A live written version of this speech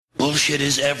Bullshit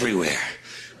is everywhere.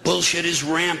 Bullshit is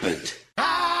rampant.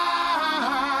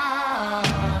 I'm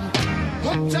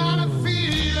hooked on a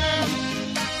feeling.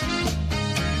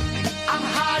 I'm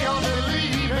high on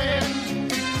believing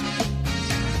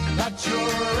that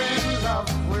you're in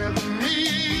love with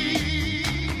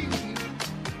me.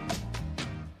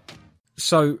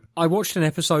 So I watched an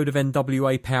episode of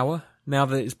NWA Powerrr now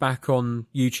that it's back on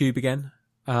YouTube again.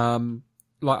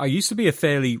 I used to be a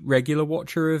fairly regular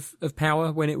watcher of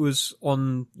Powerrr when it was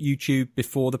on YouTube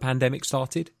before the pandemic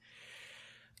started.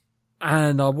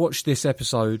 And I watched this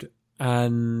episode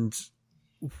and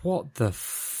what the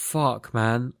fuck,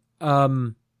 man?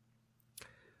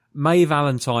 Mae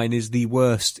Valentine is the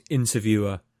worst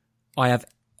interviewer I have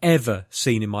ever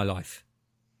seen in my life.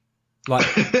 Like,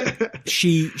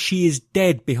 she is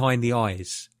dead behind the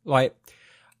eyes. Like,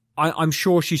 I'm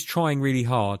sure she's trying really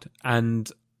hard,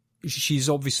 and she's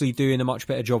obviously doing a much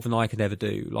better job than I could ever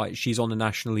do. Like, she's on a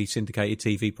nationally syndicated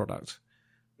TV product.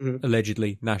 Mm-hmm.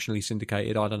 Allegedly nationally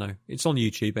syndicated. I don't know. It's on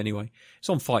YouTube anyway. It's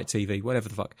on Fight TV, whatever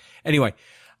the fuck. Anyway,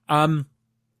 and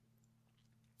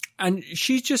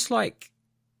she's just like,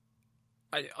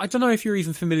 I don't know if you're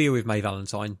even familiar with Mae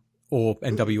Valentine or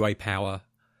NWA Powerrr.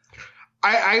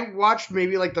 I watched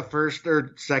maybe like the first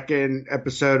or second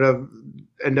episode of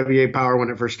NWA Powerrr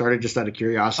when it first started, just out of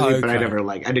curiosity, but I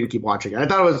didn't keep watching it. I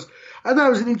thought it was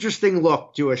an interesting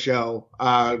look to a show,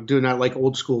 doing that like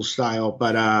old school style,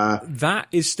 but that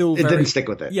is still it didn't stick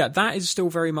with it. Yeah, that is still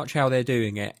very much how they're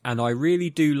doing it, and I really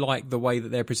do like the way that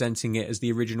they're presenting it as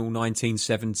the original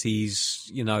 1970s,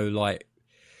 you know, like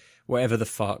whatever the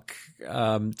fuck,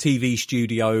 TV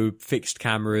studio, fixed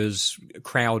cameras,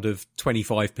 crowd of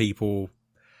 25 people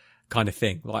kind of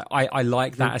thing. Like, I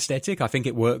like that aesthetic. I think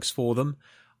it works for them.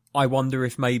 I wonder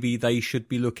if maybe they should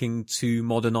be looking to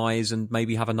modernize and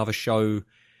maybe have another show.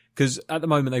 Because at the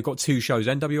moment they've got two shows,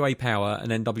 NWA Powerrr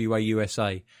and NWA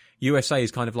USA. USA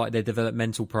is kind of like their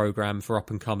developmental program for up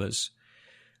and comers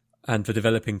and for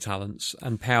developing talents.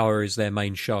 And Powerrr is their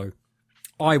main show.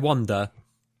 I wonder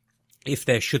if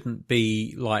there shouldn't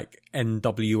be like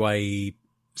NWA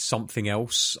something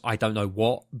else, I don't know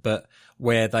what, but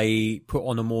where they put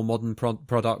on a more modern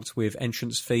product with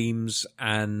entrance themes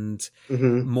and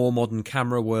more modern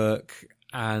camera work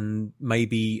and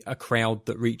maybe a crowd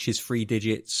that reaches 3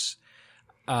 digits,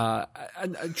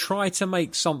 and try to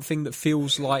make something that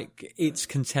feels like it's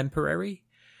contemporary.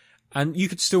 And you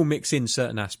could still mix in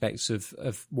certain aspects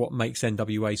of what makes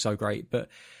NWA so great, but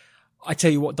I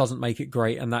tell you what doesn't make it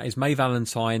great, and that is Mae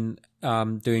Valentine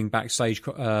doing backstage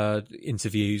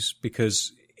interviews,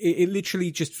 because it literally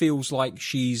just feels like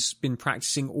she's been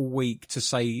practicing all week to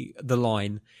say the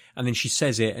line, and then she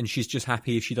says it, and she's just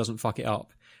happy if she doesn't fuck it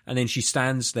up. And then she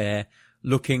stands there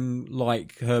looking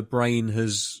like her brain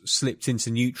has slipped into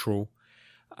neutral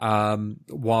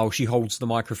while she holds the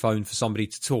microphone for somebody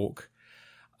to talk.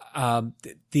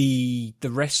 The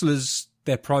wrestlers,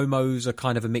 their promos are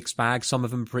kind of a mixed bag. Some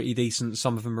of them are pretty decent.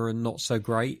 Some of them are not so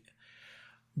great.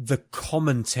 The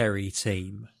commentary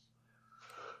team.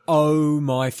 Oh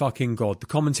my fucking God. The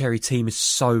commentary team is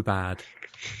so bad.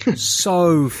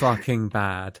 So fucking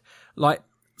bad. Like,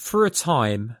 for a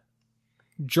time,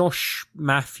 Josh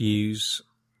Matthews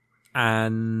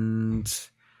and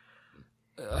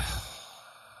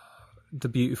the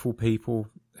beautiful people.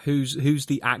 Who's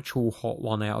the actual hot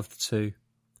one out of the two?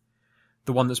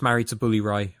 The one that's married to Bully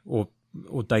Ray or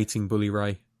dating Bully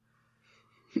Ray.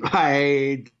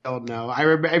 I don't know. I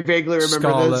vaguely remember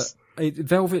Scarlet, this.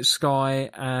 Velvet Sky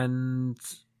and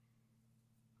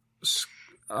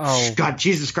God,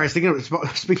 Jesus Christ!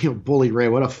 Speaking of Bully Ray,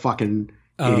 what a fucking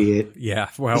idiot! Yeah,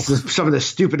 well, this is some of the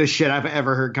stupidest shit I've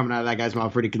ever heard coming out of that guy's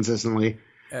mouth pretty consistently.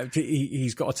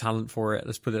 He's got a talent for it.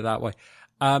 Let's put it that way.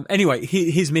 Anyway,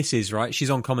 his missus, right? She's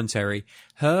on commentary.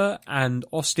 Her and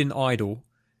Austin Idol,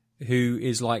 who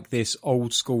is like this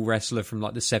old school wrestler from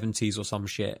like the 70s or some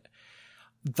shit.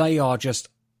 They are just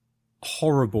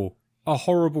horrible. A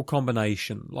horrible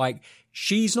combination. Like,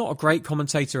 she's not a great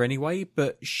commentator anyway,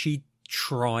 but she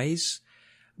tries.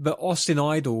 But Austin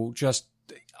Idol just,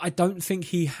 I don't think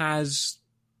he has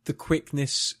the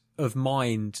quickness of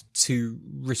mind to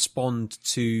respond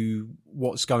to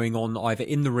what's going on either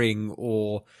in the ring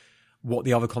or what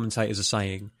the other commentators are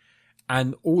saying.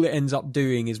 And all it ends up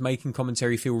doing is making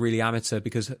commentary feel really amateur,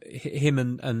 because him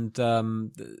and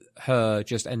her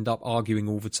just end up arguing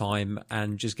all the time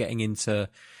and just getting into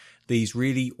these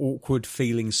really awkward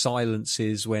feeling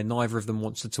silences where neither of them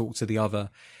wants to talk to the other.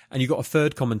 And you've got a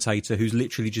third commentator who's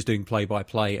literally just doing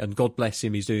play-by-play, and God bless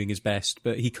him, he's doing his best,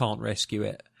 but he can't rescue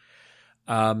it.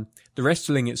 The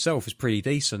wrestling itself is pretty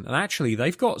decent. And actually,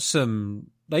 they've got some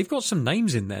they've got some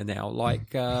names in there now, like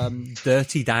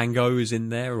Dirty Dango is in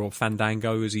there, or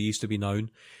Fandango as he used to be known.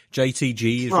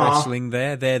 JTG is wrestling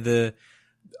there. They're the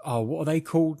what are they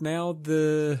called now?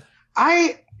 There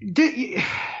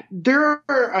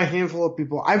are a handful of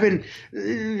people.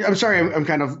 I'm sorry, I'm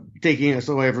kind of taking us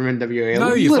away from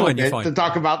NWA you're fine. To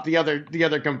talk about the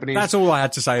other companies. That's all I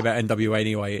had to say about NWA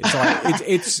anyway. It's like,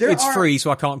 it's free,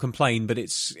 so I can't complain, but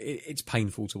it's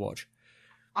painful to watch.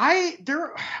 I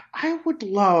would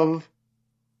love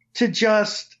to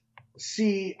just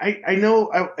see. I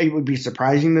know it would be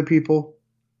surprising to people,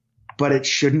 but it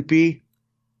shouldn't be.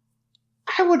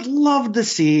 I would love to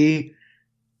see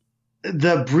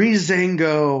the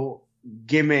Breezango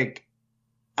gimmick.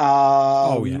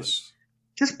 Yes.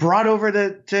 Just brought over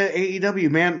to AEW,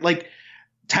 man. Like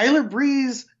Tyler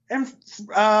Breeze and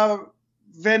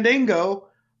Fandango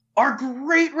are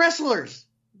great wrestlers.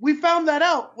 We found that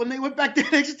out when they went back to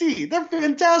NXT. They're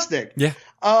fantastic. Yeah.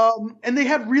 And they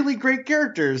had really great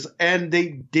characters, and they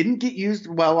didn't get used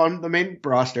well on the main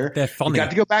roster. They're funny. They got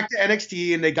to go back to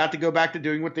NXT, and they got to go back to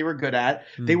doing what they were good at.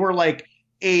 They were like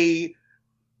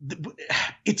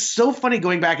it's so funny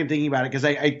going back and thinking about it, because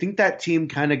I think that team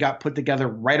kind of got put together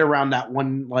right around that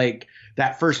one, like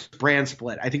that first brand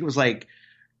split. I think it was like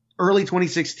early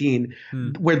 2016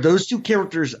 where those two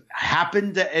characters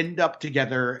happened to end up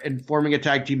together and forming a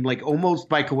tag team, like almost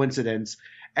by coincidence.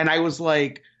 And I was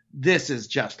like, this is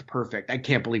just perfect. I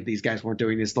can't believe these guys weren't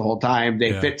doing this the whole time.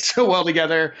 They fit so well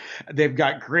together. They've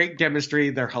got great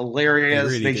chemistry. They're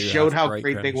hilarious. They showed how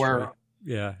great they were.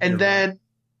 Yeah. And then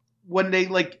when they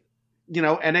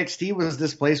NXT was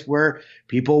this place where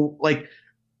people like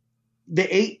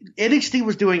NXT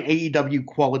was doing AEW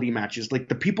quality matches. Like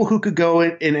the people who could go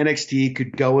in NXT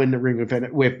could go in the ring with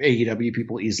AEW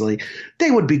people easily. They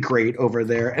would be great over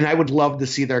there. And I would love to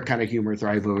see their kind of humor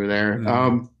thrive over there.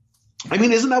 I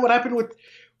mean, isn't that what happened with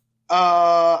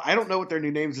I don't know what their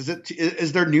new names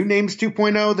is their new names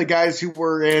 2.0, the guys who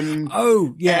were in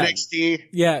NXT?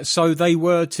 Yeah, so they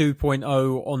were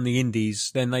 2.0 on the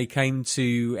indies, then they came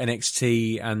to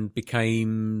NXT and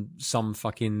became some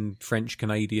fucking French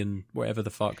Canadian whatever the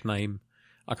fuck name.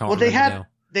 I can't remember now.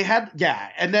 They had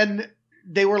and then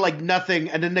they were like nothing,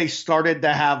 and then they started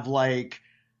to have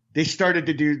they started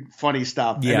to do funny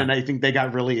stuff, and then I think they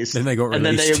got released. Then they got released. And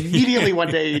then they immediately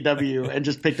went to AEW and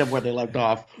just picked up where they left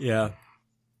off. Yeah.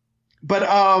 But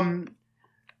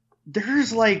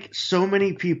there's like so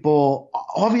many people.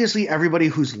 Obviously, everybody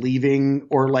who's leaving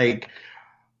or like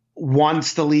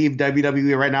wants to leave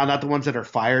WWE right now, not the ones that are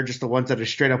fired, just the ones that are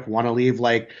straight up want to leave.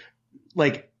 Like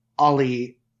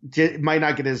Ali might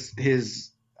not get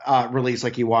his release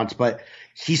like he wants, but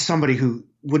he's somebody who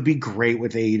would be great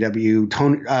with AEW.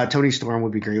 Tony Storm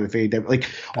would be great with AEW. Like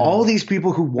all these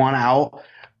people who want out.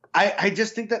 I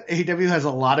just think that AEW has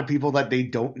a lot of people that they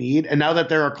don't need. And now that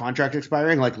there are contracts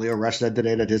expiring, like Leo Rush said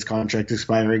today that his contract's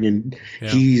expiring and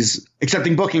he's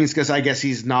accepting bookings because I guess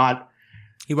he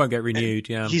won't get renewed.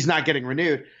 Yeah. He's not getting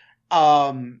renewed.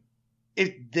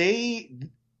 If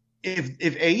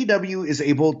AEW is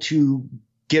able to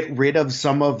get rid of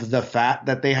some of the fat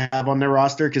that they have on their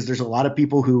roster, because there's a lot of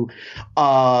people who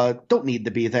don't need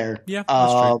to be there. Yeah,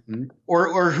 that's true.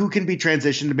 Or who can be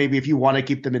transitioned. Maybe if you want to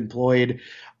keep them employed,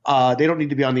 they don't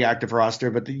need to be on the active roster,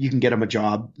 but you can get them a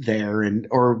job there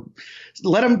or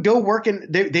let them go work.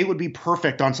 And they would be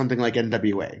perfect on something like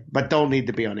NWA, but don't need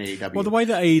to be on AEW. Well, the way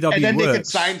that AEW and then works, they could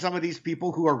sign some of these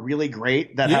people who are really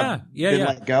great that have been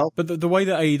let go. But the way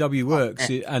that AEW works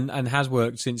and has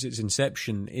worked since its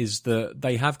inception is that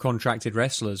they have contracted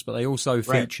wrestlers, but they also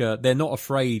feature. They're not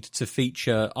afraid to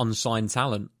feature unsigned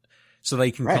talent. So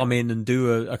they can come in and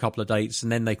do a couple of dates,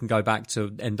 and then they can go back to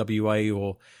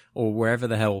NWA or wherever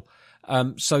the hell.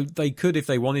 So they could, if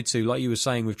they wanted to, like you were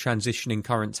saying, with transitioning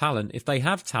current talent, if they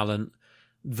have talent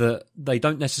that they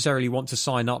don't necessarily want to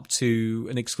sign up to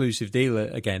an exclusive deal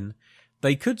again,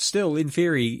 they could still, in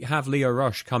theory, have Leo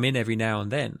Rush come in every now and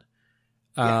then.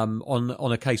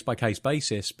 On a case by case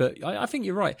basis. But I think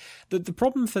you're right. The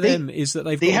problem for them is that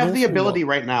they have the ability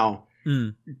right now,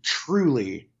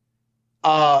 truly.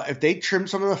 If they trim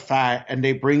some of the fat and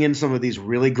they bring in some of these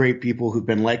really great people who've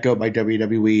been let go by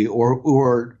WWE or who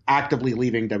are actively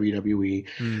leaving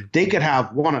WWE, they could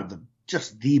have one of the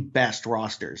best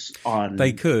rosters on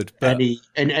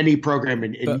any program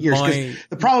in years.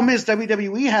 The problem is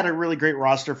WWE had a really great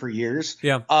roster for years.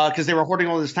 Yeah. Because they were hoarding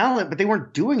all this talent, but they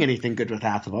weren't doing anything good with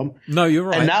half of them. No, you're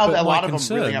right. And now a lot of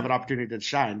them really have an opportunity to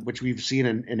shine, which we've seen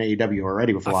in AEW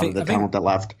already with a lot of the talent that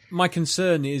left. My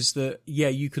concern is that,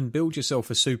 you can build yourself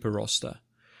a super roster,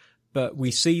 but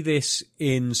we see this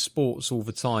in sports all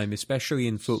the time, especially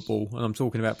in football. And I'm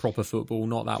talking about proper football,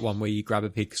 not that one where you grab a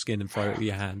pigskin and throw it with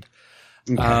your hand.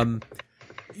 Okay.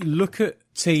 Look at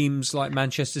teams like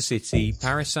Manchester City,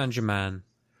 Paris Saint-Germain,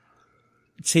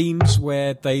 teams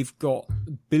where they've got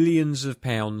billions of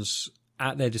pounds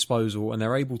at their disposal and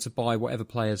they're able to buy whatever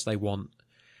players they want.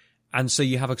 And so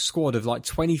you have a squad of like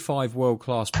 25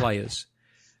 world-class players.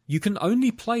 You can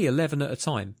only play 11 at a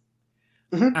time.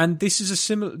 Mm-hmm. And this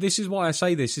is why I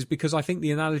say this, is because I think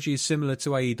the analogy is similar to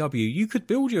AEW. You could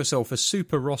build yourself a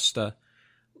super roster,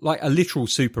 like a literal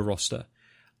super roster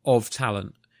of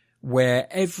talent, where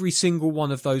every single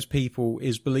one of those people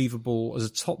is believable as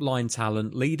a top line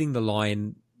talent, leading the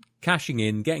line, cashing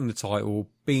in, getting the title,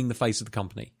 being the face of the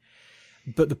company.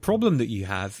 But the problem that you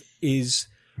have is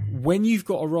when you've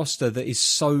got a roster that is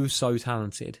so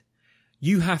talented,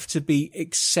 you have to be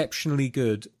exceptionally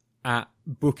good at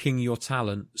booking your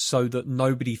talent so that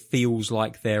nobody feels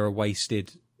like they're a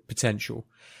wasted potential.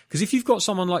 Because if you've got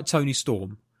someone like Tony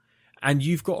Storm and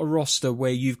you've got a roster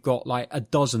where you've got like a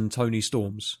dozen Tony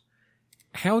Storms,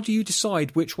 how do you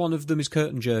decide which one of them is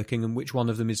curtain jerking and which one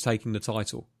of them is taking the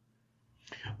title?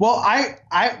 Well, I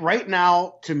right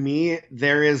now, to me,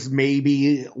 there is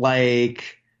maybe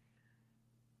like,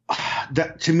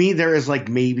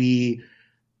 maybe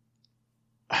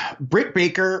Britt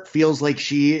Baker feels like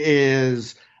she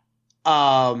is,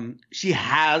 she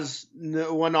has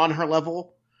no one on her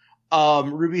level.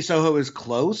 Ruby Soho is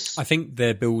close. I think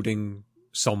they're building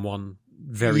someone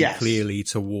very clearly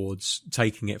towards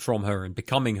taking it from her and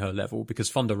becoming her level, because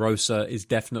Thunder Rosa is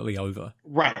definitely over.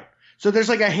 Right. So there's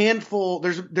like a handful,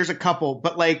 there's a couple,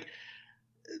 but like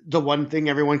the one thing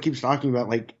everyone keeps talking about,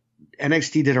 like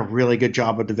NXT did a really good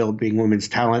job of developing women's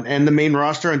talent, and the main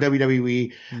roster on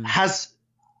WWE has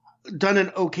done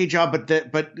an okay job,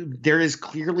 but there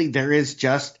is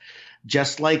just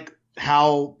like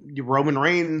how Roman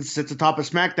Reigns sits atop of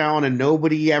SmackDown and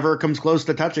nobody ever comes close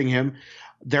to touching him.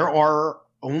 There are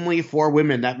only 4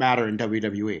 women that matter in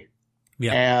WWE.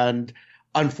 Yeah. And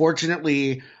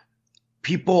unfortunately,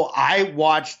 I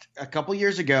watched a couple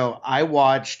years ago,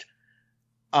 WWE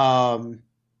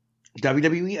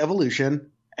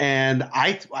Evolution, and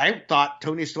I thought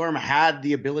Toni Storm had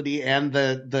the ability and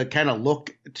the kind of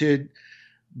look to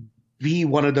be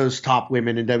one of those top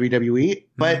women in WWE,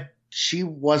 but she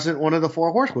wasn't one of the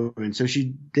 4 horsewomen, so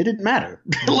she didn't matter.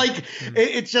 Like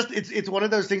it's one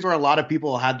of those things where a lot of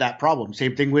people had that problem.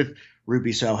 Same thing with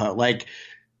Ruby Soho. Like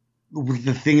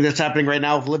the thing that's happening right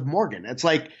now with Liv Morgan. It's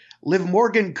like Liv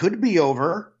Morgan could be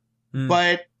over,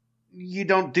 but you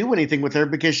don't do anything with her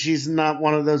because she's not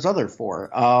one of those other 4.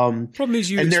 Problem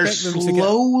is, and they're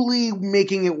slowly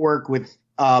making it work with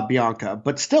Bianca,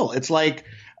 but still, it's like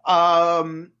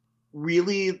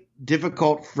really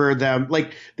difficult for them.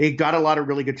 Like they got a lot of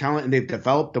really good talent and they've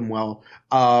developed them well.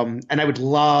 And I would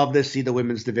love to see the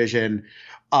women's division.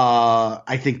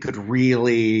 I think could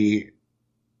really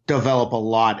develop a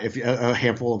lot if a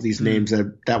handful of these names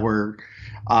that were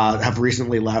have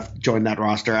recently joined that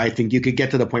roster. I think you could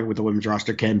get to the point where the women's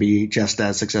roster can be just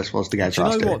as successful as the guys'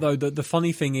 roster. You know what though? The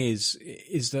funny thing is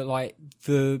that like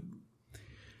the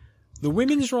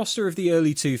women's roster of the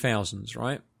early 2000s,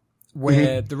 right?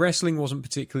 Where the wrestling wasn't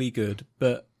particularly good,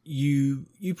 but you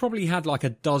probably had like a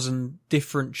dozen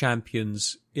different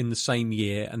champions in the same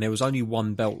year and there was only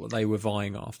one belt that they were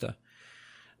vying after.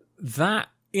 That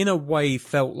in a way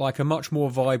felt like a much more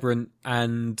vibrant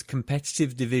and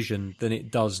competitive division than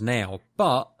it does now.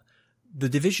 But the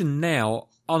division now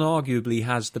unarguably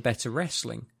has the better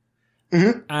wrestling.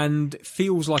 And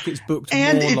feels like it's booked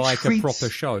more like a proper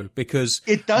show, because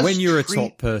when you're a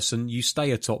top person, you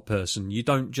stay a top person. You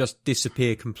don't just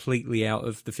disappear completely out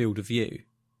of the field of view.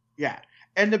 Yeah.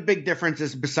 And the big difference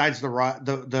is, besides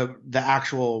the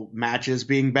actual matches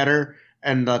being better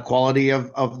and the quality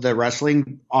of the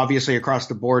wrestling, obviously across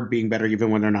the board being better, even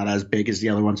when they're not as big as the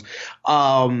other ones.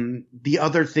 The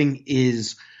other thing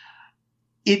is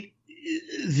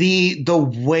the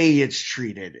way it's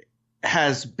treated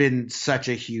has been such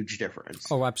a huge difference.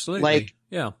 Oh, absolutely. Like,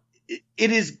 yeah,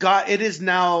 it is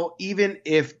now, even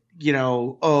if, you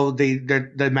know,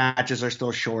 the matches are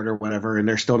still short or whatever, and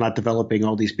they're still not developing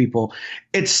all these people,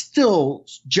 it's still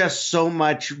just so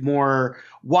much more.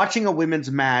 Watching a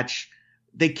women's match,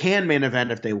 they can main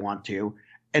event if they want to,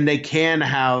 and they can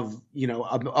have, you know,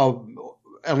 a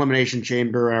Elimination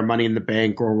Chamber or Money in the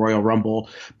Bank or Royal Rumble,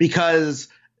 because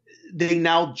they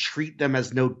now treat them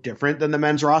as no different than the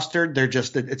men's roster.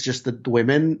 It's just the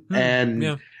women.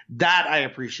 And that I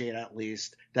appreciate, at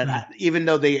least, that even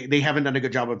though they haven't done a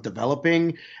good job of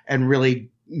developing and really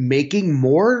making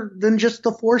more than just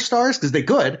the 4 stars, because they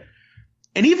could.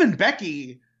 And even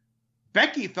Becky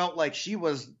Becky felt like she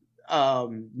was,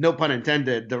 no pun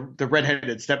intended, the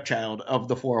redheaded stepchild of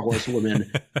the Four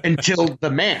Horsewomen until the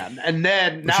man, and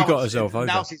then now she got herself over.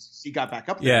 Now she got back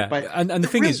up there. Yeah, but and the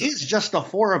thing is just the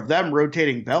four of them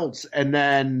rotating belts, and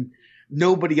then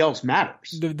nobody else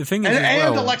matters. The thing is,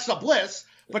 and Alexa Bliss,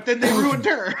 but then they ruined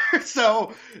her.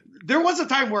 So there was a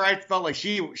time where I felt like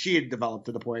she had developed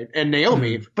to the point, and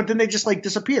Naomi, but then they just like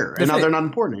disappear, and now they're not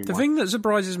important anymore. The thing that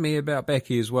surprises me about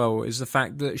Becky as well is the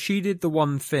fact that she did the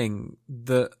one thing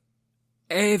that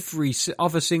every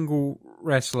other single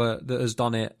wrestler that has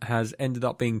done it has ended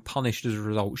up being punished as a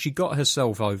result. She got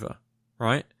herself over,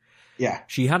 right? Yeah.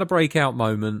 She had a breakout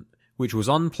moment, which was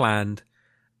unplanned,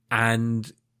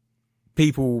 and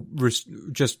people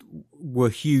just were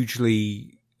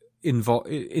hugely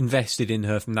invested in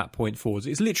her from that point forward.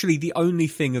 It's literally the only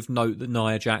thing of note that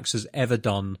Nia Jax has ever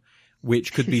done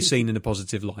which could be seen in a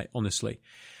positive light, honestly.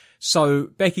 So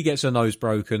Becky gets her nose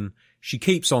broken. She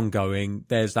keeps on going.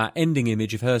 There's that ending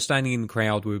image of her standing in the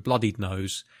crowd with a bloodied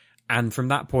nose. And from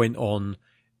that point on,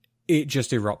 it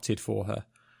just erupted for her.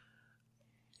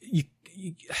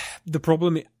 The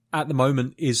problem at the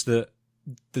moment is that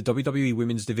the WWE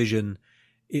Women's Division,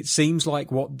 it seems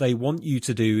like what they want you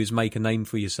to do is make a name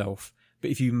for yourself.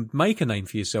 But if you make a name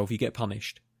for yourself, you get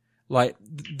punished. Like,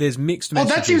 there's mixed messages.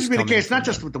 Well, that seems to be the case, not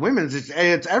just with the women's,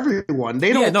 it's everyone.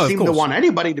 They don't seem to want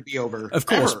anybody to be over. Of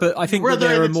course, ever. but I think whether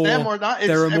there are it's more, them or not,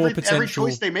 there are more potential. Every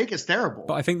choice they make is terrible.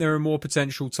 But I think there are more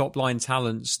potential top-line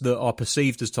talents that are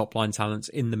perceived as top-line talents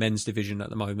in the men's division at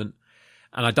the moment.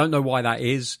 And I don't know why that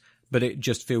is, but it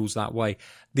just feels that way.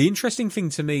 The interesting thing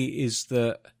to me is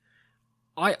that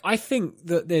I think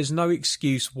that there's no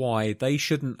excuse why they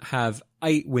shouldn't have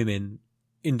 8 women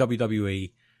in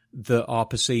WWE that are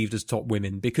perceived as top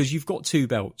women, because you've got 2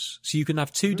 belts. So you can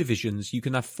have 2 divisions, you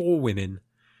can have 4 women,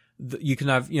 you can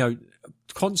have,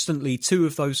 constantly 2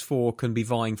 of those 4 can be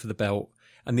vying for the belt,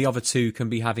 and the other 2 can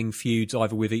be having feuds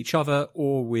either with each other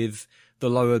or with the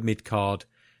lower mid card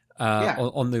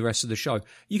on the rest of the show.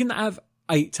 You can have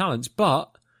 8 talents,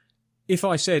 but if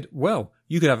I said, well,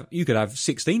 you could have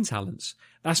 16 talents,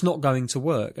 that's not going to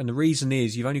work. And the reason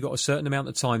is you've only got a certain amount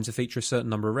of time to feature a certain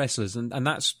number of wrestlers. And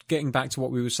that's getting back to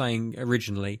what we were saying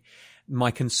originally.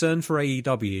 My concern for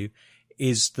AEW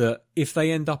is that if they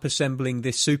end up assembling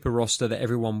this super roster that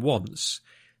everyone wants,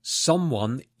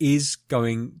 someone is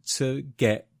going to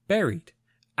get buried.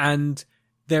 And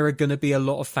there are going to be a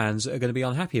lot of fans that are going to be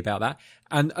unhappy about that.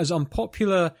 And as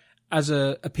unpopular as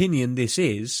an opinion this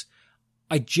is,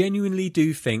 I genuinely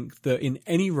do think that in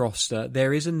any roster,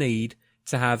 there is a need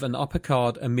to have an upper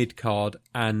card, a mid card,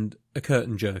 and a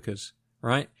curtain jerkers,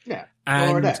 right? Yeah.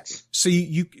 And so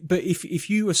but if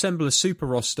you assemble a super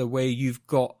roster where you've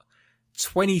got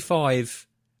 25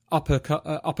 upper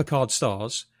card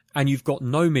stars, and you've got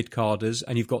no mid carders,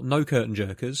 and you've got no curtain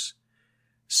jerkers,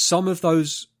 some of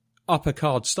those upper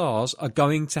card stars are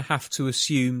going to have to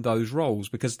assume those roles,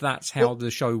 because that's how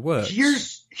the show works.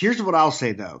 Here's what I'll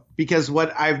say though, because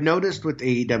what I've noticed with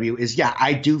AEW is,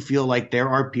 I do feel like there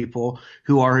are people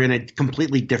who are in a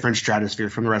completely different stratosphere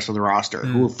from the rest of the roster,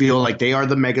 who feel like they are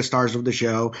the megastars of the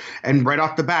show. And right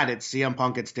off the bat, it's CM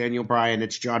Punk, it's Daniel Bryan,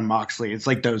 it's Jon Moxley. It's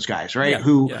like those guys, right?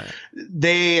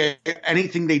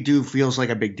 Anything they do feels like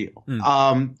a big deal.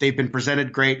 They've been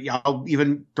presented great. I'll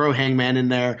even throw Hangman in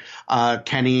there.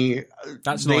 Kenny.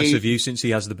 That's nice of you, since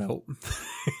he has the belt.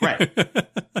 Right.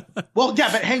 Well,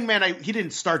 yeah, but Hangman, he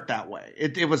didn't start that way.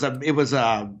 It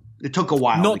took a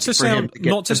while. Not to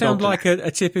sound like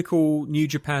a typical New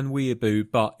Japan weeaboo,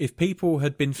 but if people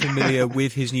had been familiar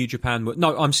with his New Japan work,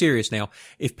 no, I'm serious now.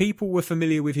 If people were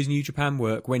familiar with his New Japan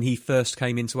work when he first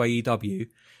came into AEW,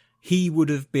 he would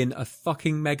have been a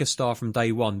fucking megastar from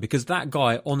day one, because that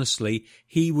guy, honestly,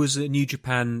 he was a New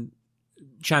Japan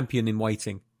champion in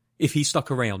waiting. If he stuck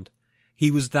around, he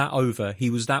was that over.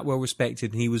 He was that well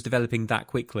respected, and he was developing that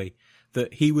quickly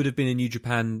that he would have been a New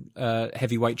Japan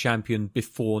heavyweight champion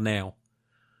before now.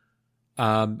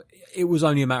 It was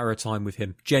only a matter of time with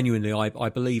him. Genuinely, I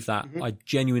believe that. I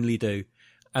genuinely do.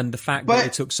 And the fact that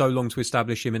it took so long to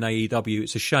establish him in AEW,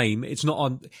 it's a shame. It's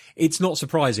not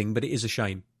surprising, but it is a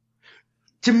shame.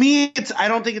 To me, I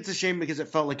don't think it's a shame, because it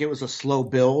felt like it was a slow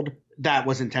build that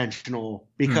was intentional,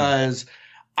 because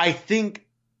I think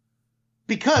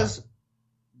because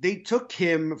they took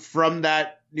him from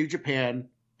that New Japan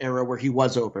era where he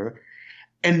was over,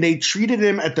 and they treated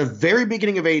him at the very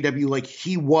beginning of AEW like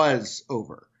he was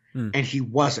over, and he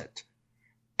wasn't.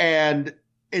 And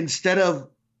instead of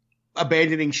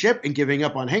abandoning ship and giving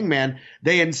up on Hangman,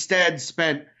 they instead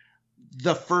spent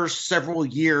the first several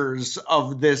years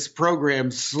of this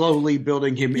program, slowly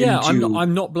building him into.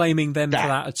 I'm not blaming them for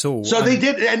that at all. So they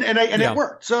did, and it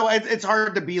worked. So it's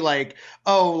hard to be like,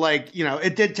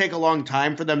 it did take a long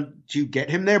time for them to get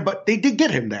him there, but they did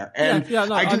get him there. And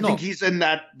I do think he's in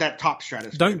that top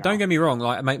stratosphere. Don't get me wrong.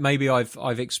 Like maybe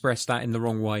I've expressed that in the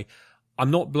wrong way.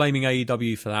 I'm not blaming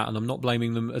AEW for that, and I'm not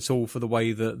blaming them at all for the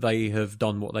way that they have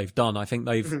done what they've done. I think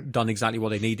they've done exactly what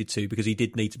they needed to, because he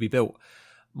did need to be built.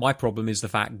 My problem is the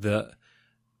fact that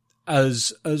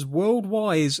as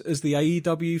worldwide as the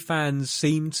AEW fans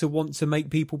seem to want to make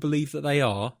people believe that they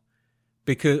are,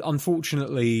 because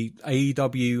unfortunately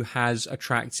AEW has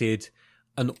attracted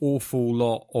an awful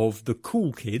lot of the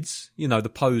cool kids,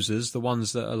 the posers, the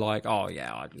ones that are like, oh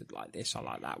yeah, I like this, I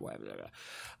like that, whatever.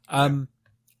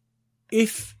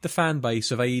 If the fan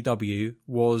base of AEW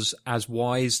was as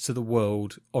wise to the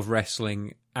world of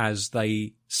wrestling as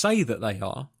they say that they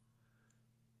are,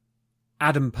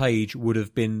 Adam Page would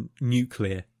have been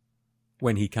nuclear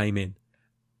when he came in.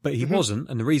 But he wasn't,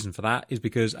 and the reason for that is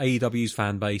because AEW's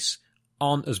fan base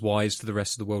aren't as wise to the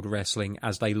rest of the world of wrestling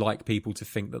as they like people to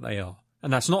think that they are.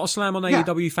 And that's not a slam on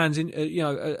AEW fans,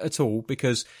 at all,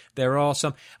 because there are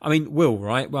some. I mean, Will,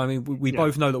 right? Well, I mean, we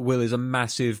both know that Will is a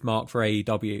massive mark for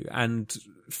AEW, and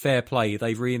fair play.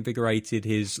 They've reinvigorated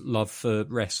his love for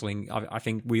wrestling. I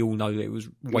think we all know that it was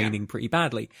waning pretty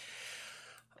badly.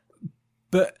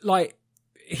 But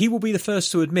he will be the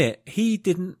first to admit he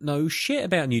didn't know shit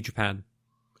about New Japan,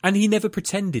 and he never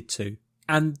pretended to,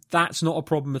 and that's not a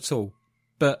problem at all.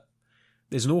 But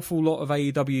there's an awful lot of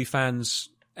AEW fans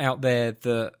out there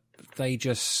that they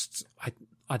just,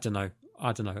 I don't know.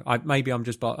 Maybe I'm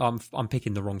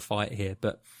picking the wrong fight here,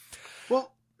 but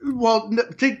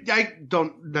I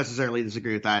don't necessarily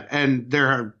disagree with that. And there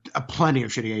are plenty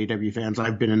of shitty AEW fans.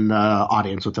 I've been in the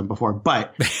audience with them before,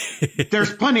 but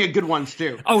there's plenty of good ones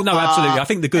too. Oh no, absolutely. I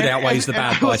think the good outweighs the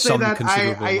bad by some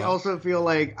considerable. I also feel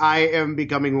like I am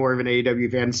becoming more of an AEW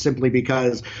fan simply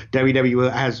because WWE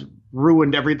has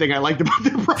ruined everything I liked about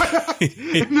their product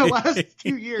in the last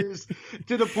 2 years,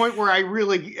 to the point where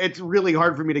it's really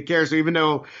hard for me to care. So even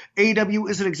though AEW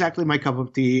isn't exactly my cup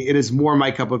of tea, it is more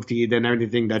my cup of tea than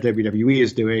anything that WWE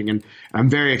is doing. And I'm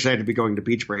very excited to be going to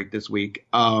Beach Break this week.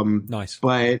 Nice.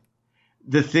 But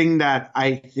the thing that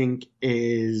I think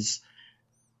is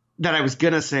that I was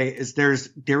going to say is there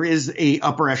is a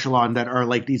upper echelon that are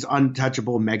like these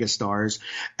untouchable megastars.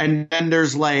 And then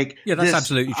there's that's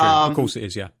absolutely true. Of course it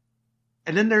is. Yeah.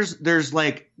 And then there's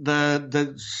like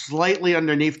the slightly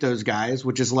underneath those guys,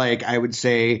 which is like, I would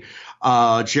say,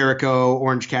 Jericho,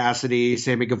 Orange Cassidy,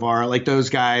 Sammy Guevara, like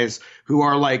those guys who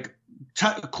are like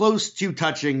close to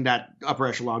touching that upper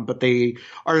echelon, but they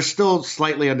are still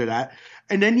slightly under that.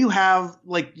 And then you have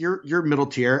like your middle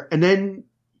tier, and then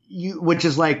which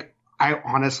is like, I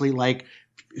honestly like,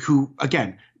 who,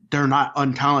 again, they're not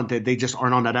untalented. They just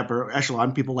aren't on that upper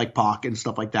echelon. People like Pac and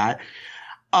stuff like that.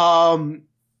 And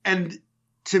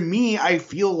to me, I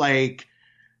feel like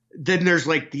then there's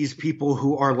like these people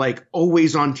who are like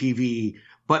always on TV,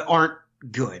 but aren't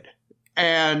good.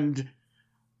 And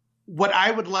what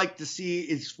I would like to see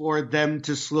is for them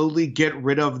to slowly get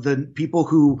rid of the people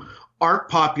who aren't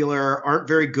popular, aren't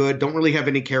very good, don't really have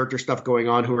any character stuff going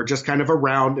on, who are just kind of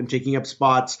around and taking up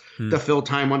spots to fill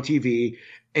time on TV.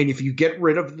 And if you get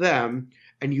rid of them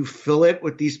and you fill it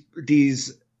with these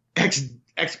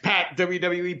expat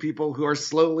WWE people who are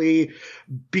slowly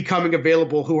becoming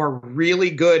available, who are really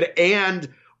good and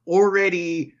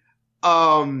already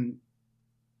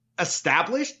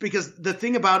established, because the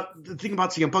thing about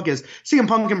CM Punk is CM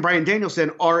Punk and Bryan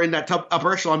Danielson are in that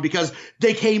upper echelon because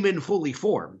they came in fully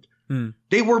formed.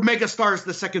 They were mega stars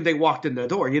the second they walked in the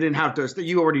door. You didn't have to.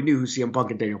 You already knew who CM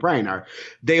Punk and Daniel Bryan are.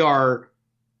 They are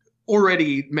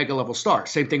already mega level stars.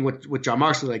 Same thing with John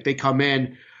Moxley. Like, they come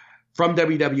in from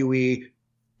WWE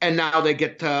and now they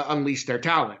get to unleash their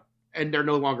talent and they're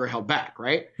no longer held back,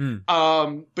 right?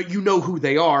 But you know who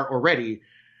they are already.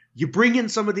 You bring in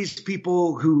some of these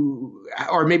people who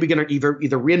are maybe going to either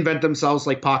reinvent themselves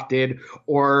like Pac did,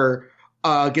 or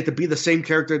get to be the same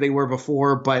character they were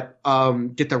before, but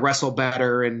get to wrestle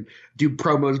better and do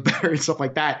promos better and stuff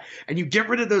like that. And you get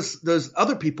rid of those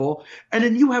other people, and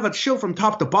then you have a show from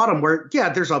top to bottom where, yeah,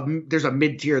 there's a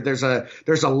mid tier, there's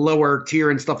a lower tier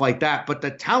and stuff like that, but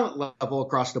the talent level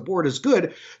across the board is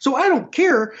good. So I don't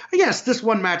care. Yes, this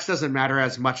one match doesn't matter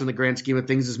as much in the grand scheme of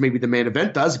things as maybe the main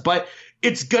event does, but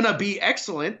it's gonna be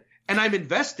excellent. And I'm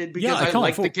invested because I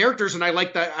like the characters and I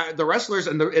like the wrestlers,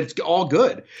 and it's all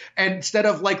good. And instead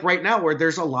of like right now where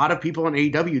there's a lot of people in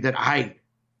AEW that I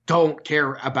don't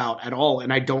care about at all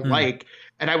and I don't like.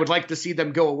 and I would like to see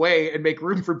them go away and make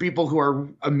room for people who are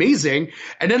amazing.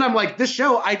 And then I'm like, this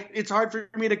show, it's hard for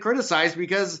me to criticize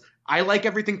because I like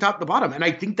everything top to bottom, and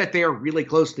I think that they are really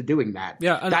close to doing that.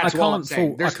 Yeah, and that's what I'm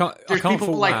saying. There's people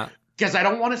fault like, that. because I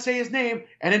don't want to say his name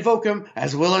and invoke him,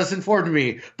 as Will has informed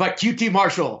me, but QT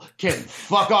Marshall can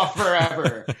fuck off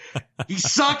forever. He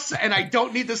sucks, and I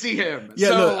don't need to see him. Yeah,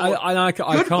 so, look,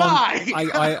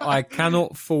 goodbye. I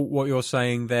cannot fault what you're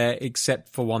saying there, except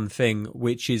for one thing,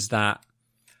 which is that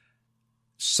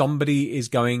somebody is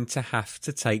going to have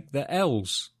to take the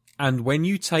L's. And when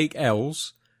you take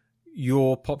L's,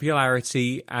 your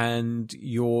popularity and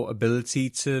your ability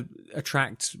to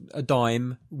attract a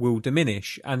dime will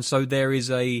diminish. And so there is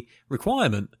a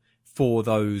requirement for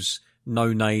those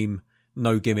no-name,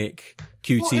 no-gimmick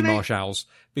QT Marshalls,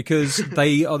 because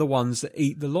they are the ones that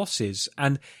eat the losses.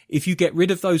 And if you get rid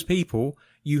of those people,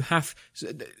 you have,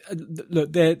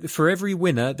 look, for every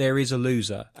winner, there is a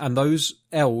loser. And those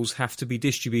L's have to be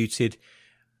distributed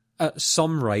at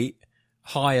some rate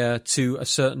higher to a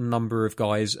certain number of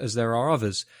guys as there are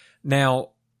others. Now,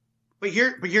 but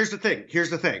here's the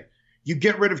thing. You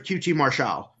get rid of QT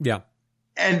Marshall. Yeah.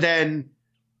 And then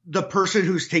the person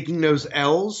who's taking those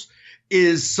L's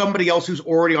is somebody else who's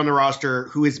already on the roster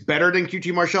who is better than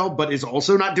QT Marshall, but is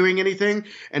also not doing anything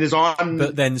and is on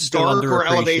but then still dark or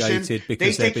elevation. Because they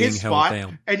they're take being his held spot,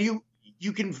 down. and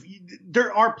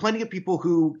there are plenty of people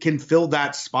who can fill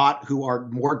that spot who are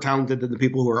more talented than the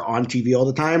people who are on TV all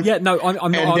the time. Yeah, no, I'm not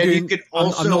and arguing. then you could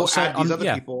also I'm not add these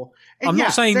other people. And I'm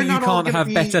not saying that you can't have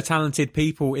be better talented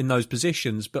people in those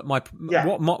positions, but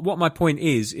what my point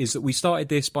is that we started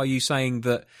this by you saying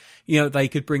that, you know, they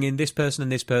could bring in this person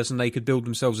and this person, they could build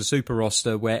themselves a super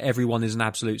roster where everyone is an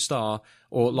absolute star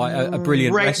or like a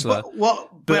brilliant wrestler.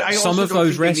 But I some also of don't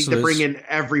those think wrestlers they need to bring in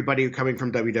everybody coming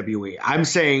from WWE. I'm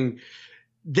saying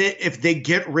that if they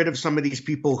get rid of some of these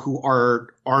people who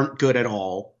aren't good at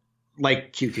all,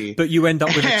 like QT, but you end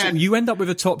up with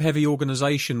a top heavy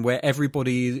organization where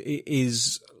everybody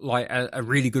is like a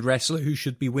really good wrestler who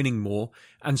should be winning more,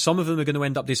 and some of them are going to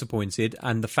end up disappointed,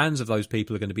 and the fans of those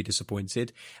people are going to be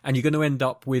disappointed, and you're going to end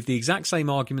up with the exact same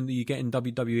argument that you get in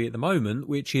WWE at the moment,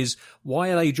 which is,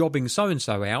 why are they jobbing so and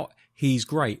so out? He's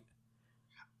great.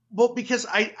 Well, because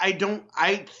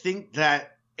I think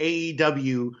that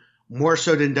AEW, more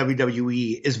so than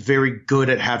WWE, is very good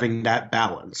at having that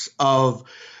balance of,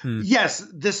 yes,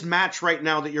 this match right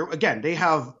now that they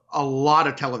have a lot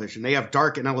of television. They have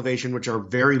Dark and Elevation, which are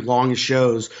very long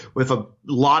shows with a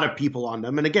lot of people on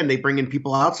them. And again, they bring in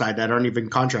people outside that aren't even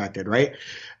contracted, right?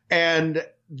 And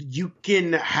you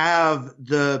can have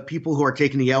the people who are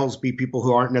taking the L's be people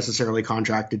who aren't necessarily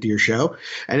contracted to your show.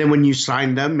 And then when you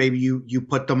sign them, maybe you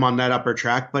put them on that upper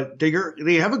track, but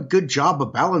they have a good job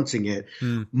of balancing it.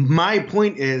 My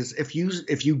point is, if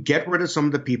you get rid of some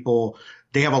of the people,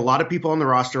 they have a lot of people on the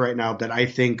roster right now that I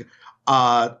think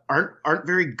aren't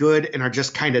very good and are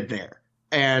just kind of there.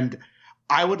 And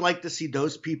I would like to see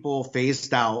those people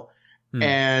phased out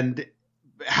and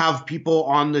have people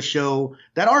on the show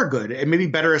that are good and maybe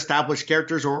better established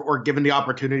characters or given the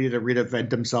opportunity to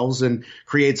reinvent themselves and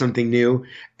create something new.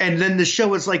 And then the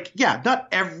show is like, yeah, not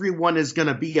everyone is going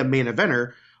to be a main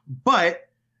eventer, but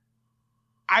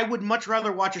I would much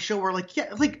rather watch a show where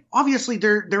obviously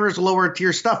there is lower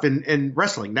tier stuff in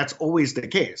wrestling. That's always the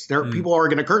case. People are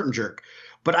going to curtain jerk.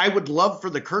 But I would love for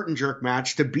the curtain jerk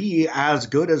match to be as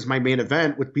good as my main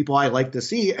event with people I like to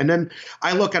see. And then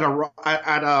I look at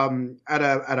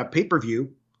a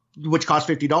pay-per-view, which costs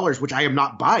 $50, which I am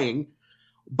not buying.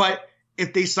 But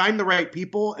if they sign the right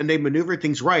people and they maneuver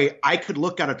things right, I could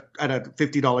look at a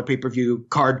 $50 pay-per-view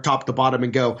card top to bottom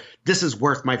and go, this is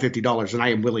worth my $50 and I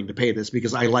am willing to pay this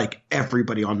because I like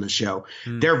everybody on the show.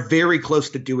 They're very close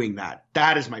to doing that.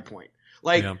 That is my point.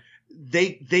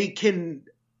 They can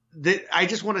 – I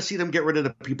just want to see them get rid of the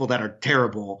people that are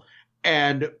terrible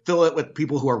and fill it with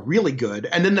people who are really good.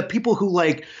 And then the people who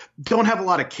don't have a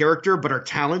lot of character but are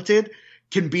talented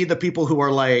can be the people who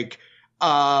are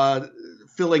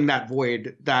filling that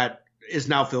void that is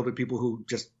now filled with people who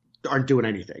just aren't doing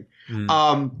anything.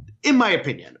 In my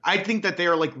opinion, I think that they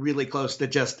are really close to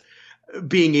just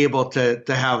being able to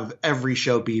have every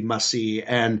show be must see.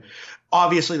 And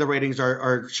obviously the ratings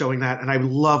are showing that. And I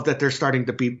love that they're starting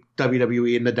to beat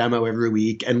WWE in the demo every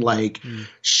week and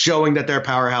showing that they're a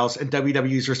powerhouse. And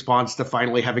WWE's response to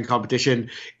finally having competition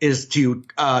is to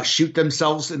shoot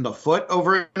themselves in the foot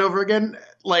over and over again,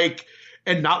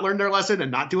 and not learn their lesson and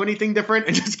not do anything different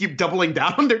and just keep doubling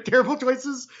down on their terrible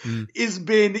choices has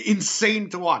been insane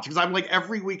to watch. Because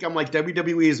every week I'm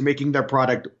WWE is making their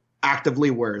product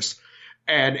actively worse.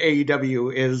 And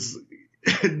AEW is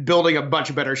building a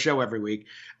much better show every week.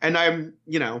 And I'm,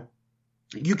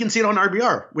 You can see it on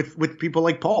RBR with people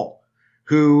like Paul,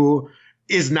 who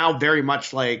is now very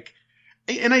much like,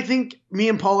 and I think me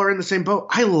and Paul are in the same boat.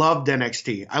 I loved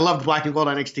NXT. I loved Black and Gold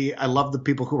NXT. I loved the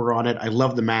people who were on it. I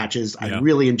loved the matches. Yeah. I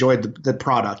really enjoyed the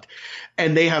product.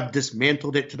 And they have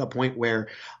dismantled it to the point where,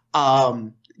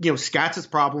 Scott's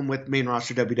problem with main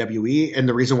roster WWE, and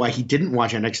the reason why he didn't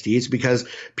watch NXT is because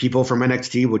people from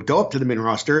NXT would go up to the main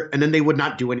roster and then they would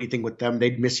not do anything with them.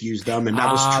 They'd misuse them, and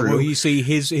that was true. Well, you see,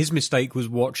 his mistake was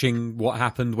watching what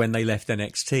happened when they left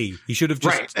NXT. He should have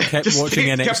just kept watching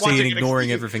NXT and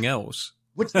ignoring everything else.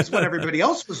 Which is what everybody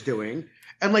else was doing.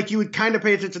 And like, you would kind of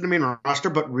pay attention to the main roster,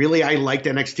 but really I liked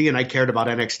NXT and I cared about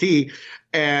NXT.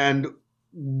 And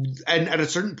at a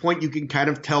certain point, you can kind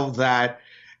of tell that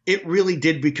it really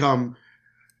did become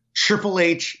Triple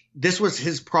H. This was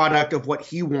his product of what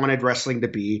he wanted wrestling to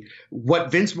be.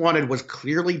 What Vince wanted was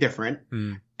clearly different.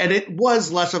 And it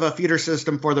was less of a feeder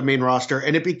system for the main roster.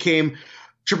 And it became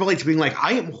Triple H being like,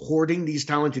 I am hoarding these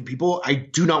talented people. I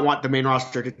do not want the main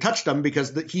roster to touch them,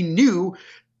 because he knew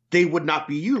they would not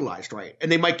be utilized right,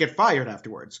 and they might get fired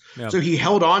afterwards. Yep. So he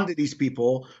held on to these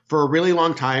people for a really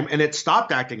long time, and it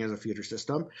stopped acting as a feeder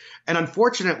system. And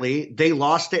unfortunately, they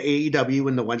lost to AEW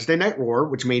in the Wednesday Night War,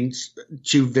 which means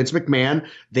to Vince McMahon,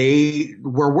 they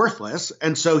were worthless.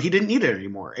 And so he didn't need it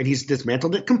anymore. And he's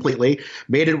dismantled it completely,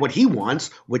 made it what he wants,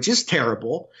 which is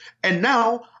terrible. And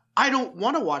now I don't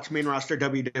want to watch main roster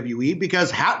WWE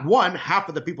because half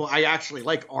of the people I actually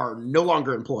like are no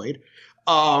longer employed.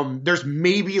 There's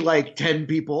maybe like 10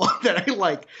 people that I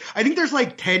like. I think there's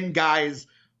like 10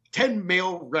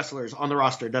 male wrestlers on the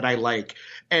roster that I like.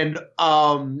 And,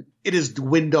 it is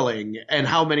dwindling. And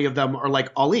how many of them are like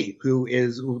Ali, who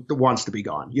wants to be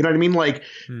gone? You know what I mean? Like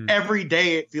every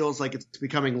day it feels like it's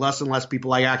becoming less and less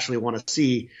people I actually want to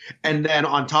see. And then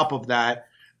on top of that,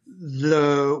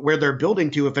 where they're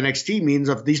building to, if NXT means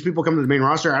if these people come to the main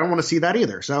roster, I don't want to see that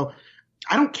either. So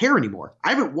I don't care anymore. I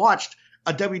haven't watched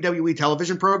a WWE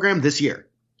television program this year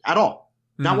at all.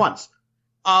 Not once.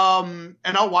 And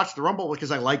I'll watch the Rumble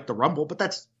because I like the Rumble, but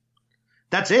that's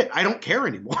it. I don't care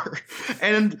anymore.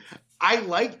 And I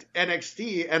liked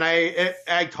NXT and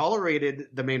I tolerated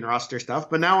the main roster stuff,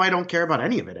 but now I don't care about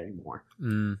any of it anymore.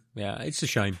 Yeah, it's a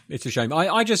shame. It's a shame.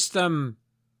 I just, I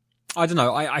don't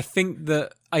know. I think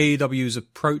that AEW is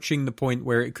approaching the point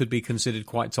where it could be considered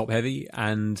quite top heavy.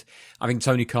 And I think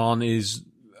Tony Khan is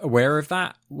aware of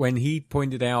that. When he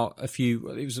pointed out it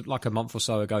was like a month or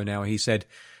so ago now, he said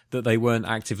that they weren't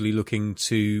actively looking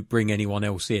to bring anyone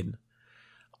else in.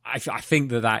 I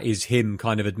think that is him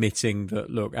kind of admitting that,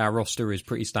 look, our roster is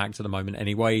pretty stacked at the moment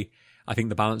anyway. I think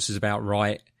the balance is about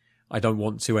right. I don't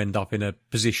want to end up in a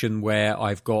position where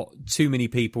I've got too many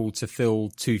people to fill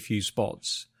too few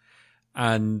spots.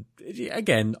 And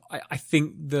again, I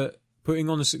think that putting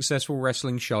on a successful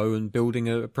wrestling show and building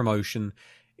a promotion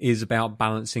is about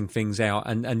balancing things out.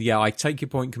 And yeah, I take your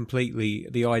point completely.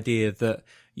 The idea that,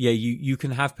 yeah, you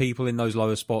can have people in those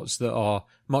lower spots that are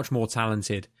much more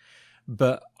talented.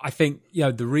 But I think,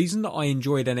 the reason that I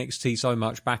enjoyed NXT so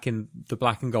much back in the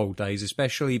Black and Gold days,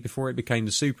 especially before it became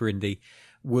the Super Indie,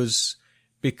 was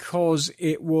because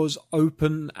it was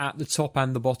open at the top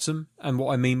and the bottom. And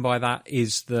what I mean by that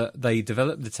is that they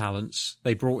developed the talents.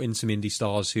 They brought in some indie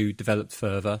stars who developed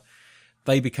further.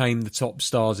 They became the top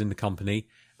stars in the company.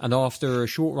 And after a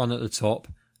short run at the top,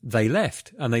 they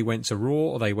left and they went to Raw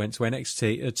or they went to to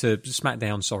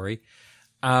SmackDown, sorry.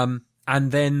 And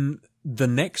then the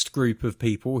next group of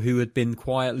people who had been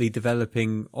quietly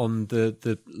developing on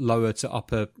the lower to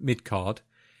upper mid card,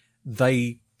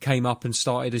 they came up and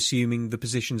started assuming the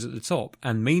positions at the top.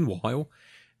 And meanwhile,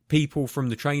 people from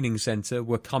the training center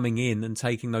were coming in and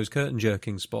taking those curtain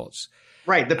jerking spots.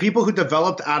 Right. The people who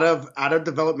developed out of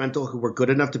developmental, who were good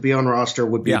enough to be on roster,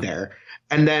 would be there.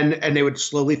 And they would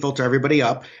slowly filter everybody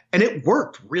up. And it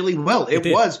worked really well.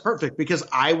 It was perfect because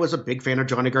I was a big fan of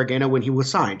Johnny Gargano when he was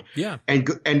signed. Yeah.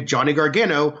 And Johnny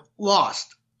Gargano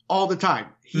lost all the time.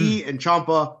 He and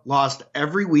Ciampa lost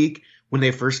every week when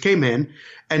they first came in.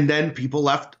 And then people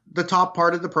left the top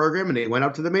part of the program and they went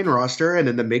up to the main roster, and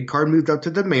then the mid card moved up to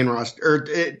the main roster, or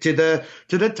to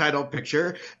the title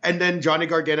picture. And then Johnny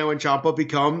Gargano and Ciampa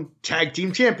become tag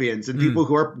team champions and people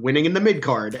who are winning in the mid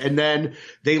card, and then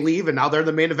they leave and now they're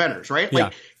the main eventers, right?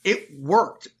 Like it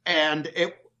worked, and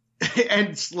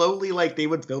slowly, like, they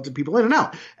would filter people in and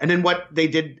out. And then what they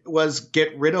did was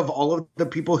get rid of all of the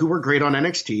people who were great on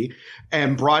NXT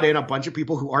and brought in a bunch of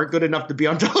people who aren't good enough to be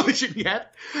on television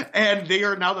yet. And they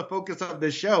are now the focus of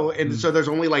this show. And so there's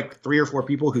only like 3 or 4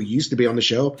 people who used to be on the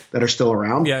show that are still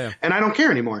around. Yeah. And I don't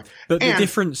care anymore. But the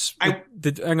difference,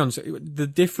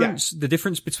 the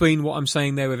difference between what I'm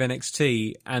saying there with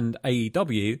NXT and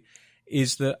AEW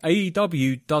is that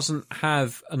AEW doesn't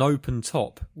have an open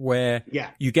top where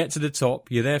you get to the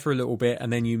top, you're there for a little bit,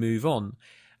 and then you move on.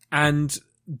 And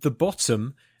the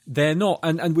bottom, they're not.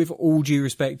 And with all due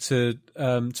respect to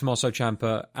Tommaso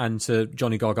Ciampa and to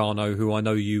Johnny Gargano, who I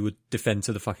know you would defend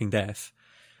to the fucking death,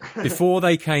 before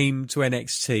they came to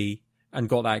NXT and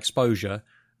got that exposure,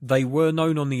 they were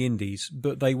known on the indies,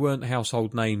 but they weren't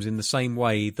household names in the same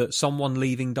way that someone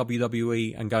leaving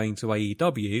WWE and going to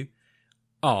AEW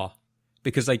are,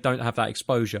 because they don't have that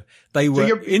exposure. They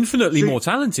were infinitely more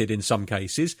talented in some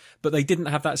cases, but they didn't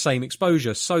have that same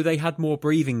exposure. So they had more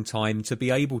breathing time to be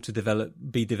able to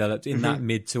be developed in that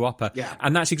mid to upper. Yeah.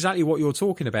 And that's exactly what you're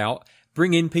talking about.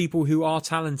 Bring in people who are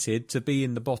talented to be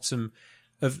in the bottom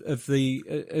of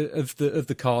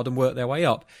the card and work their way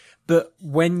up. But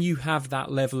when you have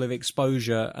that level of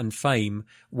exposure and fame,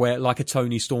 where, like a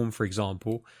Toni Storm, for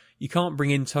example, you can't bring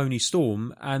in Toni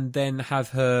Storm and then have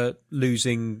her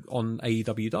losing on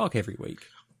AEW Dark every week.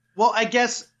 Well, I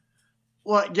guess,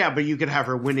 but you could have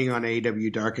her winning on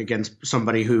AEW Dark against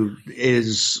somebody who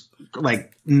is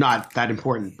like not that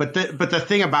important. But the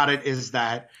thing about it is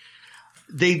that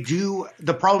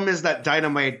the problem is that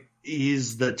Dynamite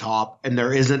is the top and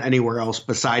there isn't anywhere else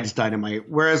besides Dynamite.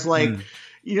 Whereas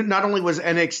not only was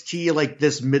NXT like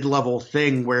this mid-level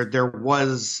thing where there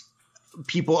was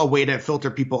a way to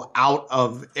filter people out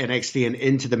of NXT and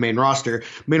into the main roster.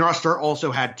 Main roster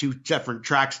also had 2 different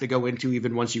tracks to go into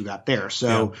even once you got there.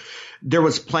 So there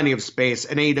was plenty of space,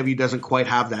 and AEW doesn't quite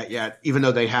have that yet, even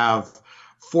though they have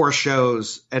 4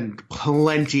 shows and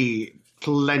plenty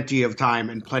of time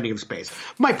and plenty of space.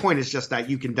 My point is just that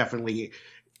you can definitely,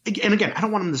 and again, I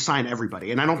don't want them to sign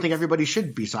everybody, and I don't think everybody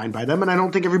should be signed by them, and I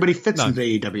don't think everybody fits into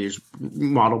AEW's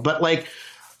model, but like,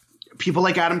 people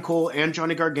like Adam Cole and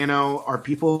Johnny Gargano are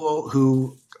people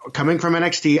who, coming from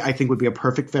NXT, I think would be a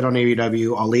perfect fit on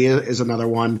AEW. Ali is another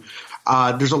one.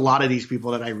 There's a lot of these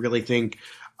people that I really think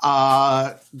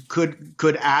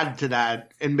could add to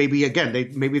that. And maybe again,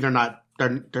 they're not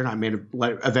main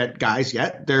event guys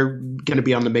yet. They're going to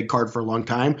be on the mid card for a long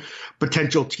time.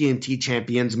 Potential TNT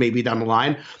champions maybe down the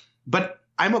line, but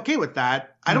I'm okay with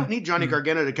that. I don't need Johnny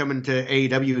Gargano to come into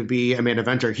AEW and be a main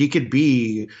eventer. He could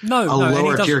be a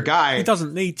lower tier guy. He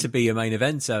doesn't need to be a main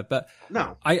eventer, but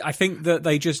no. I think that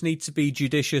they just need to be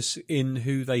judicious in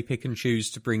who they pick and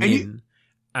choose to bring in.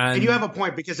 And you have a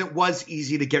point, because it was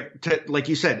easy to get to, like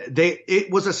you said,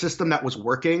 it was a system that was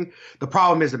working. The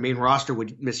problem is the main roster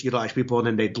would misutilize people and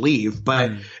then they'd leave,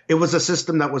 but it was a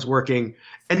system that was working.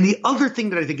 And the other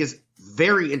thing that I think is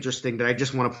very interesting that I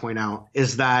just want to point out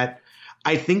is that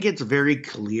I think it's very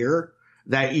clear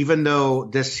that even though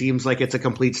this seems like it's a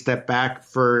complete step back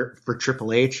for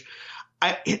Triple H,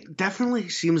 it definitely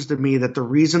seems to me that the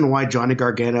reason why Johnny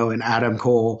Gargano and Adam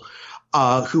Cole,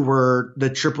 who were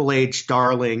the Triple H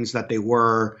darlings that they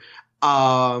were,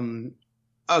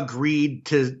 agreed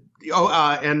to,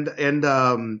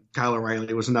 and Kyle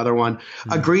O'Reilly was another one,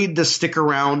 agreed to stick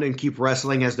around and keep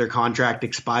wrestling as their contract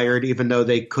expired, even though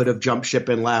they could have jumped ship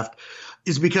and left,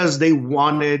 is because they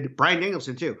wanted, Bryan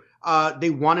Danielson too,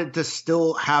 they wanted to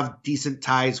still have decent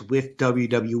ties with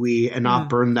WWE and not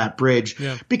burn that bridge.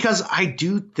 Yeah. Because I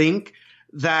do think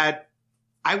that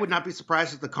I would not be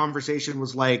surprised if the conversation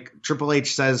was like, Triple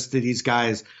H says to these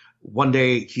guys, one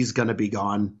day he's going to be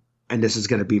gone and this is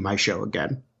going to be my show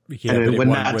again. Yeah, and when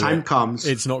that time comes,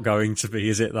 it's not going to be,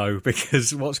 is it though?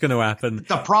 Because what's going to happen?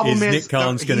 The problem is Nick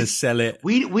Khan's going to sell it.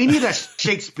 We need a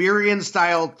Shakespearean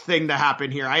style thing to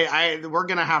happen here. We're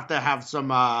going to have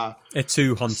some a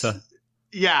two hunter.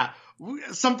 Yeah,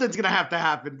 something's going to have to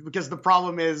happen, because the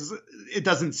problem is it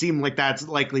doesn't seem like that's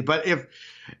likely. But if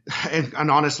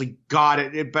and honestly, God,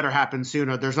 it better happen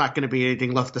sooner. There's not going to be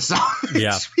anything left to sell.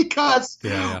 Because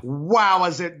wow,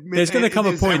 there's going to come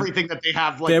a point. Everything that they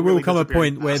have, there will come a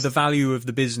point where the value of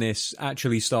the business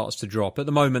actually starts to drop. At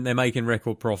the moment, they're making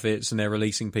record profits and they're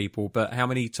releasing people. But how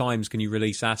many times can you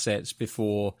release assets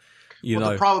before?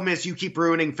 The problem is you keep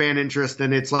ruining fan interest,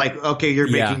 and it's like, okay, you're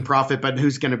making profit, but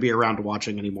who's going to be around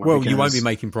watching anymore? Well, you won't be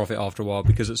making profit after a while,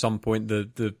 because at some point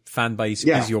the fan base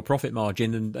is your profit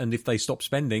margin, and if they stop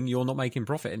spending, you're not making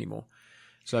profit anymore.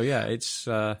 So yeah, it's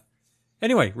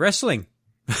anyway, wrestling.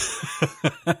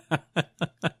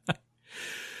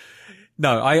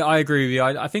 No, I agree with you.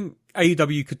 I think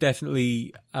AEW could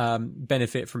definitely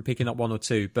benefit from picking up one or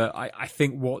two, but I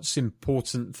think what's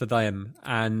important for them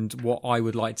and what I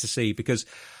would like to see, because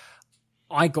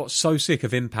I got so sick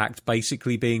of Impact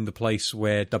basically being the place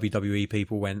where WWE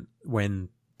people went when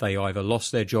they either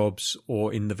lost their jobs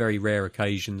or, in the very rare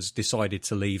occasions, decided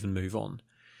to leave and move on.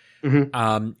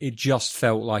 It just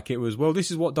felt like it was, well,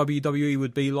 this is what WWE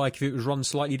would be like if it was run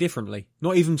slightly differently.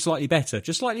 Not even slightly better,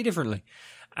 just slightly differently.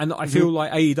 And I feel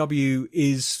like AEW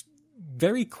is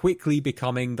very quickly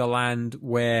becoming the land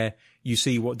where you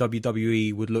see what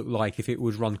WWE would look like if it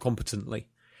was run competently,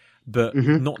 but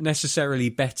not necessarily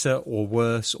better or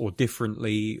worse or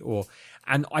differently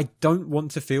and I don't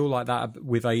want to feel like that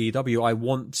with AEW. I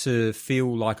want to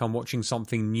feel like I'm watching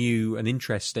something new and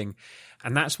interesting.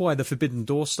 And that's why the Forbidden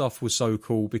Door stuff was so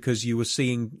cool, because you were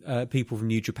seeing people from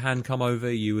New Japan come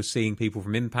over. You were seeing people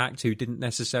from Impact who didn't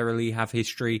necessarily have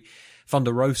history.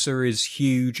 Thunder Rosa is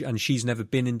huge and she's never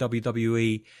been in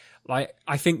WWE. Like,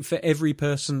 I think for every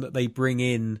person that they bring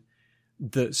in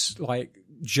that's like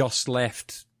just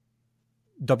left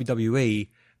WWE,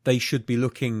 they should be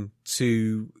looking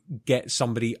to get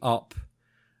somebody up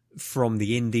from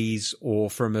the indies or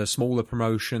from a smaller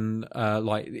promotion,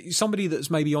 like somebody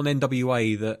that's maybe on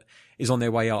NWA that is on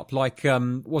their way up. Like,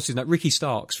 what's his name? Ricky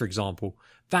Starks, for example.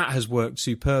 That has worked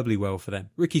superbly well for them.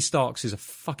 Ricky Starks is a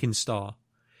fucking star.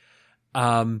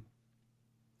 I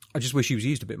just wish he was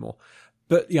used a bit more.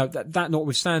 But, you know, that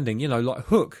notwithstanding, you know, like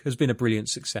Hook has been a brilliant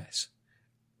success.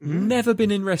 Never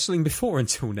been in wrestling before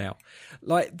until now.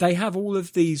 Like, they have all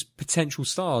of these potential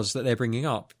stars that they're bringing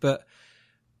up, but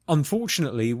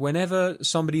unfortunately, whenever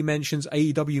somebody mentions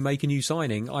AEW make a new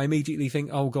signing, I immediately think,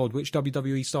 oh God, which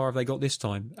WWE star have they got this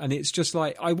time? And it's just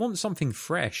like, I want something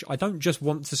fresh. I don't just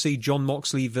want to see Jon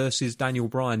Moxley versus Daniel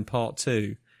Bryan part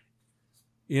 2.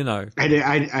 You know,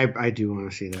 I do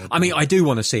want to see that. I mean, I do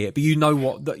want to see it, but you know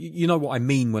what I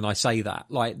mean when I say that.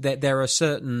 Like, there are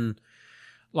certain,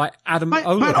 like Adam,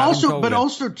 but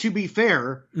also to be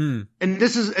fair, and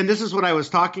this is what I was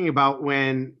talking about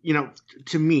when, you know,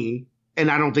 to me, and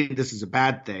I don't think this is a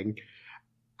bad thing.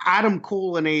 Adam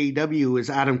Cole in AEW is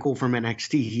Adam Cole from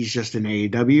NXT. He's just in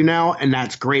AEW now, and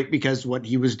that's great because what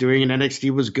he was doing in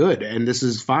NXT was good, and this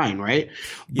is fine, right?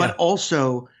 Yeah. But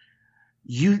also,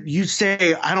 you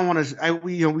say I don't want to.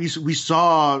 We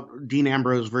saw Dean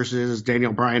Ambrose versus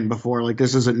Daniel Bryan before. Like,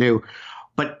 this isn't new.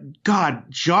 But God,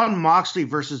 Jon Moxley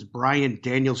versus Bryan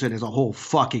Danielson is a whole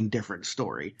fucking different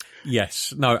story.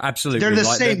 Yes, no, absolutely. They're the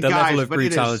same the guys, level of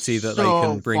brutality that they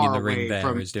can bring in the ring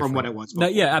there is different from what it was before.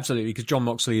 No, yeah, absolutely. Because Jon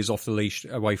Moxley is off the leash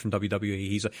away from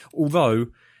WWE. Although,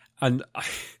 and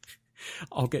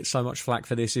I'll get so much flack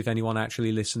for this if anyone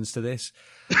actually listens to this.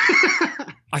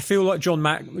 I feel like Jon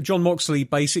Moxley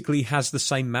basically has the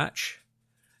same match.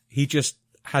 He just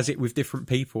has it with different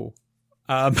people.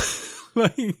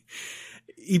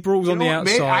 He brawls on the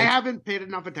outside. I haven't paid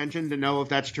enough attention to know if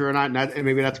that's true or not, and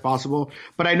maybe that's possible.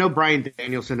 But I know Bryan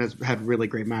Danielson has had really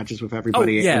great matches with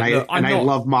everybody, I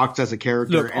love Mox as a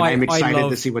character, and I'm excited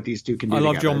to see what these two can do. I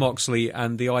love together. Jon Moxley,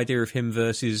 and the idea of him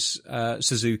versus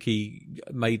Suzuki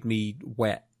made me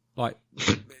wet, like,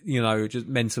 you know, just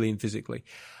mentally and physically.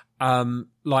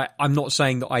 Like, I'm not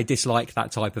saying that I dislike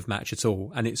that type of match at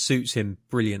all, and it suits him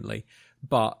brilliantly.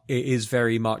 But it is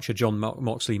very much a Jon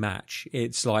Moxley match.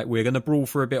 It's like, we're going to brawl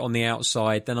for a bit on the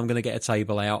outside, then I'm going to get a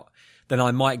table out, then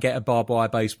I might get a barbed wire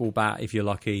baseball bat if you're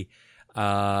lucky.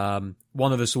 One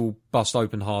of us will bust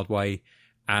open hard way,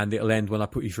 and it'll end when I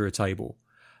put you through a table.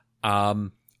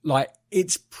 Like,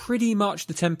 it's pretty much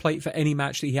the template for any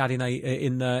match that he had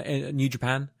in New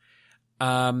Japan.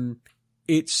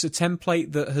 It's a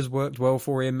template that has worked well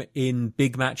for him in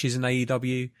big matches in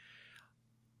AEW.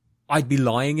 I'd be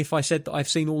lying if I said that I've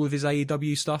seen all of his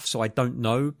AEW stuff, so I don't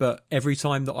know, but every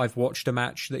time that I've watched a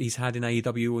match that he's had in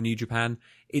AEW or New Japan,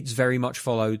 it's very much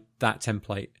followed that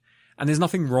template. And there's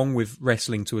nothing wrong with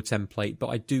wrestling to a template, but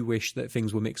I do wish that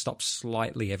things were mixed up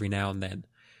slightly every now and then.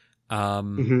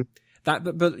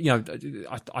 But you know,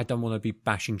 I don't want to be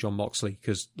bashing Jon Moxley,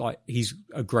 because like, he's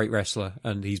a great wrestler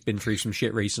and he's been through some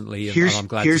shit recently, and I'm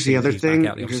glad to see that he's back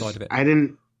out the other side of it. I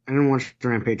didn't watch the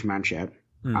Rampage match yet.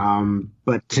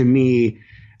 But to me,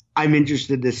 I'm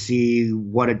interested to see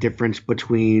what a difference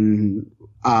between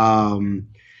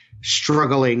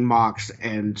struggling Mox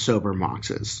and sober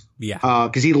Mox is. Yeah.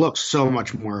 Because he looks so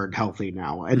much more healthy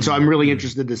now. And so I'm really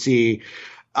interested to see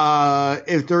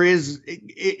if there is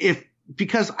 –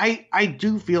 because I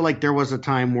do feel like there was a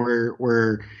time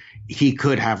where he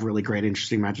could have really great,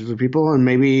 interesting matches with people. And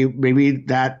maybe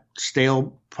that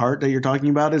stale part that you're talking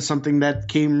about is something that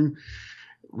came –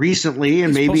 recently, and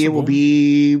it's maybe possible. It will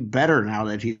be better now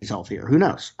that he's healthier. Who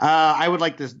knows? I would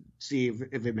like to see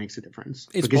if it makes a difference,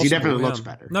 because possible, he definitely looks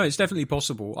better. No, it's definitely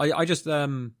possible. I just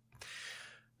this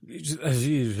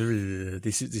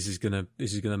is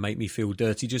gonna make me feel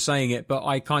dirty just saying it, but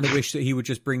I kind of wish that he would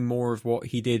just bring more of what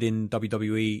he did in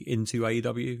WWE into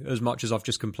AEW. As much as I've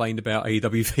just complained about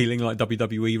AEW feeling like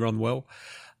WWE run well.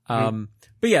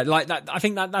 But yeah, like that, I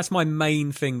think that's my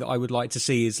main thing that I would like to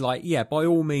see is like, yeah, by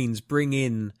all means, bring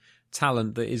in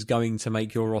talent that is going to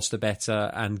make your roster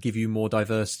better and give you more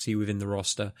diversity within the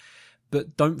roster.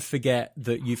 But don't forget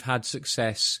that you've had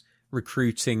success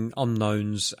recruiting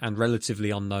unknowns and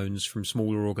relatively unknowns from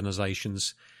smaller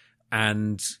organizations.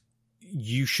 And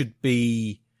you should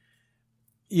be,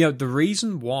 the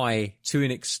reason why, to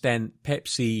an extent,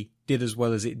 Pepsi did as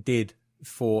well as it did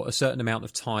for a certain amount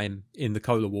of time in the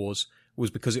Cola Wars was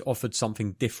because it offered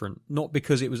something different. Not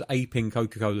because it was aping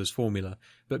Coca-Cola's formula,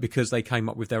 but because they came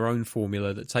up with their own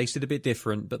formula that tasted a bit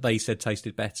different, but they said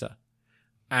tasted better.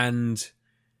 And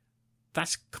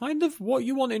that's kind of what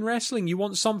you want in wrestling. You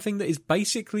want something that is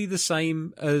basically the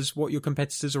same as what your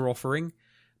competitors are offering,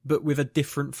 but with a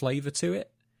different flavour to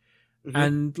it. Mm-hmm.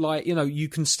 And you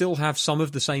can still have some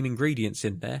of the same ingredients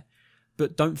in there,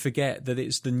 but don't forget that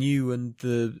it's the new and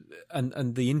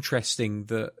the interesting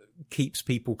that keeps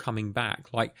people coming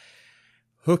back. Like,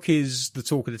 Hook is the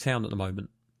talk of the town at the moment,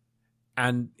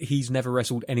 and he's never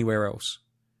wrestled anywhere else.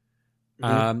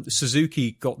 Mm-hmm.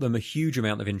 Suzuki got them a huge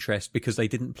amount of interest because they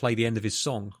didn't play the end of his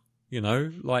song,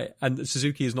 and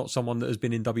Suzuki is not someone that has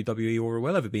been in WWE or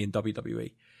will ever be in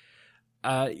WWE.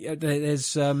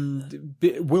 There's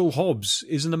Will Hobbs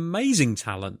is an amazing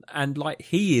talent, and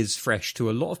he is fresh to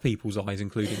a lot of people's eyes,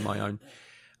 including my own.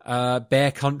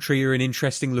 Bear Country are an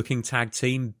interesting looking tag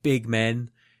team, big men,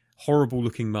 horrible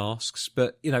looking masks,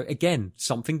 but again,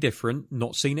 something different,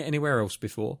 not seen it anywhere else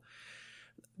before.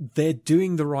 They're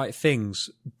doing the right things,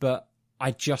 but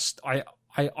I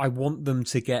want them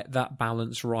to get that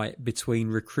balance right between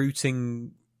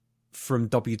recruiting from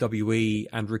WWE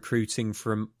and recruiting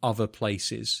from other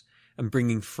places and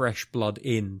bringing fresh blood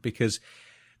in, because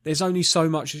there's only so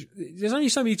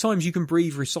many times you can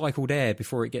breathe recycled air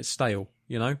before it gets stale,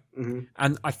 Mm-hmm.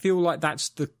 And I feel like that's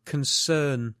the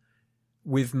concern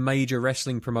with major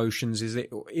wrestling promotions, is it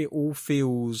all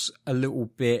feels a little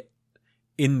bit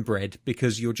inbred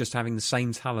because you're just having the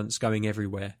same talents going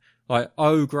everywhere. Like,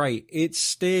 oh great, it's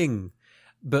Sting.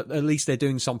 But at least they're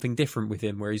doing something different with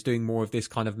him, where he's doing more of this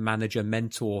kind of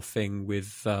manager-mentor thing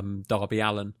with Darby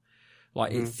Allin.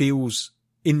 It feels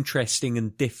interesting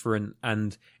and different,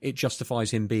 and it justifies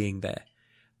him being there.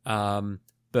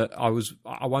 But I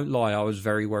won't lie, I was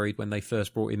very worried when they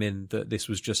first brought him in that this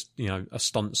was just, a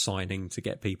stunt signing to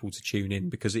get people to tune in,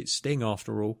 because it's Sting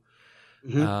after all.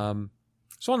 Mm-hmm.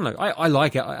 So I don't know. I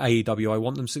like it, AEW. I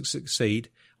want them to succeed.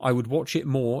 I would watch it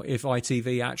more if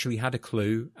ITV actually had a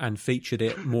clue and featured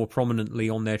it more prominently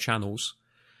on their channels.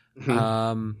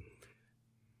 Mm-hmm.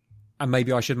 And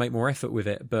maybe I should make more effort with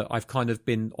it, but I've kind of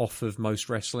been off of most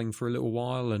wrestling for a little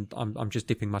while, and I'm just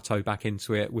dipping my toe back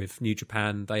into it with New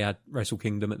Japan. They had Wrestle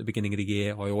Kingdom at the beginning of the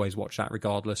year. I always watch that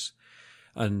regardless.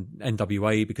 And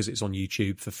NWA, because it's on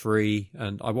YouTube for free.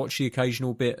 And I watch the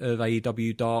occasional bit of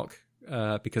AEW Dark,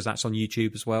 because that's on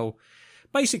YouTube as well.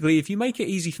 Basically, if you make it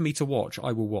easy for me to watch,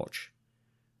 I will watch.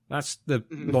 That's the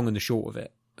long and the short of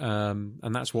it.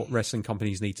 And that's what wrestling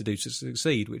companies need to do to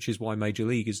succeed, which is why Major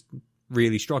League is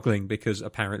really struggling, because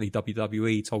apparently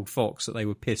WWE told Fox that they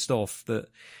were pissed off that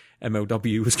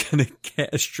MLW was going to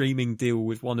get a streaming deal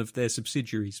with one of their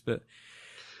subsidiaries. But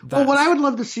well, what I would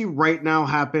love to see right now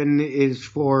happen is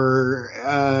for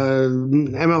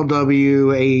MLW,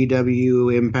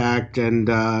 AEW, Impact, and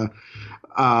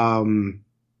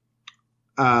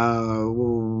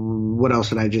what else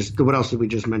did we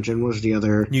just mention? What was the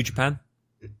other? New Japan.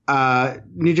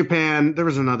 New Japan. There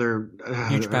was another.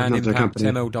 New Japan, another Impact, company.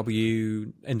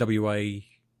 MLW, NWA.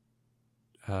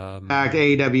 Impact,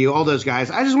 AEW, all those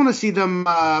guys. I just want to see them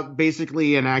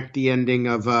basically enact the ending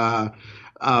of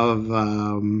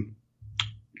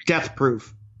Death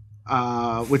Proof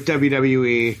with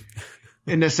WWE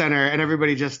in the center, and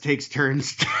everybody just takes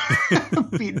turns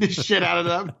beating the shit out of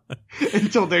them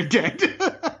until they're dead.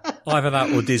 Either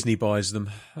that or Disney buys them.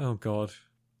 Oh, God.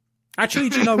 Actually,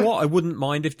 do you know what? I wouldn't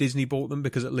mind if Disney bought them,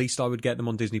 because at least I would get them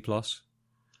on Disney+.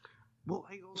 Well,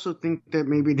 I also think that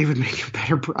maybe they would make a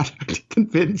better product than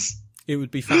Vince. It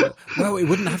would be well, it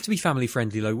wouldn't have to be family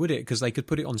friendly though, would it? Because they could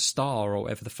put it on Star or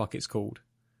whatever the fuck it's called.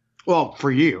 Well, for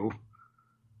you.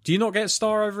 Do you not get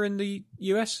Star over in the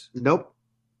US? Nope.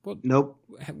 What? Nope.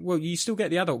 Well, you still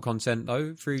get the adult content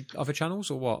though through other channels,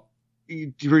 or what?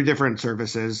 Through different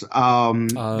services. A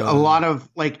lot of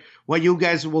what you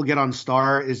guys will get on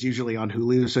Star is usually on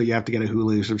Hulu, so you have to get a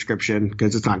Hulu subscription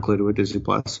because it's not included with Disney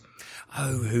Plus.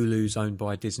 Oh, Hulu's owned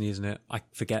by Disney, isn't it? I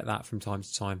forget that from time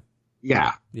to time.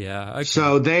 Yeah. Yeah. Okay.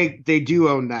 So they do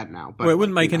own that now. But well, it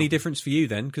wouldn't make any difference for you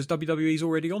then, because WWE's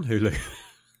already on Hulu.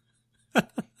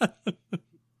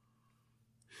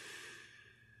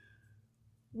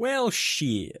 Well,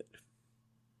 shit.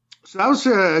 So that was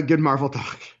a good Marvel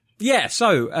talk. Yeah,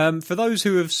 so for those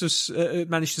who have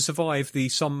managed to survive the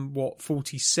somewhat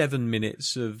 47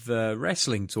 minutes of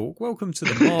wrestling talk, welcome to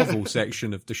the Marvel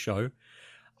section of the show.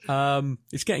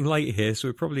 It's getting late here, so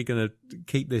we're probably going to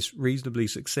keep this reasonably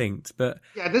succinct. But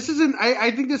yeah, this isn't.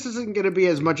 I think this isn't going to be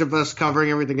as much of us covering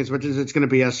everything as much as it's going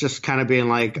to be us just kind of being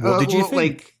like, what did you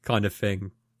think? Kind of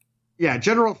thing. Yeah,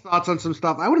 general thoughts on some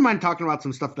stuff. I wouldn't mind talking about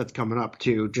some stuff that's coming up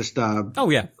too. Just a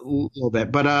little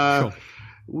bit, but sure.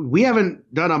 We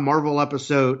haven't done a Marvel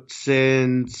episode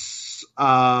since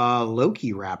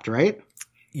Loki wrapped, right?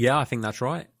 Yeah, I think that's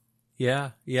right.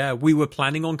 Yeah. We were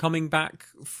planning on coming back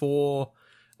for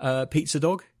Pizza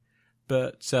Dog,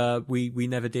 but we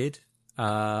never did.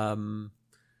 So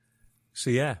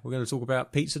yeah, we're going to talk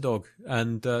about Pizza Dog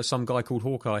and some guy called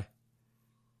Hawkeye,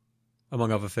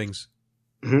 among other things.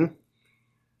 Mm-hmm.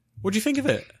 What do you think of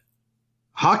it?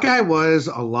 Hawkeye was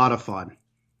a lot of fun.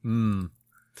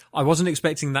 I wasn't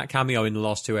expecting that cameo in the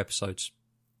last 2 episodes.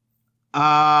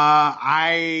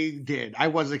 I did. I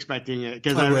was expecting it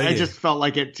because I just felt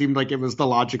like it seemed like it was the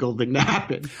logical thing to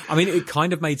happen. I mean, it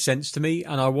kind of made sense to me,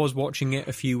 and I was watching it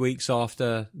a few weeks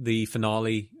after the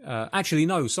finale. Actually,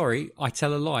 no, sorry, I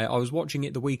tell a lie. I was watching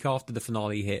it the week after the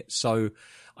finale hit, so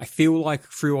I feel like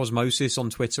through osmosis on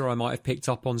Twitter, I might have picked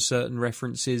up on certain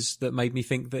references that made me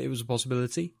think that it was a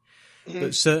possibility.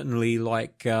 But certainly,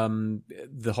 like,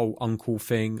 the whole uncle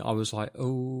thing, I was like,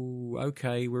 oh,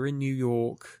 okay, we're in New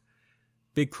York,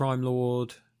 big crime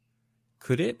lord,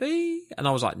 could it be? And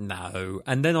I was like, no.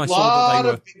 And then I saw that they were...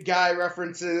 A lot of big guy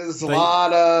references, a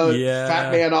lot of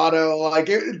Fat Man Auto, like,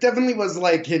 it definitely was,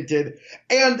 like, hinted.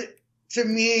 And to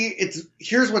me,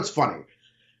 here's what's funny.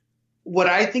 What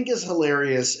I think is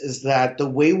hilarious is that the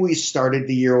way we started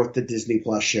the year with the Disney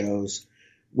Plus shows,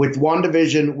 with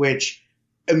WandaVision, which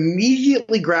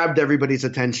immediately grabbed everybody's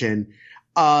attention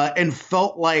and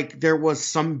felt like there was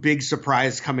some big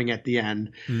surprise coming at the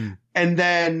end. And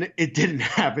then it didn't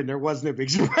happen. There was no big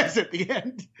surprise at the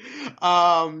end.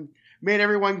 Made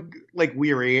everyone like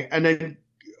weary. And then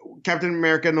Captain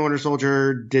America and the Winter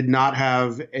Soldier did not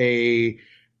have a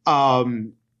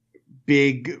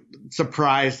big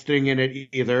surprise thing in it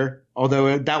either,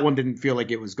 although that one didn't feel like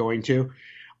it was going to.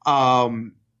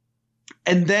 And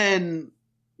then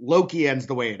Loki ends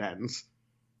the way it ends.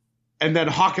 And then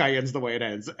Hawkeye ends the way it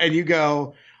ends. And you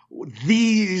go,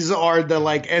 these are the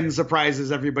like end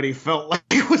surprises everybody felt like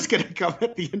it was going to come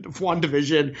at the end of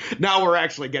WandaVision. Now we're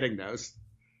actually getting those.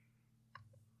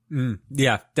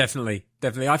 Yeah, definitely.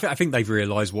 I think they've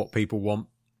realized what people want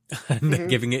and they're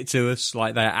giving it to us.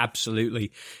 Like, they're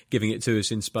absolutely giving it to us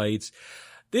in spades.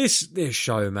 This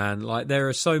show, man, like, there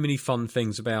are so many fun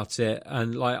things about it.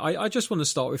 And like, I just want to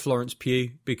start with Florence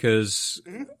Pugh because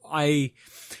I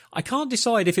can't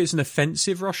decide if it's an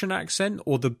offensive Russian accent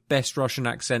or the best Russian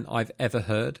accent I've ever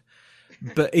heard.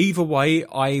 But either way,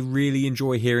 I really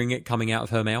enjoy hearing it coming out of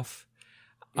her mouth.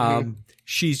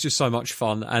 She's just so much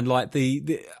fun. And like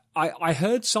I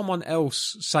heard someone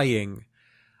else saying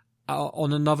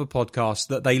on another podcast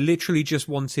that they literally just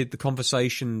wanted the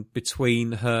conversation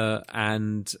between her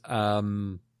and I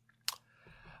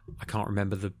can't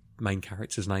remember the main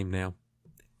character's name now.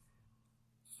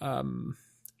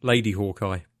 Lady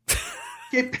Hawkeye.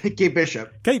 Kate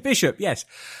Bishop. Kate Bishop, yes.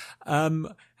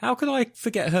 How could I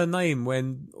forget her name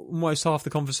when almost half the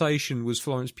conversation was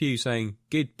Florence Pugh saying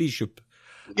Kate Bishop?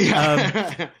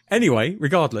 Anyway,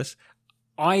 regardless,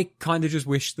 I kind of just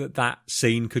wish that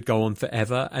scene could go on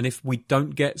forever. And if we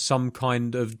don't get some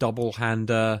kind of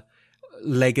double-hander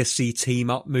legacy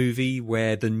team-up movie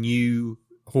where the new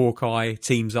Hawkeye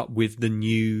teams up with the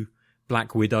new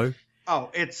Black Widow.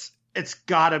 Oh, it's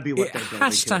gotta be what they're building. It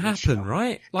has to happen,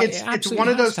 right? Like, it's one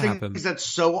of those things that's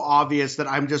so obvious that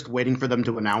I'm just waiting for them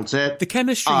to announce it. The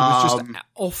chemistry was just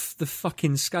off the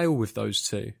fucking scale with those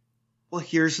two. Well,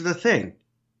 here's the thing.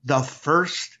 The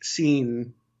first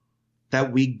scene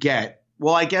that we get,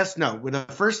 well, I guess no. The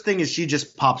first thing is she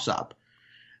just pops up.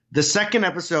 The second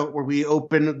episode where we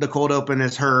open the cold open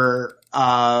is her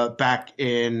back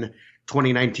in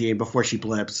 2019 before she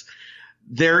blips.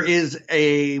 There is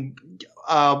a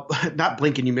not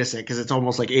blink and you miss it because it's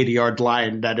almost like 80-yard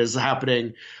line that is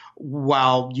happening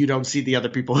while you don't see the other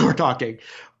people who are talking.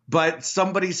 But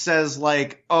somebody says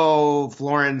like, oh,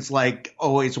 Florence like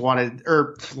always wanted,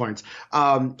 or Florence,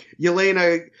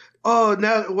 Yelena. Oh,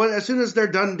 now as soon as they're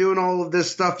done doing all of this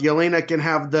stuff, Yelena can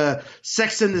have the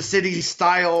Sex and the City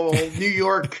style New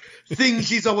York thing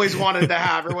she's always wanted to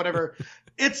have or whatever.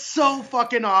 It's so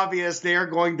fucking obvious they are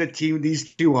going to team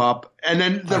these two up. And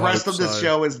then the rest of this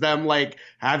show is them like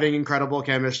having incredible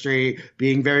chemistry,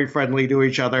 being very friendly to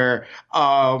each other.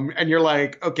 And you're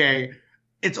like, okay,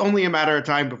 it's only a matter of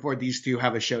time before these two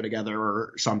have a show together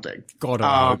or something. God,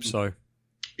 I hope so.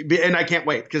 And I can't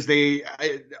wait because they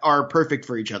are perfect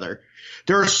for each other.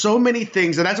 There are so many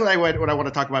things, and that's what I want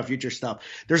to talk about future stuff.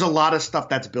 There's a lot of stuff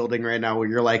that's building right now where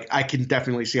you're like, I can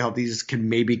definitely see how these can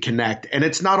maybe connect. And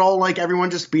it's not all like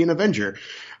everyone just be an Avenger.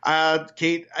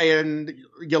 Kate and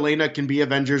Yelena can be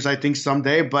Avengers, I think,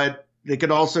 someday, but they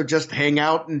could also just hang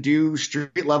out and do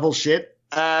street level shit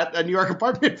at a New York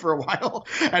apartment for a while.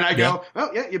 And I go,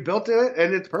 oh yeah, you built it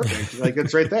and it's perfect. Like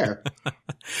it's right there.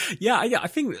 Yeah. I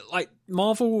think like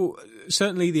Marvel,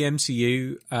 certainly the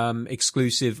MCU,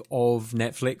 exclusive of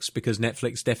Netflix, because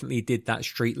Netflix definitely did that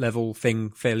street level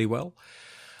thing fairly well.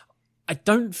 I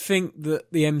don't think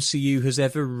that the MCU has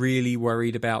ever really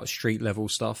worried about street level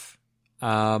stuff.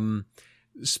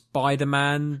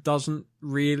 Spider-Man doesn't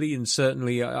really, and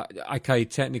certainly, okay,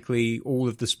 technically all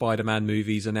of the Spider-Man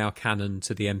movies are now canon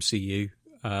to the MCU,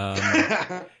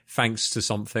 thanks to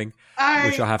something,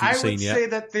 which I haven't seen yet. I would say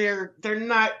that they're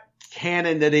not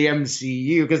canon to the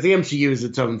MCU, because the MCU is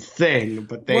its own thing,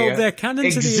 but they're canon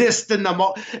exist in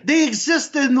the they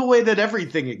exist in the way that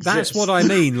everything exists. That's what I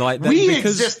mean. Like we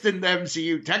exist in the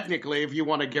MCU technically, if you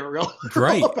want to get real.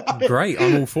 Great,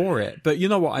 I'm all for it. But you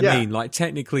know what I mean? Like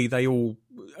technically, they all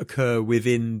occur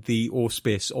within the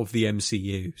auspice of the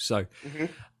MCU. So,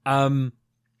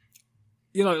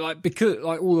 you know, like because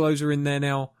like all those are in there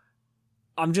now,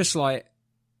 I'm just like.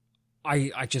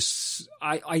 I'm not sure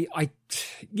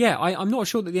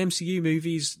that the MCU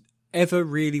movies ever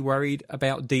really worried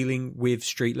about dealing with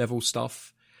street level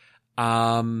stuff.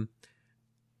 And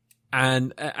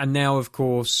now, of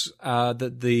course,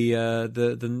 that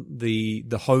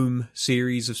the home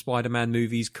series of Spider-Man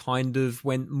movies kind of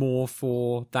went more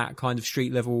for that kind of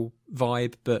street level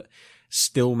vibe, but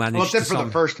still managed. Well, except for the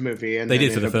first movie, and they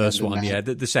did for the first one. Yeah,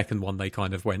 the second one they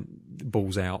kind of went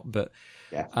balls out, but.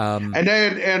 Yeah.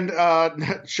 And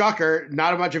shocker,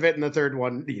 not much of it in the third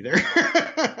one either.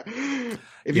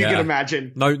 If you can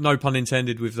imagine. No pun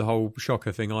intended with the whole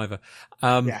shocker thing either.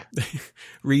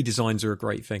 Redesigns are a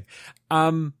great thing.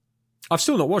 I've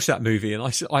still not watched that movie, and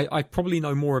I probably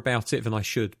know more about it than I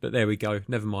should, but there we go.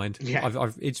 Never mind. Yeah.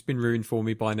 It's been ruined for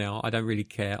me by now. I don't really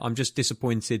care. I'm just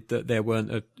disappointed that there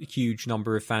weren't a huge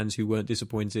number of fans who weren't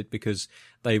disappointed, because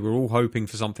they were all hoping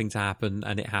for something to happen,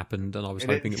 and it happened, and I was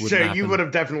hoping it wouldn't happen. So you would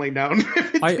have definitely known.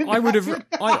 I would have.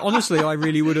 Honestly, I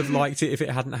really would have liked it if it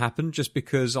hadn't happened, just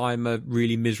because I'm a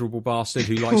really miserable bastard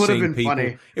who likes seeing people.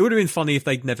 Funny. It would have been funny if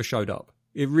they'd never showed up.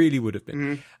 It really would have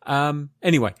been.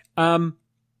 Anyway.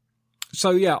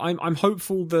 So yeah, I'm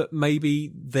hopeful that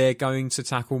maybe they're going to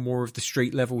tackle more of the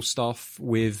street level stuff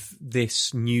with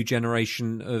this new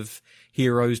generation of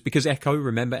heroes, because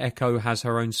Echo has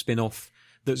her own spin-off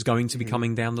that's going to be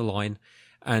coming down the line,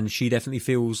 and she definitely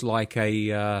feels like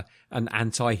an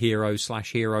anti-hero /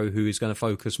 hero who is going to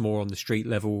focus more on the street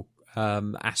level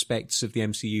aspects of the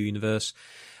MCU universe.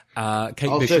 Kate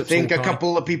also Bishop's think Hawkeye. A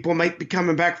couple of people might be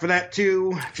coming back for that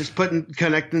too. Just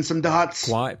connecting some dots.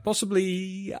 Quite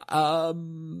possibly. But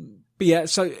yeah,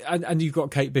 so, and you've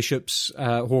got Kate Bishop's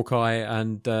Hawkeye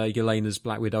and Yelena's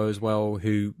Black Widow as well,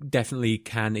 who definitely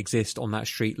can exist on that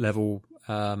street level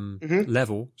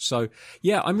level. So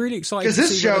yeah, I'm really excited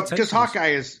because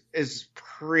Hawkeye is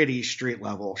pretty street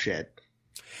level shit.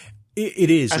 It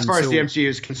is. As far as the MCU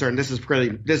is concerned, this is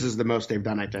the most they've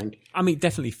done, I think. I mean, it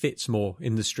definitely fits more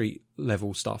in the street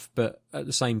level stuff, but at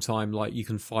the same time, like, you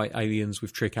can fight aliens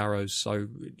with trick arrows, so,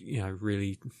 you know,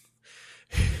 really,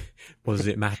 what does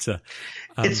it matter?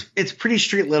 It's pretty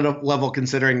street level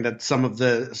considering that some of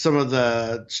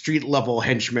the street level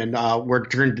henchmen were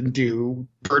turned into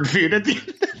bird food at the end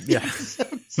of the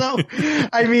episode. So,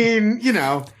 I mean, you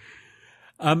know.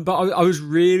 But I was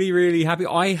really, really happy.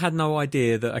 I had no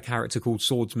idea that a character called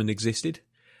Swordsman existed.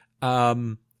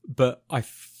 But I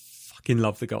fucking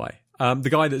love the guy. The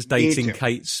guy that's dating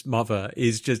Kate's mother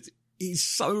he's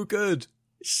so good.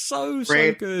 So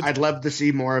good. I'd love to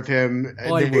see more of him.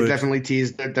 They definitely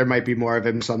teased that there might be more of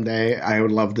him someday. I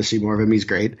would love to see more of him. He's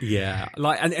great. Yeah.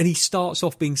 Like, and he starts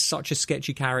off being such a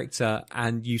sketchy character,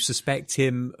 and you suspect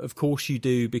him. Of course you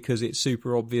do, because it's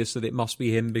super obvious that it must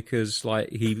be him, because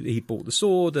like he bought the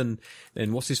sword, and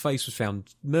then what's his face was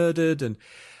found murdered,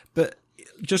 but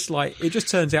just like, it just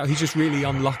turns out he's just really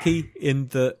unlucky in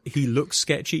that he looks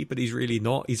sketchy, but he's really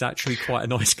not. He's actually quite a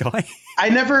nice guy. I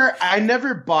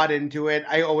never bought into it.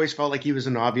 I always felt like he was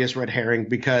an obvious red herring,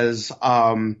 because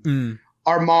Armand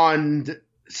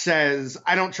says,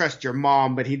 I don't trust your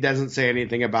mom, but he doesn't say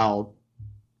anything about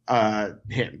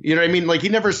him. You know what I mean? Like he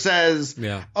never says,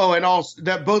 oh, and also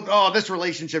that this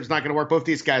relationship's not going to work. Both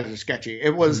these guys are sketchy.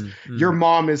 It was your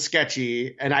mom is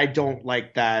sketchy, and I don't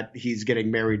like that he's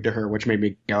getting married to her, which made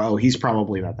me go, oh, he's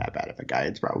probably not that bad of a guy.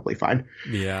 It's probably fine.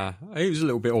 Yeah, it was a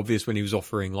little bit obvious when he was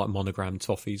offering like monogrammed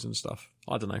toffees and stuff.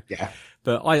 I don't know. Yeah,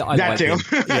 but I that like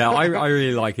too. him. Yeah, I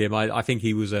really like him. I think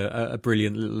he was a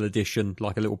brilliant little addition,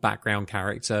 like a little background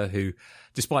character who,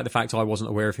 despite the fact I wasn't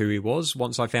aware of who he was,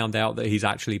 once I found out that he's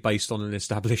actually based on an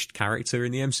established character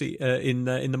in the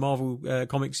in the Marvel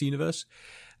Comics universe,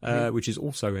 which is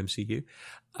also MCU,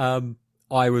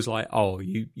 I was like, oh,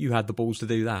 you had the balls to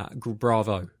do that.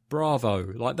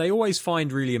 Bravo. Like they always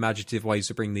find really imaginative ways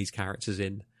to bring these characters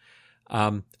in.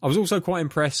 I was also quite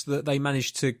impressed that they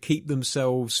managed to keep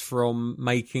themselves from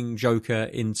making Joker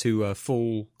into a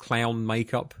full clown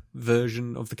makeup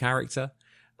version of the character.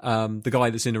 The guy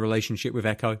that's in a relationship with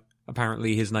Echo,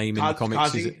 apparently his name in the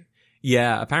comics is...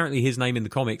 Yeah, apparently his name in the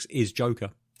comics is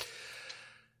Joker.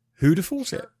 Who'd have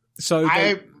thought it? So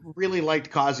I really liked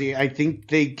Kazi. I think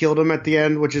they killed him at the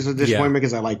end, which is a disappointment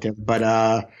because I liked him.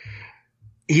 But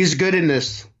he's good in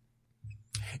this.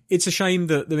 It's a shame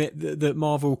that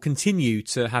Marvel continue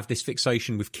to have this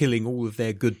fixation with killing all of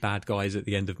their good bad guys at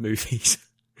the end of movies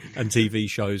and TV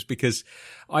shows, because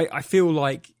I feel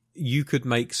like you could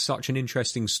make such an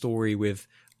interesting story with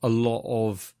a lot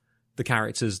of the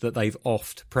characters that they've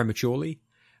offed prematurely.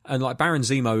 And like Baron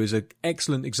Zemo is an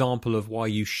excellent example of why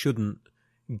you shouldn't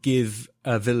give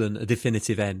a villain a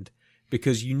definitive end,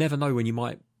 because you never know when you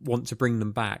might want to bring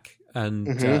them back and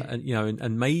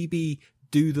maybe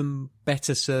do them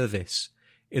better service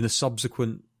in a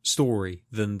subsequent story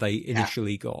than they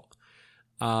initially got.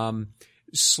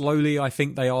 Slowly, I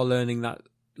think they are learning that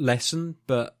lesson,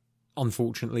 but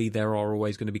unfortunately, there are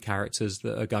always going to be characters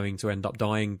that are going to end up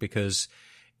dying because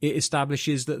it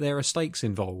establishes that there are stakes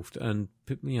involved, and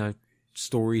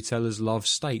storytellers love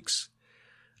stakes.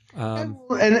 And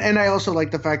I also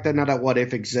like the fact that now that What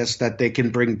If exists, that they can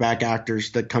bring back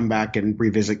actors that come back and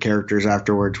revisit characters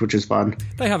afterwards, which is fun.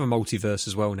 They have a multiverse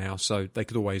as well now, so they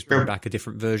could always bring back a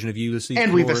different version of Ulysses.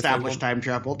 And we've established time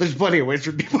travel. There's plenty of ways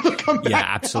for people to come back. Yeah,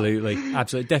 absolutely.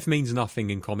 Death means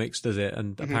nothing in comics, does it?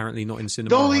 And apparently not in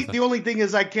cinema. The only thing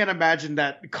is I can't imagine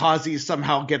that Kazi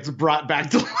somehow gets brought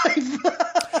back to life.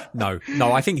 No,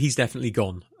 I think he's definitely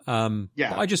gone. But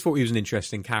I just thought he was an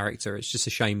interesting character. It's just a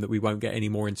shame that we won't get any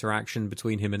more interaction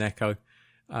between him and Echo.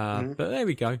 But there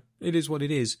we go. It is what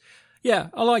it is. Yeah,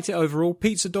 I liked it overall.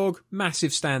 Pizza Dog,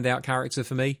 massive standout character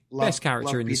for me. Best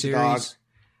character in the series. Dog.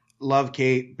 Love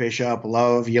Kate Bishop.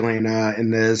 Love Yelena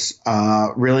in this.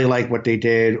 Really like what they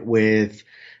did with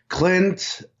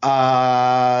Clint.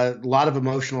 A lot of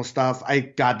emotional stuff.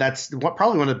 That's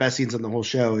probably one of the best scenes in the whole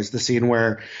show is the scene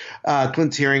where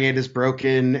Clint's hearing aid is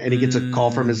broken and he gets a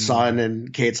call from his son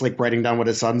and Kate's like writing down what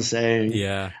his son's saying.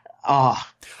 Yeah. I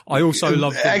also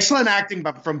love excellent acting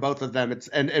from both of them. It's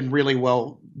and really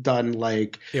well done.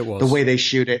 Like it was. The way they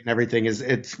shoot it and everything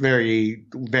it's very,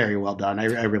 very well done. I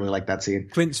really like that scene.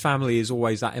 Clint's family is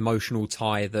always that emotional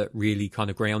tie that really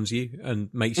kind of grounds you and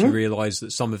makes you realize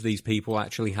that some of these people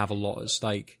actually have a lot at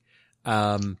stake.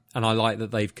 And I like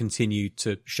that they've continued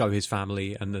to show his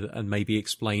family and maybe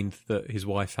explained that his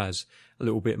wife has a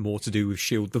little bit more to do with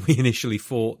S.H.I.E.L.D. than we initially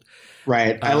thought.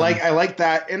 Right. I like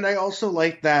that. And I also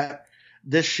like that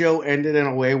this show ended in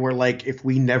a way where, like, if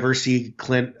we never see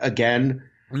Clint again,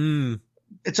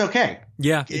 it's okay.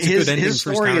 Yeah, it's a good ending his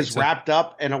story is wrapped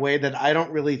up in a way that I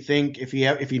don't really think if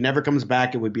he never comes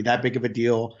back, it would be that big of a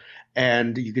deal.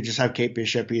 And you could just have Kate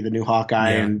Bishop be the new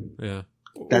Hawkeye,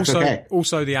 that's okay.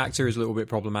 Also, the actor is a little bit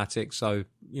problematic, so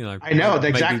I know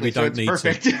exactly.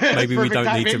 Maybe we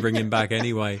don't need to bring him back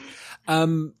anyway.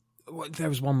 There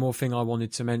was one more thing I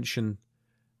wanted to mention.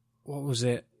 What was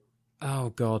it? Oh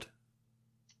God.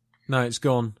 No, it's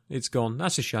gone. It's gone.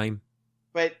 That's a shame.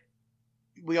 But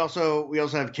we also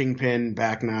have Kingpin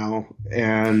back now,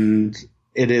 and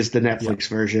it is the Netflix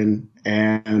version,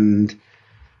 and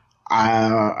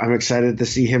I'm excited to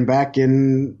see him back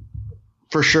in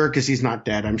for sure because he's not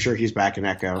dead. I'm sure he's back in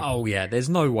Echo. Oh yeah, there's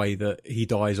no way that he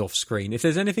dies off screen. If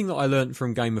there's anything that I learned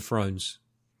from Game of Thrones,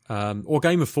 or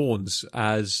Game of Thorns,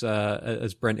 as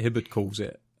Brent Hibbert calls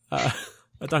it.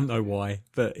 I don't know why,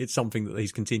 but it's something that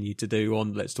he's continued to do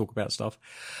on Let's Talk About Stuff.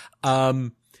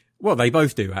 Well, they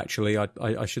both do actually.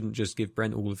 I shouldn't just give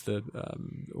Brent all of the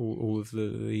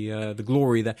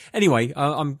glory there. Anyway,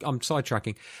 I'm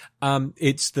sidetracking.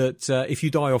 It's that if you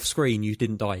die off screen, you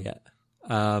didn't die yet.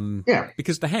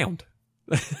 Because the Hound.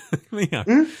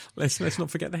 Let's not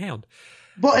forget the Hound.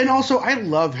 Well, and also I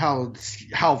love how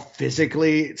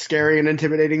physically scary and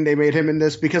intimidating they made him in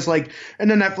this, because like in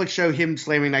the Netflix show, him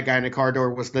slamming that guy in a car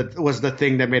door was the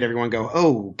thing that made everyone go,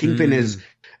 "Oh, Kingpin is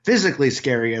physically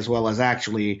scary as well as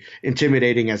actually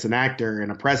intimidating as an actor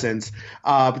and a presence."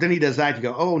 But then he does that, you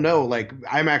go, "Oh no, like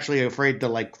I'm actually afraid to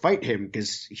like fight him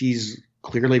because he's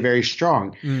clearly very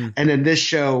strong." And then this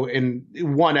show in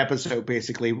one episode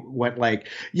basically went like,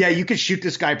 yeah, you could shoot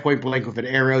this guy point blank with an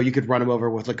arrow, you could run him over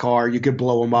with a car, you could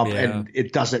blow him up, and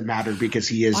it doesn't matter because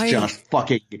he is just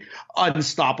fucking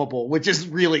unstoppable, which is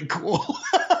really cool.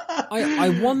 I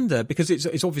wonder, because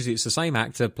it's obviously it's the same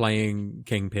actor playing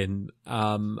Kingpin,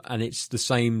 and it's the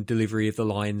same delivery of the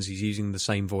lines, he's using the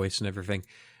same voice and everything,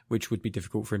 which would be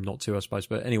difficult for him not to, I suppose.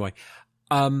 But anyway,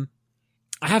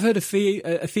 I have heard a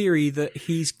theory that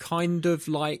he's kind of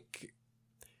like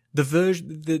the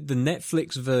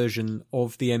Netflix version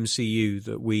of the MCU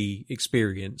that we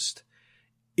experienced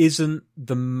isn't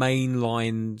the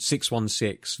mainline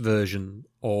 616 version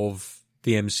of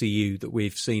the MCU that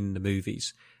we've seen in the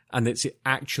movies. And it's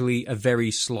actually a very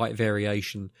slight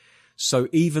variation. So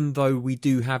even though we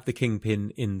do have the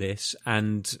Kingpin in this,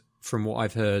 and from what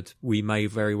I've heard, we may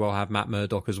very well have Matt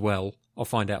Murdock as well. I'll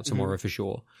find out tomorrow for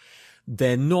sure.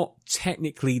 They're not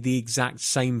technically the exact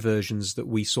same versions that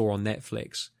we saw on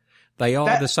Netflix. They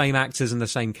are the same actors and the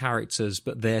same characters,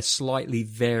 but they're slightly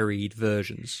varied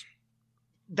versions.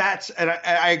 And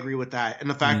I agree with that. And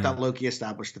the fact that Loki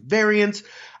established the variants,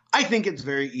 I think it's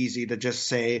very easy to just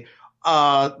say,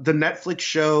 the Netflix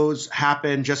shows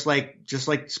happen just like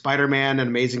Spider-Man and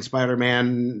Amazing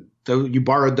Spider-Man. Though you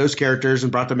borrowed those characters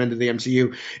and brought them into the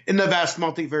MCU in the vast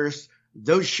multiverse.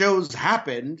 Those shows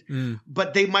happened,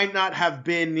 but they might not have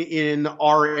been in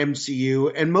our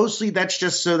MCU. And mostly that's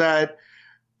just so that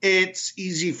it's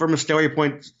easy from a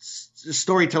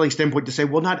storytelling standpoint to say,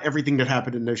 well, not everything that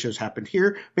happened in those shows happened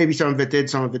here. Maybe some of it did,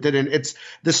 some of it didn't. It's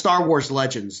the Star Wars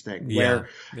Legends thing where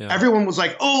everyone was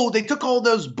like, oh, they took all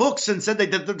those books and said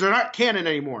they're not canon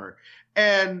anymore.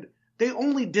 And they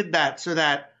only did that so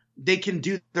that they can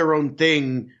do their own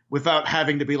thing without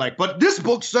having to be like, but this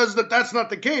book says that that's not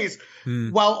the case,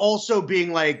 while also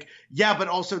being like, yeah, but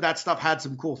also that stuff had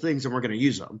some cool things and we're going to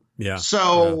use them. Yeah.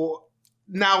 So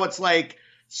now it's like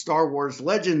Star Wars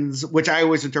Legends, which I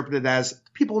always interpreted as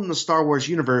people in the Star Wars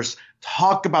universe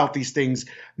talk about these things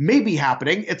maybe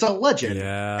happening. It's a legend.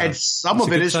 Yeah. And some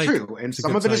of it is true and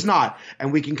some of it is not.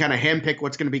 And we can kind of handpick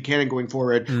what's going to be canon going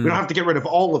forward. We don't have to get rid of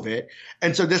all of it.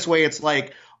 And so this way it's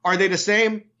like, are they the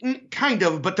same? Kind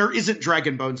of, but there isn't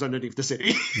dragon bones underneath the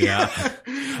city. Yeah.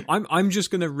 I'm just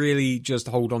going to really just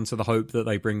hold on to the hope that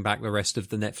they bring back the rest of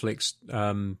the Netflix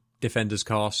Defenders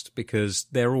cast, because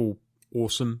they're all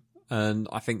awesome. And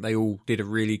I think they all did a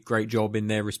really great job in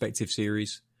their respective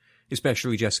series,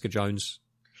 especially Jessica Jones.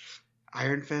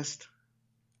 Iron Fist?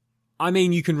 I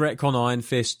mean, you can retcon Iron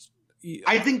Fist.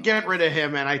 I think get rid of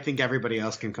him and I think everybody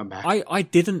else can come back. I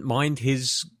didn't mind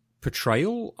his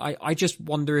portrayal. I just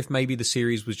wonder if maybe the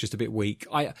series was just a bit weak.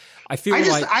 I feel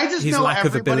like his lack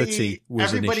of ability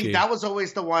was an issue. That was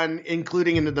always the one,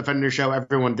 including in the Defender show,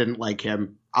 everyone didn't like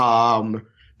him.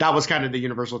 That was kind of the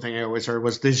universal thing I always heard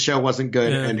was this show wasn't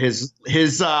good and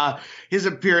his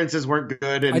appearances weren't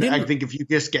good. And I think if you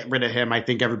just get rid of him, I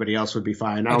think everybody else would be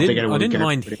fine. I didn't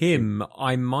mind him.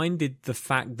 I minded the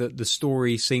fact that the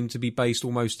story seemed to be based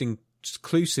almost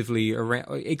exclusively,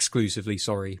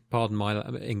 pardon my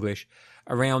English,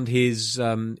 around his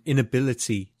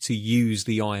inability to use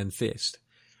the Iron Fist,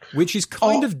 which is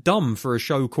kind of dumb for a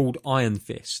show called Iron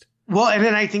Fist. Well, and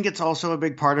then I think it's also a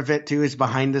big part of it too is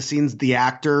behind the scenes the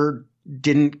actor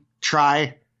didn't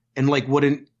try and like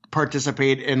wouldn't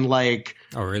participate in like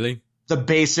the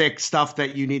basic stuff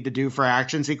that you need to do for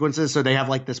action sequences. So they have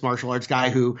like this martial arts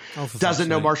guy who doesn't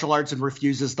know martial arts and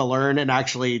refuses to learn and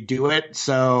actually do it.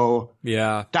 So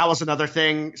that was another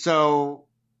thing. So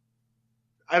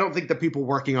I don't think the people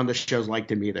working on the shows liked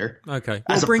him either. Okay.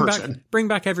 Well, bring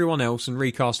back everyone else and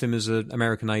recast him as an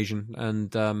American Asian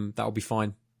and that'll be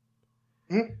fine.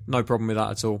 No problem with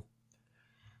that at all.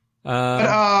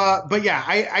 But yeah,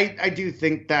 I do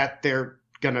think that they're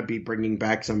going to be bringing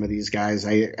back some of these guys.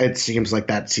 It seems like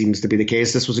that seems to be the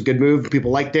case. This was a good move.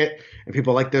 People liked it, and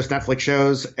people like those Netflix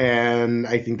shows, and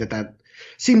I think that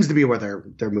seems to be where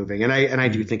they're moving. And I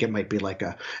do think it might be like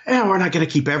we're not going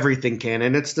to keep everything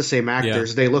canon. It's the same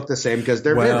actors. Yeah. They look the same because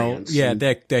they're variants. Yeah,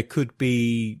 there could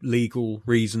be legal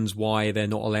reasons why they're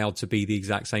not allowed to be the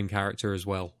exact same character as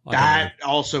well. That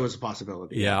also is a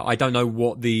possibility. Yeah, I don't know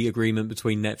what the agreement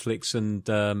between Netflix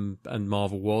and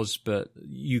Marvel was, but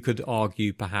you could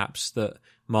argue perhaps that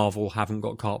Marvel haven't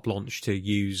got carte blanche to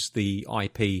use the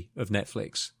IP of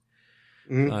Netflix.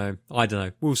 So, I don't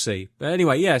know. We'll see. But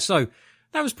anyway, yeah, so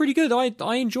that was pretty good.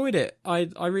 I enjoyed it.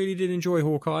 I really did enjoy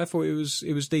Hawkeye. I thought it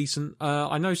was decent.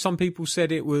 I know some people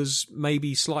said it was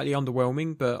maybe slightly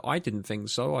underwhelming, but I didn't think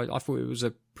so. I thought it was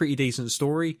a pretty decent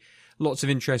story. Lots of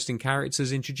interesting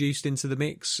characters introduced into the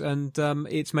mix, and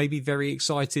it's made me very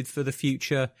excited for the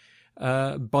future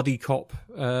buddy cop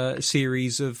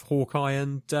series of Hawkeye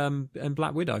and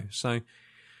Black Widow. So,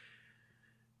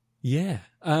 yeah.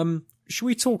 Should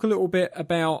we talk a little bit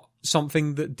about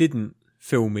something that didn't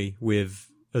fill me with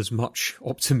as much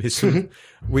optimism,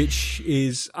 which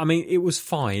is, I mean, it was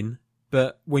fine,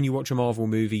 but when you watch a Marvel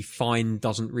movie, fine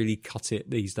doesn't really cut it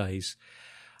these days.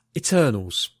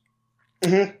 Eternals.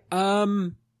 Look,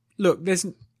 I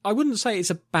wouldn't say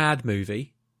it's a bad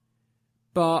movie,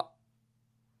 but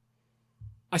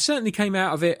I certainly came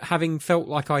out of it having felt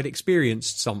like I'd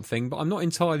experienced something, but I'm not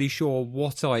entirely sure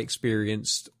what I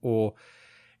experienced, or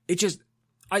it just,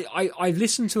 I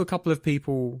listened to a couple of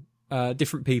people,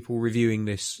 different people reviewing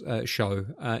this show,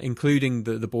 including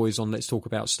the boys on Let's Talk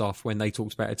About Stuff when they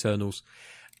talked about Eternals.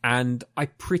 And I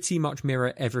pretty much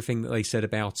mirror everything that they said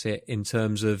about it in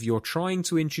terms of you're trying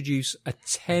to introduce a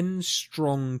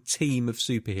 10-strong team of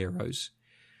superheroes.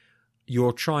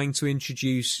 You're trying to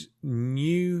introduce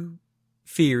new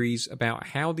theories about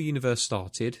how the universe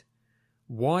started,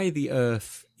 why the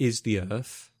Earth is the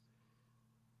Earth,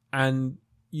 and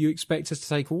you expect us to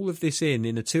take all of this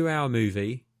in a 2-hour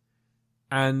movie,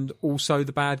 and also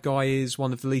the bad guy is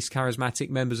one of the least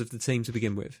charismatic members of the team to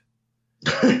begin with.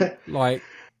 Like,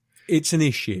 it's an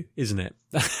issue, isn't it?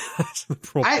 That's the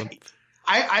problem.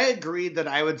 I agree that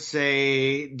I would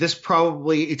say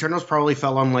Eternals probably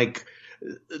fell on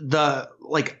the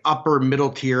upper middle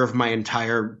tier of my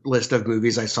entire list of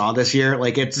movies I saw this year.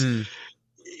 Like it's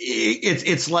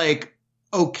like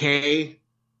okay,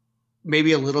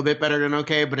 maybe a little bit better than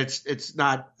okay, but it's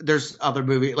not. There's other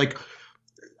movies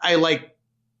I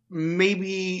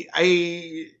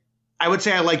would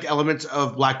say I liked elements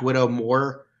of Black Widow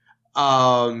more.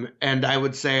 And I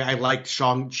would say I liked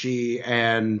Shang-Chi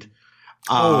and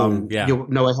No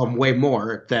Way Home way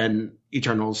more than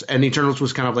Eternals. And Eternals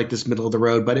was kind of like this middle of the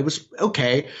road, but it was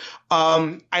okay.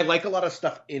 I like a lot of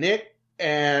stuff in it,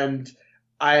 and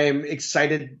I'm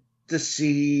excited to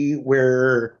see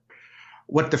what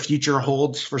the future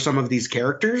holds for some of these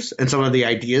characters and some of the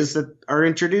ideas that are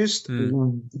introduced.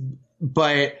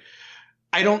 But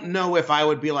I don't know if I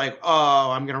would be like,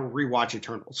 oh, I'm going to rewatch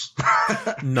Eternals.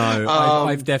 No,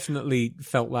 I've definitely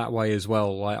felt that way as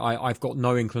well. I've got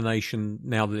no inclination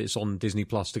now that it's on Disney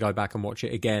Plus to go back and watch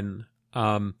it again.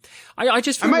 I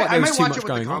just feel like there was too much going on. I might watch it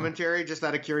with the commentary just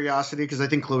out of curiosity, because I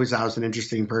think Chloe Zhao is an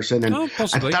interesting person, and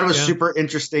possibly, I thought it was super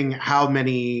interesting how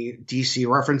many DC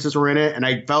references were in it, and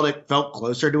I felt it felt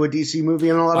closer to a DC movie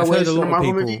in a lot of ways than a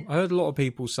Marvel movie. I heard a lot of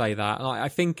people say that. I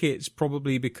think it's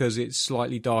probably because it's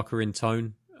slightly darker in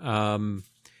tone. Just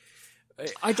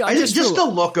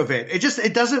the look of it. It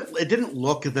didn't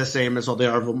look the same as all the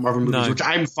other Marvel movies, which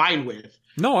I'm fine with.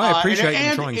 No, I appreciate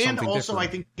them trying something different. And also, I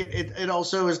think it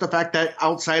also is the fact that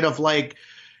outside of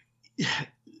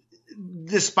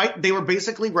despite they were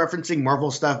basically referencing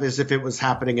Marvel stuff as if it was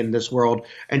happening in this world,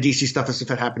 and DC stuff as if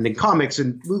it happened in comics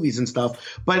and movies and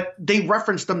stuff, but they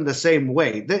referenced them the same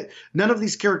way. None of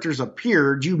these characters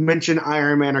appeared. You mentioned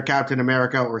Iron Man or Captain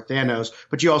America or Thanos,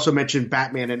 but you also mentioned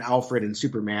Batman and Alfred and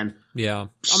Superman. Yeah.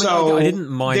 I didn't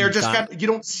mind they're just that. You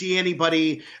don't see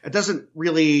anybody. It doesn't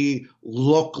really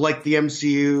look like the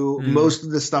MCU. Most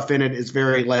of the stuff in it is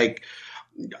very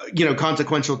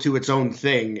consequential to its own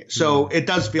thing. So it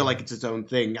does feel like it's its own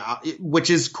thing, which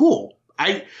is cool.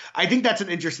 I think that's an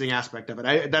interesting aspect of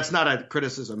it. That's not a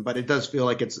criticism, but it does feel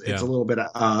like it's a little bit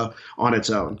on its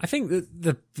own. I think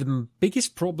that the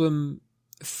biggest problem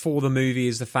for the movie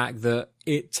is the fact that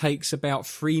it takes about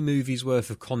 3 movies worth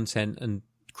of content and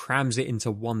crams it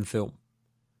into one film.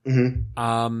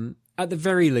 At the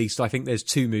very least, I think there's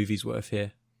 2 movies worth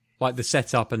here, like the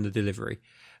setup and the delivery.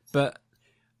 But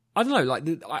I don't know,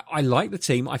 I like the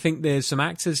team. I think there's some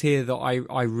actors here that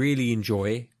I really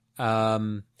enjoy.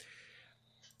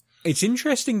 It's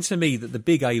interesting to me that the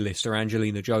big A-lister,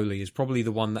 Angelina Jolie, is probably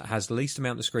the one that has the least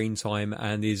amount of screen time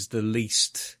and is the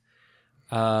least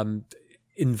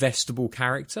investable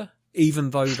character, even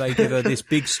though they give her this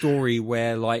big story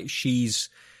where she's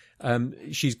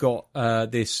got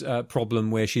this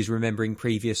problem where she's remembering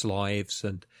previous lives,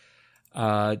 and so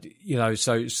I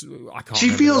can't.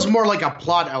 She feels more like a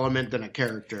plot element than a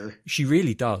character. She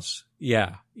really does.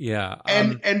 Yeah.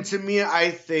 And to me,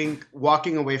 I think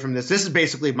walking away from this is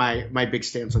basically my big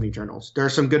stance on Eternals. There are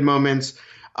some good moments.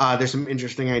 There's some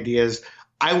interesting ideas.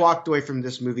 I walked away from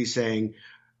this movie saying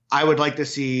I would like to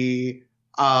see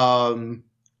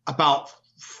about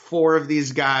 4 of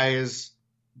these guys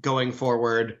going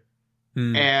forward.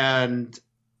 And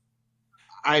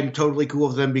I'm totally cool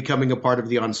with them becoming a part of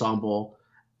the ensemble.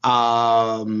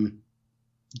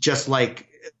 Just like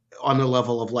on the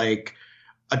level of like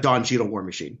a Don Cheadle War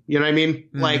Machine. You know what I mean?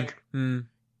 Like,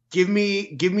 give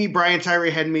me Brian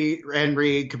Tyree Henry,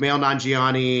 Kumail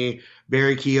Nanjiani,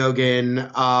 Barry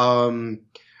Keoghan.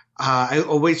 I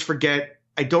always forget.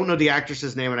 I don't know the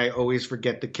actress's name, and I always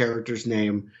forget the character's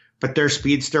name. But their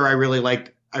speedster, I really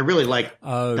liked.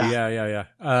 Oh, that. yeah.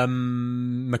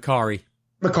 Makari.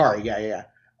 Yeah.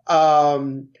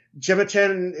 Gemma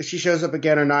Chan, if she shows up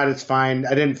again or not, it's fine.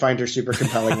 I didn't find her super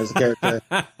compelling as a character.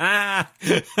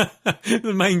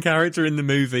 The main character in the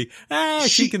movie.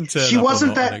 She can turn. She up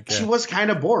wasn't or not, that. She was kind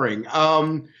of boring.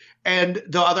 And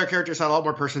the other characters had a lot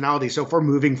more personality. So if we're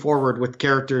moving forward with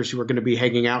characters who are going to be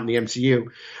hanging out in the MCU,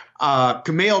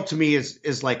 Kumail to me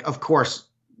is like, of course,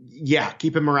 yeah,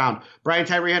 keep him around. Brian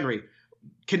Tyree Henry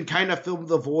can kind of fill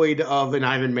the void of an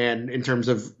Iron Man in terms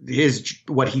of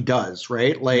what he does,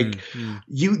 right? Like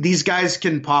these guys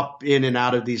can pop in and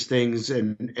out of these things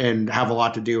and have a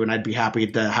lot to do, and I'd be happy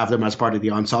to have them as part of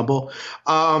the ensemble.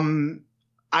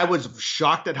 I was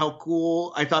shocked at how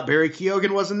cool I thought Barry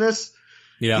Keoghan was in this.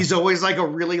 Yeah. He's always like a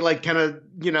really like kind of,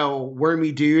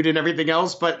 wormy dude and everything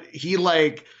else, but he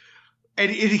like, and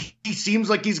he seems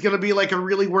like he's going to be like a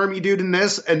really wormy dude in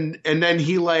this. And then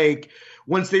he like,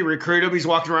 once they recruit him, he's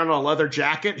walking around in a leather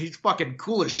jacket. He's fucking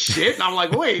cool as shit. And I'm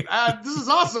like, wait, this is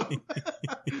awesome.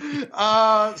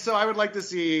 So I would like to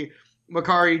see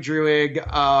Makari, Druig,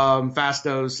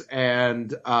 Fastos, and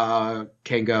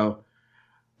Kango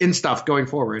in stuff going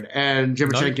forward. And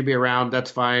Jim Chen can be around.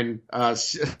 That's fine.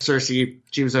 Cersei,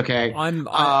 she was okay.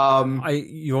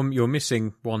 You're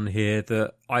missing one here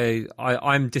that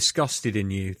I'm disgusted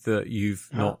in you that you've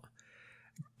not.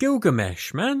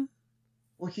 Gilgamesh, man.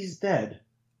 Well, he's dead.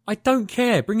 I don't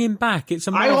care. Bring him back. It's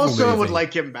a Marvel I also movie. would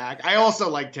like him back. I also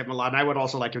liked him a lot. And I would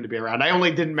also like him to be around. I only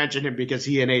didn't mention him because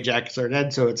he and Ajax are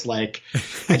dead. So it's like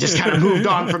I just kind of moved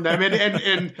on from them.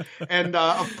 And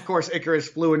of course, Icarus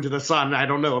flew into the sun. I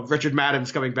don't know if Richard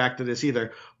Madden's coming back to this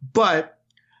either. But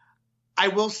I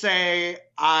will say,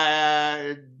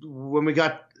 when we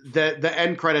got the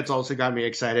end credits, also got me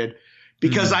excited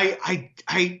because I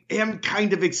am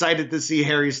kind of excited to see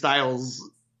Harry Styles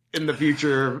in the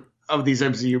future of these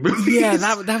MCU movies. Yeah,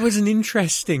 that was an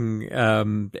interesting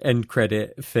end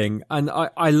credit thing. And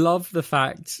I love the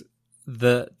fact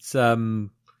that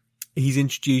he's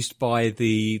introduced by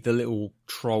the little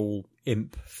troll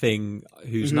imp thing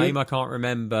whose name I can't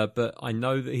remember, but I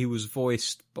know that he was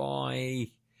voiced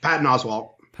by Patton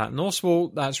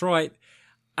Oswalt, that's right.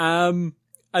 And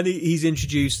he's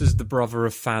introduced as the brother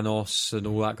of Thanos and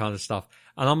all that kind of stuff.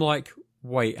 And I'm like,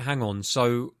 wait, hang on.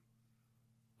 So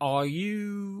are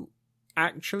you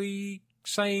actually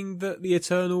saying that the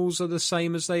Eternals are the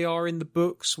same as they are in the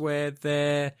books, where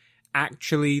they're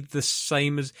actually the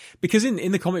same as... Because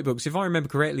in the comic books, if I remember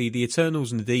correctly, the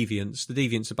Eternals and the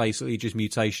Deviants are basically just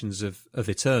mutations of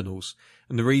Eternals.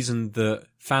 And the reason that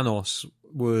Thanos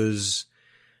was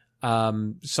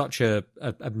such a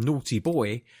naughty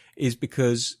boy is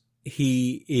because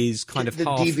he is kind of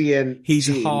half... Deviant he's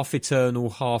gene. Half Eternal,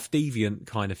 half Deviant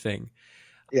kind of thing.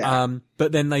 Yeah.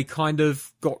 But then they kind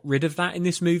of got rid of that in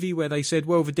this movie where they said,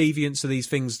 well, the deviants are these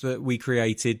things that we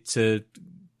created to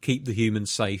keep the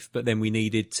humans safe, but then we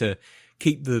needed to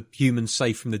keep the humans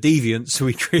safe from the deviants, so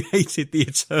we created the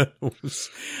Eternals.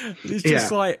 It's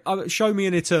just like, show me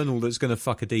an Eternal that's going to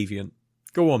fuck a deviant.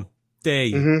 Go on. Dare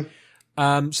you.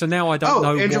 So now I don't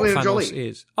know Angelina what Thanos Jolie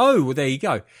is. Oh, well, there you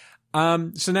go.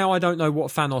 So now I don't know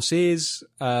what Thanos is.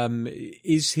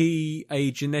 Is he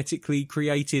a genetically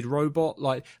created robot?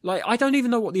 Like I don't even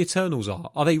know what the Eternals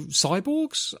are. Are they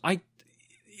cyborgs?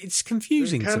 It's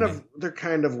confusing to me. They're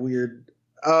kind of weird.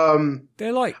 They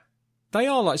are like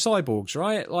cyborgs,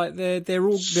 right? Like they're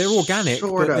organic,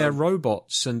 but they're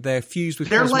robots and they're fused with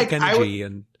cosmic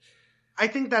energy I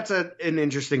think that's an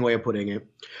interesting way of putting it.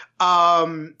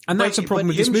 And that's a problem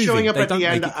with this movie. Showing up at the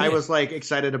end, I was like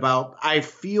excited about. I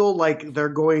feel like they're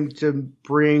going to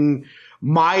bring.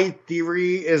 My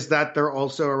theory is that they're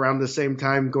also around the same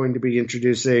time going to be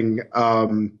introducing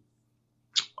Adam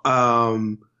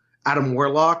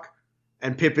Warlock,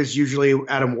 and Pip is usually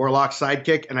Adam Warlock's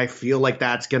sidekick, and I feel like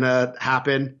that's gonna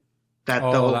happen. That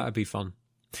would be fun.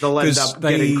 They'll end up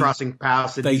crossing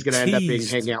paths, and he's going to end up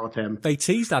hanging out with him. They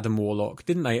teased Adam Warlock,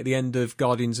 didn't they, at the end of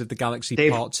Guardians of the Galaxy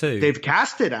Part 2? They've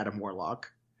casted Adam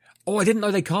Warlock. Oh, I didn't know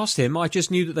they cast him. I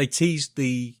just knew that they teased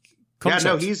the concept.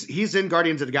 Yeah, no, he's in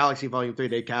Guardians of the Galaxy Volume 3.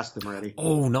 They cast him already.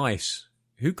 Oh, nice.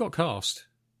 Who got cast?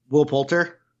 Will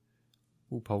Poulter.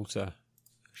 Will Poulter.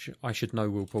 I should know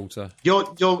Will Poulter.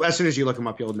 You'll as soon as you look him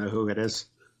up, you'll know who it is.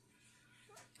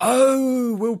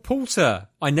 Oh, Will Poulter.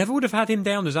 I never would have had him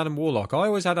down as Adam Warlock. I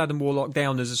always had Adam Warlock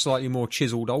down as a slightly more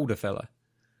chiseled older fella.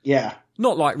 Yeah.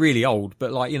 Not like really old,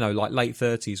 but like, like late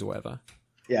 30s or whatever.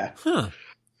 Yeah. Huh.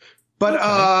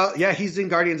 But, yeah, he's in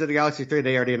Guardians of the Galaxy 3.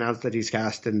 They already announced that he's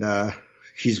cast, and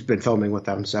he's been filming with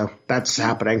them, so that's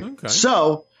happening. Okay.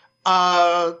 So,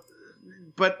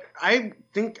 but I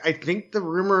think the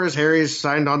rumor is Harry's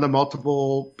signed on to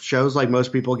multiple shows like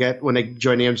most people get when they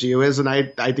join the MCU is, and I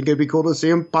think it'd be cool to see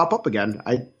him pop up again.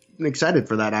 I'm excited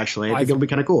for that, actually. I think it'll be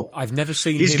kind of cool. I've never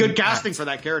seen He's him good casting for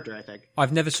that character, I think.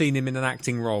 I've never seen him in an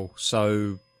acting role,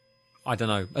 so I don't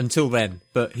know. Until then,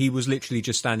 but he was literally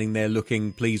just standing there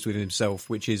looking pleased with himself,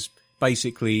 which is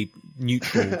basically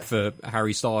neutral for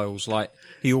Harry Styles. Like,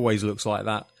 he always looks like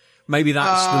that. Maybe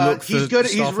that's the look for he's good.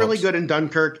 Star He's really Fox. good in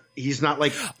Dunkirk. He's not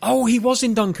like... Oh, he was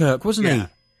in Dunkirk, wasn't Yeah. he?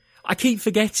 I keep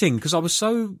forgetting because I was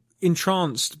so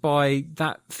entranced by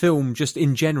that film just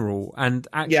in general, and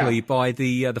actually by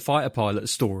the fighter pilot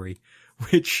story,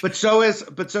 which... But so is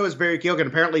Barry Keoghan.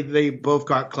 Apparently they both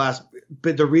got class...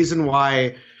 But the reason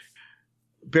why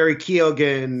Barry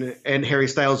Keoghan and Harry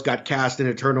Styles got cast in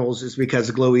Eternals is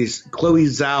because Chloe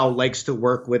Zhao likes to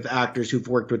work with actors who've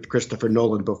worked with Christopher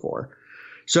Nolan before.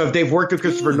 So if they've worked with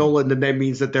Christopher Nolan, then that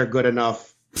means that they're good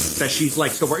enough that she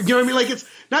likes to work. You know what I mean? Like, it's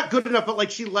not good enough, but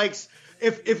like she likes...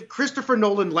 If Christopher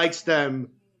Nolan likes them,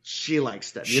 she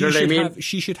likes them. You know what I mean?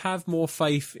 She should have more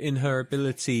faith in her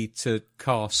ability to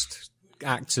cast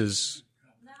actors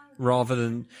rather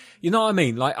than... You know what I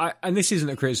mean? Like, and this isn't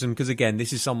a criticism because, again,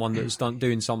 this is someone that's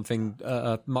doing something at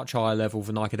a much higher level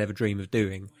than I could ever dream of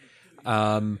doing.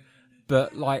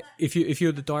 But, like, if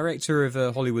you're the director of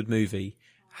a Hollywood movie...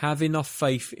 Have enough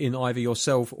faith in either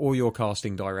yourself or your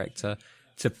casting director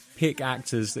to pick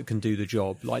actors that can do the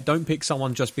job. Like, don't pick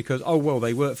someone just because, oh, well,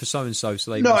 they work for so-and-so,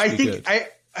 so they must be good.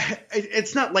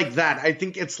 It's not like that. I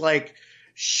think it's like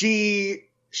she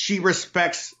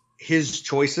respects his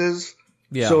choices.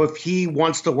 Yeah. So if he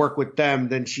wants to work with them,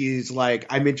 then she's like,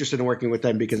 I'm interested in working with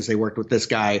them because they worked with this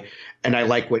guy, and I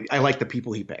like the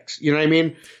people he picks. You know what I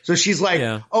mean? So she's like,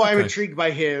 I'm intrigued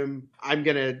by him. I'm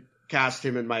gonna cast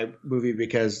him in my movie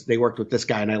because they worked with this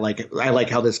guy and I like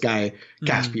how this guy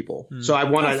casts people. So I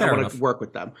want to work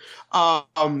with them. I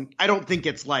don't think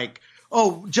it's like,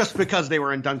 just because they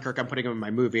were in Dunkirk, I'm putting them in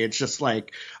my movie. It's just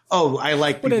like, I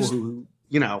like people who,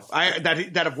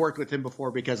 that have worked with him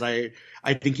before because I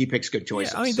think he picks good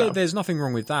choices. Yeah, I mean, there's nothing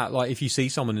wrong with that. Like, if you see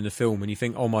someone in a film and you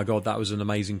think, oh my God, that was an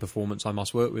amazing performance, I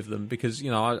must work with them, because,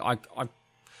 I've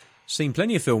seen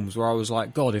plenty of films where I was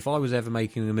like, God, if I was ever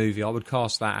making a movie, I would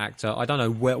cast that actor. I don't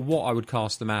know what I would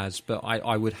cast them as, but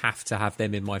I would have to have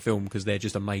them in my film because they're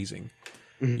just amazing,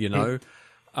 But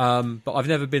I've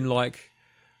never been like,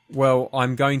 well,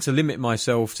 I'm going to limit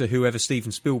myself to whoever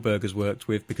Steven Spielberg has worked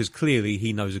with because clearly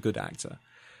he knows a good actor.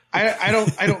 I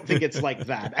don't think it's like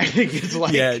that. I think it's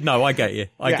like... Yeah, no, I get you.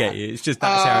 I get you. It's just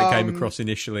that's how it came across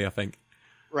initially, I think.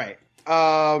 Right.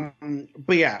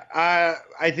 But yeah,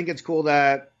 I think it's cool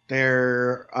that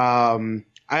they're... I'm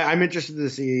interested to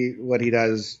see what he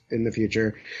does in the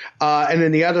future. And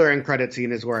then the other end credit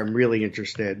scene is where I'm really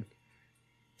interested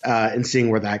in seeing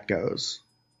where that goes.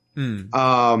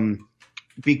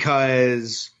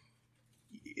 Because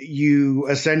you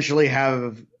essentially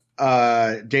have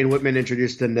Dane Whitman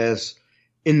introduced in this.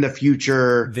 In the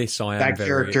future, this I am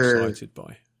very excited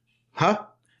by. Huh?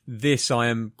 This I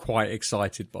am quite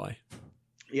excited by.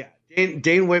 Yeah.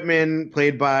 Dane Whitman,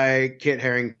 played by Kit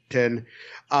Harington,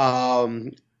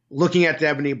 looking at the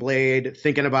Ebony Blade,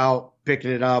 thinking about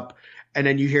picking it up, and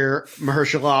then you hear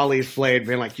Mahershala Ali's Blade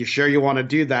being like, "You sure you want to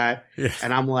do that?" Yeah.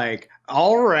 And I'm like,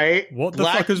 "All right." What the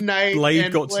fuck has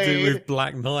Blade got to do with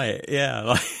Black Knight?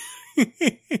 Yeah.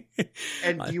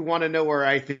 And do you want to know where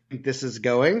I think this is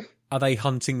going? Are they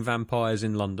hunting vampires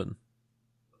in London?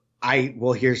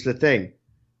 Well, here's the thing.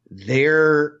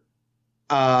 Their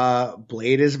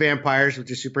Blade is vampires,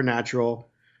 which is supernatural.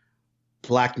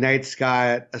 Black Knight's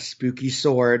got a spooky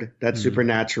sword that's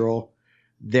supernatural.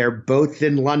 They're both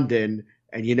in London,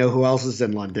 and you know who else is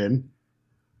in London?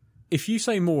 If you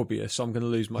say Morbius, I'm going to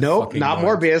lose my No, fucking not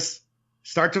mind. Morbius.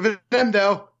 Starts with them,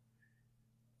 though.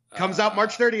 Comes out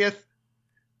March 30th.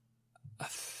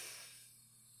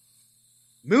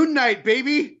 Moon Knight,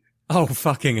 baby. Oh,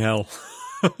 fucking hell.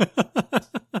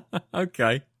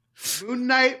 Okay. Moon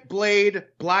Knight, Blade,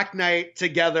 Black Knight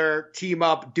together, team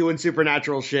up, doing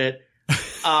supernatural shit.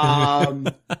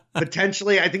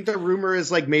 Potentially, I think the rumor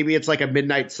is like maybe it's like a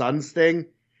Midnight Suns thing.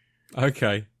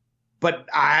 Okay. But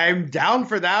I'm down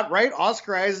for that, right?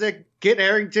 Oscar Isaac Kit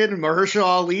Harington and Mahershala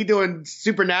Ali doing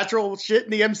supernatural shit in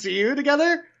the MCU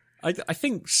together? I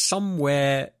think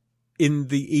somewhere in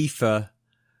the ether,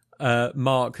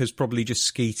 Mark has probably just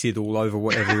skeeted all over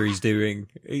whatever he's doing.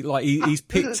 He's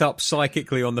picked up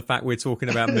psychically on the fact we're talking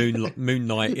about Moon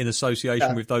Knight in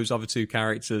association with those other two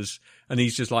characters, and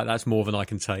he's just like, that's more than I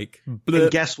can take. And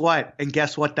guess what?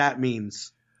 That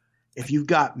means? If you've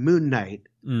got Moon Knight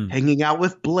hanging out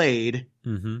with Blade,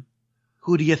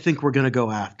 who do you think we're going to go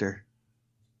after?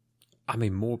 I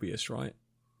mean, Morbius, right?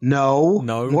 No.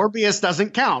 Morbius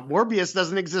doesn't count. Morbius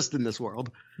doesn't exist in this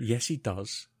world. Yes, he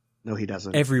does. No, he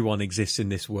doesn't. Everyone exists in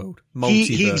this world.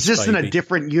 He exists in a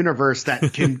different universe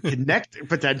that can connect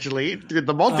potentially to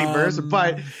the multiverse,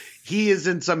 but he is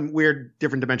in some weird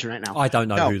different dimension right now. I don't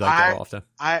know who they go after.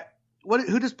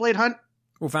 Who does Blade hunt?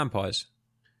 Well, vampires.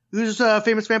 Who's a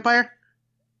famous vampire?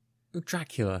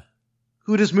 Dracula.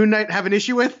 Who does Moon Knight have an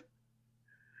issue with?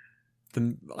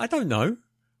 I don't know.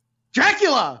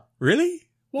 Dracula! Really?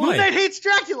 Why? Moon Knight hates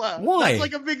Dracula. Why? That's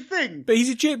like a big thing. But he's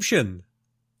Egyptian.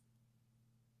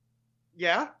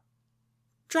 Yeah?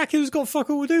 Dracula's got fuck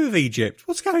all to do with Egypt.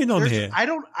 What's going on here? I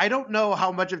don't know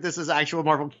how much of this is actual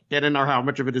Marvel canon or how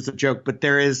much of it is a joke, but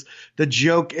the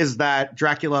joke is that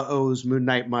Dracula owes Moon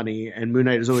Knight money, and Moon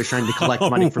Knight is always trying to collect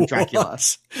money from Dracula.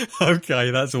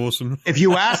 Okay, that's awesome. If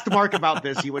you asked Mark about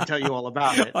this, he would tell you all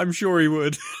about it. I'm sure he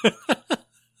would.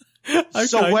 Okay,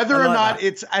 so whether or not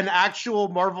it's an actual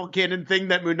Marvel canon thing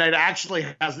that Moon Knight actually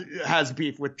has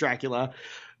beef with Dracula,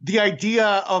 the idea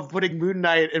of putting Moon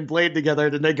Knight and Blade together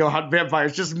and they go hunt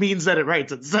vampires just means that it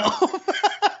writes itself.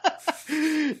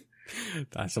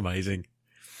 That's amazing.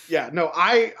 Yeah, no,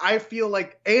 I feel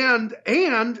like, and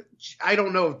I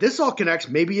don't know if this all connects.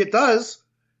 Maybe it does.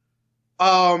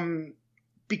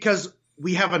 Because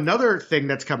we have another thing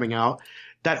that's coming out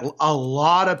that a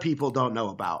lot of people don't know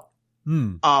about.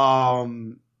 And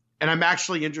I'm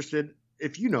actually interested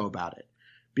if you know about it,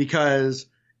 because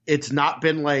it's not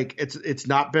been like it's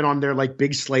not been on their like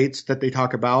big slates that they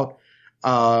talk about.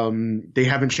 They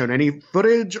haven't shown any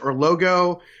footage or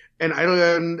logo, and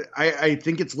I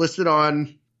think it's listed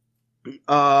on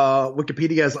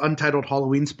Wikipedia as Untitled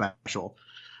Halloween Special.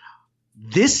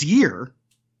 This year,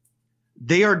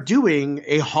 they are doing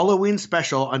a Halloween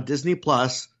special on Disney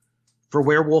Plus for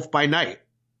Werewolf by Night,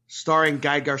 starring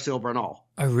Guy Garcia Bernal.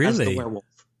 Oh, really? As the werewolf.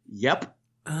 Yep.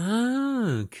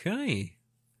 Okay.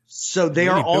 So they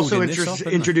Really are also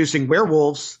building introducing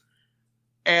werewolves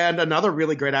and another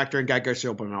really great actor in Guy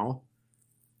Garcia Bernal.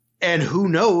 And who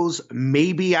knows,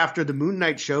 maybe after the Moon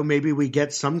Knight show, maybe we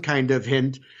get some kind of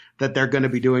hint that they're going to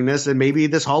be doing this, and maybe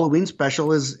this Halloween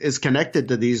special is connected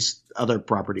to these other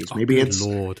properties. Maybe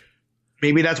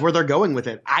maybe that's where they're going with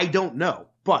it. I don't know,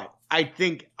 but I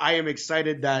think I am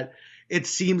excited that it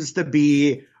seems to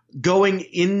be going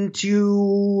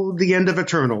into the end of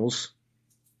Eternals.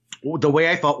 The way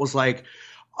I felt was like,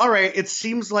 all right, it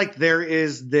seems like there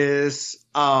is this,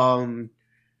 there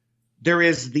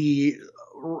is the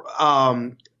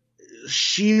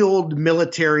SHIELD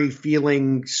military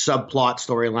feeling subplot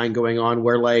storyline going on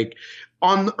where like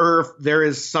on Earth, there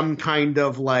is some kind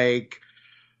of like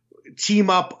team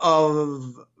up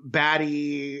of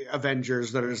baddie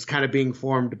Avengers that is kind of being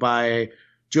formed by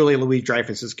Julia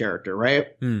Louis-Dreyfus's character, right?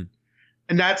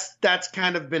 And that's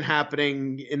kind of been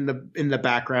happening in the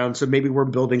background. So maybe we're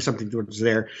building something towards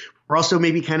there. We're also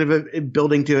maybe kind of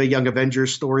building to a Young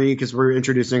Avengers story because we're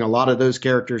introducing a lot of those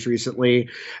characters recently.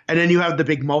 And then you have the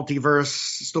big multiverse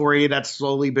story that's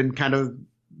slowly been kind of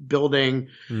building.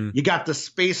 You got the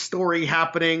space story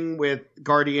happening with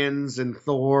Guardians and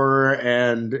Thor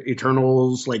and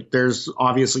Eternals. Like there's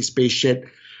obviously space shit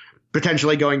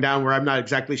potentially going down where I'm not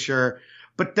exactly sure.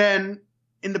 But then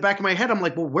in the back of my head, I'm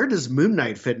like, well, where does Moon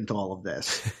Knight fit into all of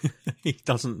this? He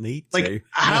doesn't need like, to.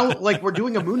 How, like, we're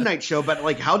doing a Moon Knight show, but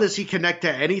like, how does he connect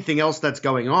to anything else that's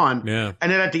going on? Yeah.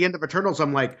 And then at the end of Eternals,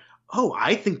 I'm like, oh,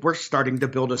 I think we're starting to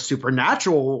build a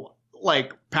supernatural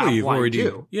like pathline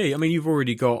too. Yeah, I mean, you've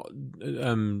already got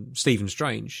Stephen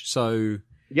Strange, so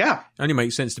yeah, it only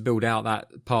makes sense to build out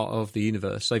that part of the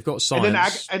universe. They've got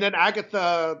science, and then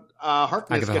Agatha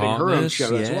Harkness getting her own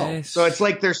show as well. So it's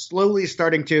like they're slowly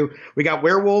starting to. We got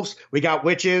werewolves, we got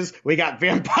witches, we got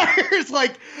vampires.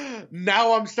 Like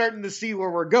now, I'm starting to see where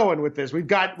we're going with this. We've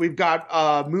got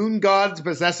moon gods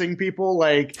possessing people.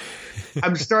 Like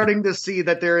I'm starting to see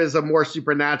that there is a more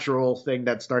supernatural thing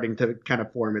that's starting to kind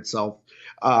of form itself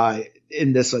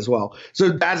in this as well. So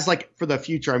that's like for the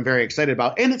future, I'm very excited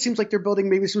about. And it seems like they're building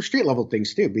maybe some street level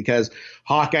things too, because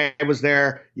Hawkeye was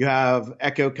there. You have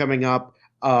Echo coming up,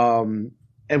 and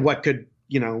what could,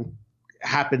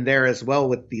 happen there as well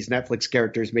with these Netflix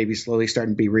characters maybe slowly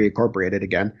starting to be reincorporated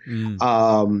again.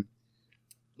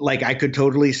 like I could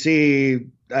totally see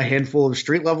a handful of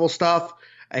street level stuff,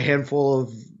 a handful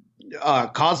of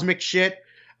cosmic shit,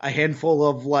 a handful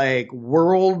of like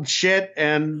world shit,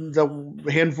 and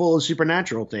a handful of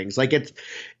supernatural things. Like it's,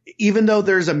 even though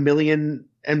there's a million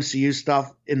MCU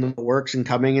stuff in the works and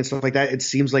coming and stuff like that, it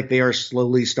seems like they are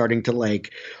slowly starting to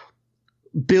like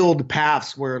build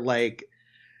paths where like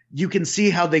you can see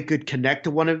how they could connect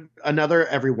to one another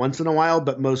every once in a while,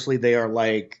 but mostly they are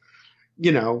like,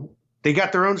 you know, they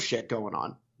got their own shit going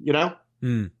on, you know?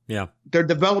 Yeah. They're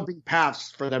developing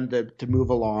paths for them to move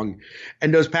along,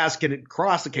 and those paths can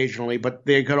cross occasionally, but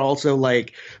they could also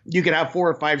like, you could have 4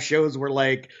 or 5 shows where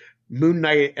like Moon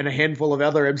Knight and a handful of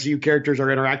other MCU characters are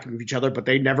interacting with each other, but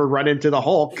they never run into the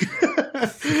Hulk.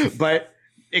 But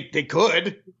they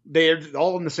could. They're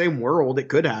all in the same world. It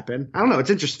could happen. I don't know. It's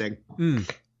interesting.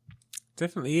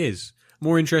 Definitely is.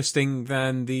 More interesting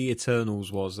than the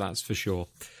Eternals was, that's for sure.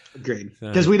 Agreed.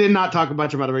 Because we did not talk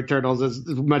much about the Eternals as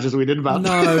much as we did about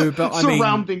no, but I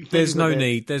surrounding mean, things. There's no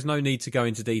need. There's no need to go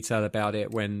into detail about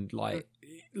it when, like,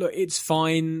 look, it's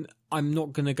fine. I'm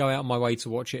not going to go out of my way to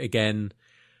watch it again.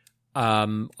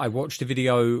 I watched a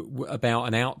video about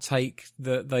an outtake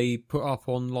that they put up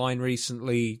online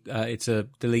recently. It's a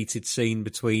deleted scene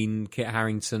between Kit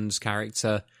Harington's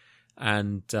character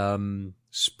and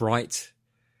Sprite,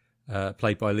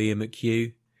 played by Leah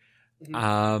McHugh.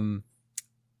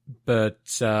 But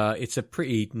it's a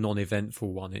pretty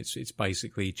non-eventful one. It's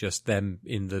basically just them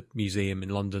in the museum in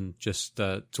London, just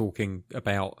talking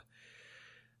about,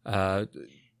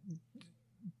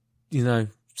 you know,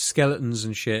 skeletons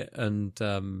and shit. And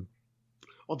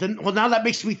well, now that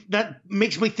makes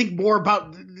me think more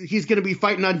about he's going to be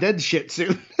fighting undead shit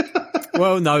soon.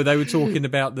 Well, no, they were talking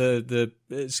about the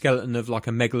skeleton of like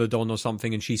a megalodon or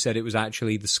something, and she said it was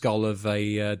actually the skull of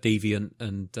a deviant,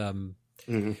 and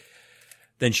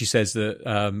then she says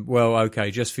that, well,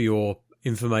 okay, just for your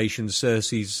information,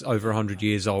 Cersei's over 100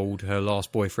 years old. Her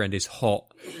last boyfriend is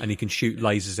hot, and he can shoot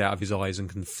lasers out of his eyes and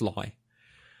can fly.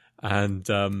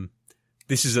 And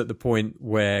this is at the point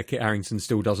where Kit Harington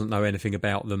still doesn't know anything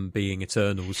about them being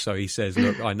Eternals. So he says,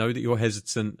 look, I know that you're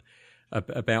hesitant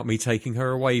about me taking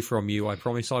her away from you. I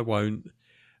promise I won't.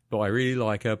 But I really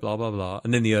like her, blah, blah, blah.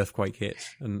 And then the earthquake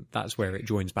hits, and that's where it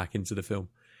joins back into the film.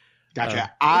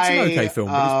 Gotcha. It's an okay film,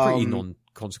 but it's pretty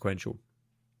non-consequential.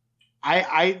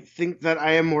 I think that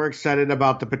I am more excited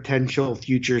about the potential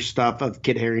future stuff of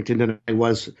Kit Harington than I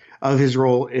was of his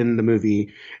role in the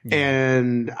movie. Yeah.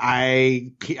 And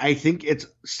I think it's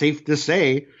safe to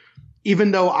say,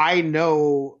 even though I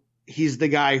know he's the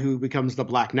guy who becomes the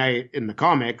Black Knight in the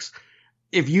comics,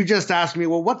 if you just ask me,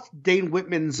 well, what's Dane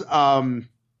Whitman's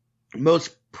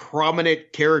most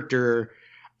prominent character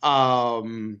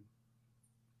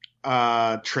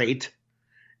trait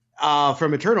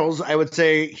from Eternals, I would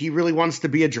say he really wants to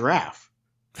be a giraffe.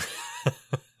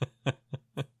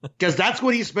 Because that's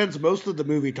what he spends most of the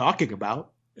movie talking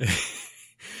about.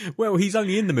 Well, he's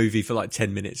only in the movie for like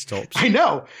 10 minutes tops. I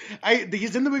know.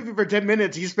 He's in the movie for 10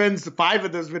 minutes. He spends 5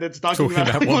 of those minutes talking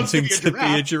about wanting to be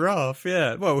a giraffe.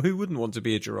 Yeah. Well, who wouldn't want to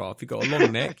be a giraffe? You've got a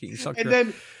long neck. You can suck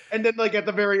and then like at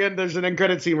the very end, there's an end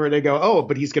credit scene where they go, oh,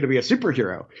 but he's going to be a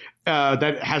superhero.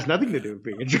 That has nothing to do with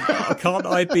being a giraffe. Can't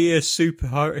I be a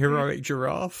superheroic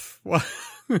giraffe?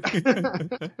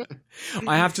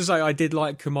 I have to say, I did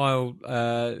like Kumail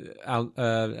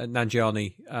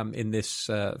Nanjiani in this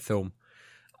film.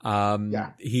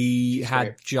 He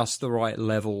had just the right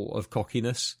level of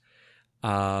cockiness.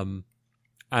 And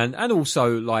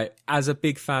also, like, as a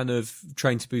big fan of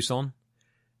Train to Busan,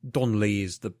 Don Lee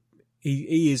is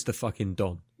he is the fucking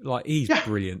Don. Like, he's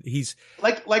brilliant. He's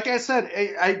like I said,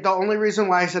 the only reason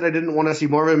why I said I didn't want to see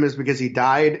more of him is because he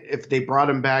died. If they brought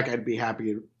him back, I'd be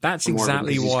happy. That's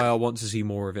exactly why I want to see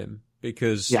more of him,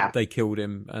 because they killed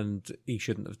him and he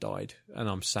shouldn't have died. And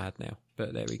I'm sad now,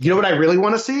 but there we go. You know what I really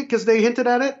want to see? Because they hinted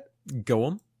at it. Go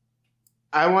on.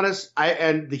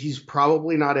 And he's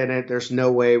probably not in it. There's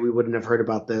no way we wouldn't have heard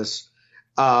about this.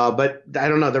 But I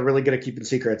don't know. They're really good at keeping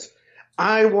secrets.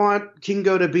 I want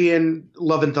Kingo to be in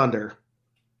Love and Thunder.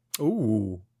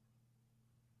 Ooh.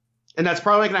 And that's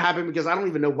probably going to happen because I don't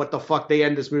even know what the fuck they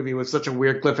end this movie with such a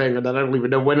weird cliffhanger that I don't even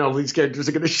know when all these characters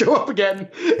are going to show up again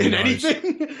in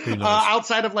anything.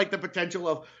 Outside of like the potential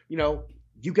of, you know,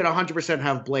 you can 100%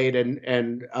 have Blade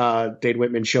and Dane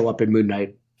Whitman show up in Moon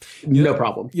Knight. No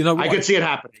problem. You know, I could see it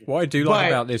happening. What I do like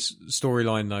about this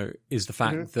storyline, though, is the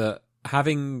fact that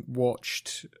having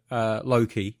watched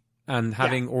Loki and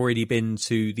having already been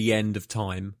to the end of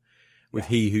time with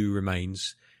He Who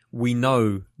Remains, we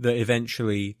know that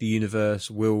eventually the universe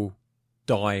will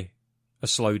die a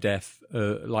slow death,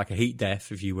 like a heat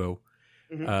death, if you will.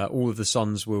 All of the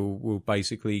suns will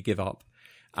basically give up.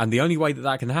 And the only way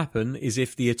that can happen is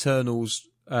if the Eternals,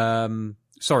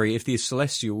 if the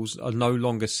Celestials are no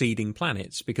longer seeding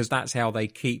planets, because that's how they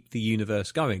keep the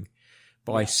universe going.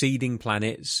 By seeding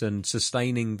planets and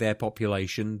sustaining their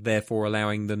population, therefore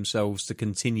allowing themselves to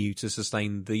continue to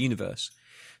sustain the universe.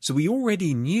 So we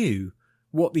already knew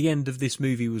what the end of this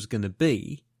movie was going to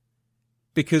be,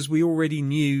 because we already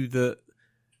knew that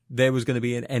there was going to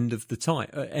be an end of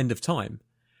time.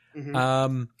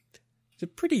 It's a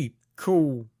pretty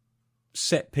cool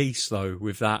set piece, though,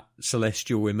 with that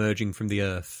Celestial emerging from the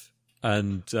Earth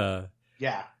and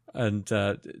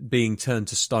being turned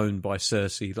to stone by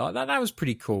Cersei. Like that was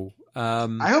pretty cool.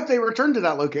 I hope they return to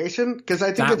that location, because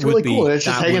I think it's really cool. It's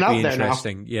just hanging out there now.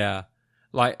 Yeah.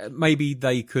 Like maybe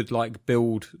they could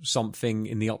build something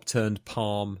in the upturned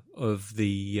palm of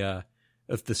the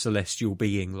celestial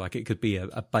being. Like it could be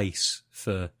a base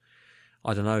for,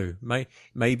 I don't know,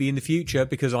 maybe in the future,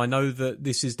 because I know that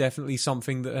this is definitely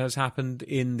something that has happened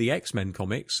in the X-Men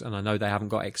comics, and I know they haven't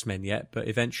got X-Men yet, but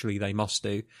eventually they must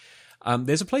do.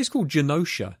 There's a place called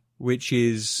Genosha, which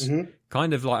is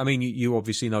kind of like, I mean, you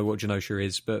obviously know what Genosha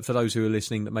is, but for those who are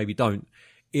listening that maybe don't,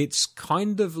 it's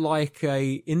kind of like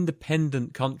a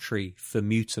independent country for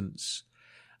mutants,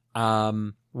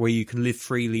 where you can live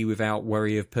freely without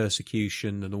worry of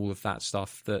persecution and all of that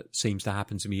stuff that seems to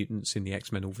happen to mutants in the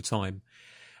X-Men all the time.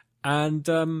 And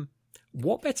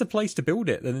what better place to build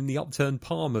it than in the upturned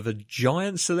palm of a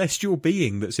giant celestial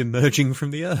being that's emerging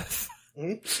from the Earth?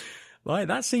 Like,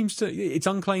 that seems to... It's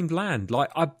unclaimed land.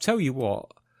 Like, I tell you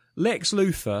what, Lex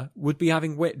Luthor would be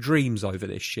having wet dreams over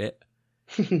this shit.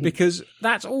 Because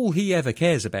that's all he ever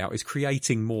cares about, is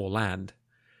creating more land.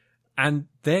 And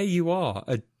there you are,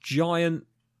 a giant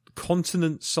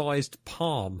continent-sized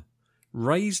palm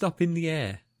raised up in the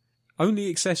air, only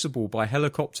accessible by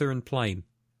helicopter and plane.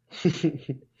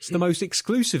 It's the most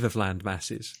exclusive of land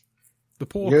masses. The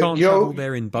poor can't travel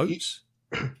there in boats.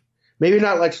 Maybe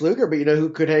not Lex Luger, but you know who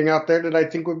could hang out there that I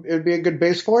think it would be a good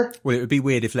base for? Well, it would be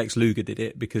weird if Lex Luger did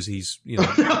it, because he's,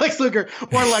 Lex Luger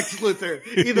or Lex Luthor.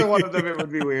 Either one of them, it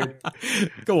would be weird.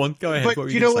 Go on, go ahead. But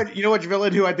you know what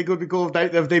villain who I think would be cool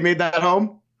if they made that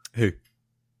home? Who?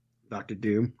 Dr.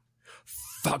 Doom.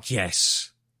 Fuck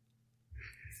yes.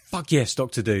 Fuck yes,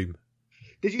 Dr. Doom.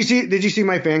 Did you see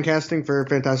my fan casting for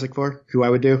Fantastic Four? Who I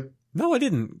would do? No, I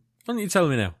didn't. Why don't you tell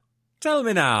me now? Tell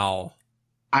me now.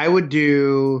 I would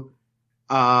do,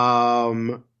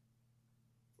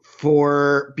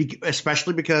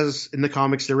 especially because in the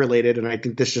comics they're related, and I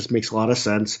think this just makes a lot of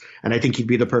sense, and I think he'd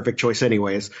be the perfect choice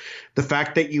anyways. The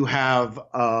fact that you have,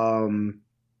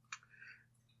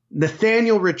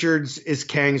 Nathaniel Richards is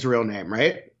Kang's real name,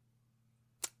 right?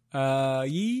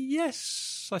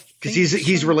 Yes, I think because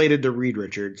he's related to Reed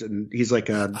Richards, and he's like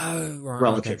a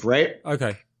relative, right?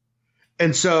 Okay.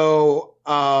 And so,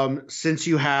 since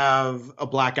you have a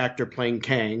black actor playing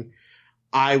Kang,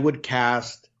 I would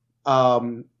cast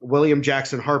William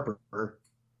Jackson Harper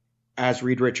as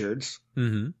Reed Richards.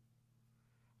 Mm-hmm.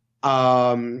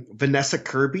 Vanessa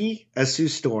Kirby as Sue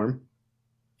Storm.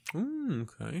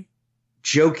 Okay.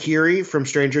 Joe Keery from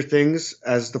Stranger Things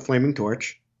as the Flaming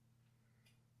Torch.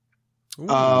 Ooh,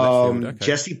 okay.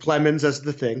 Jesse Plemons as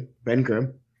the Thing, Ben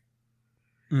Grimm.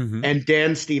 Mm-hmm. And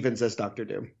Dan Stevens as Dr.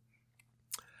 Doom.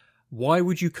 Why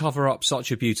would you cover up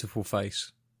such a beautiful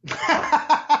face?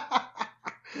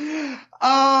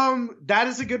 That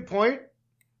is a good point.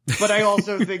 But I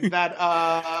also think that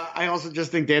I also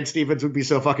just think Dan Stevens would be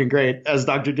so fucking great as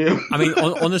Dr. Doom. I mean,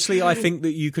 honestly, I think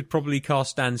that you could probably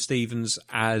cast Dan Stevens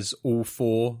as all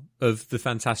four of the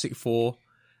Fantastic Four,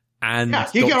 and he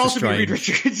Doctor could also Strange. be Reed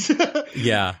Richards.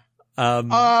 Yeah.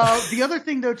 The other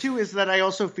thing though too is that I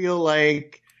also feel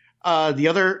like the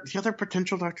other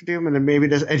potential Dr. Doom, and then maybe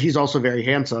this, and he's also very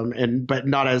handsome, but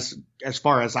not as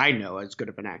far as I know as good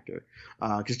of an actor.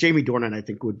 Because Jamie Dornan I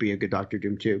think would be a good Dr.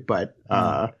 Doom too, but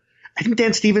I think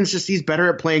Dan Stevens he's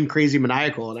better at playing crazy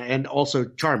maniacal and also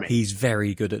charming. He's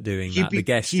very good at doing that. The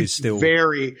guest is still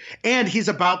and he's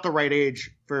about the right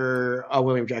age for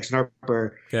William Jackson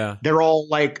Harper. Yeah, they're all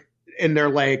like in their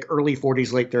like early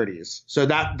 40s, late 30s. So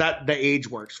that the age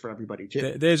works for everybody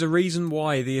too. There's a reason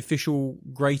why the official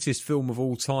greatest film of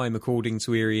all time, according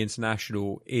to Erie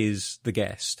International, is The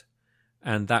Guest.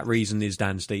 And that reason is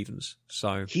Dan Stevens.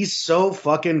 So he's so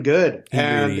fucking good. He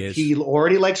really is. He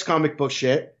already likes comic book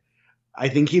shit. I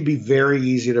think he'd be very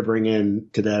easy to bring in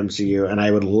to the MCU, and I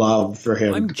would love for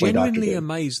him I'm to play genuinely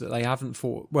amazed that they haven't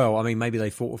thought... Well, I mean, maybe they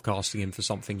thought of casting him for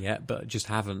something yet, but just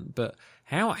haven't. But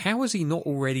how has he not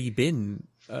already been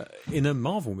in a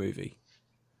Marvel movie?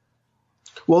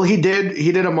 Well, he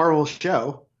did a Marvel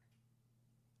show.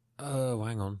 Oh,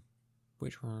 hang on.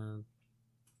 Which one?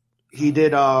 He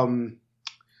did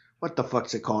what the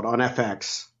fuck's it called on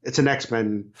FX? It's an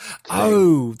X-Men thing.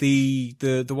 Oh,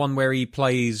 the one where he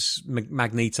plays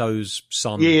Magneto's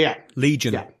son. Yeah.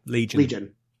 Legion. Yeah.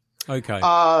 Legion. Okay.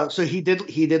 So he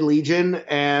did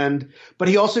Legion, but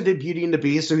he also did Beauty and the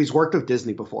Beast, so he's worked with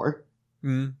Disney before.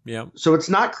 Yeah. So it's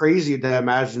not crazy to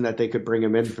imagine that they could bring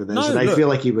him in for this, and I feel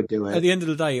like he would do it. At the end of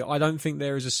the day, I don't think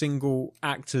there is a single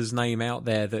actor's name out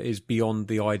there that is beyond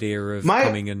the idea of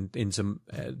coming into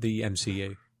the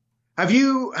MCU. Have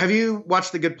you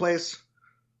watched The Good Place?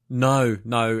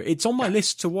 No. It's on my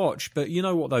list to watch, but you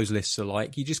know what those lists are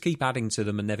like. You just keep adding to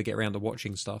them and never get around to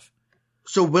watching stuff.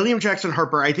 So William Jackson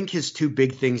Harper, I think his two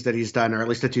big things that he's done, or at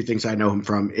least the two things I know him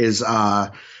from, is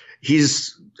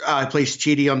he's plays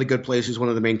Chidi on The Good Place, who's one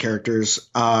of the main characters,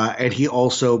 and he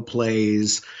also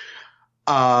plays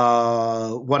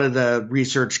one of the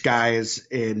research guys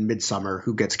in Midsommar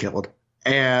who gets killed.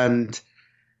 And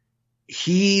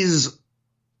he's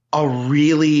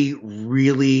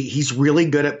he's really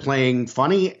good at playing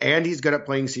funny, and he's good at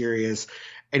playing serious,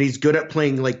 and he's good at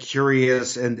playing like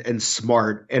curious and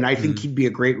smart. And I think he'd be a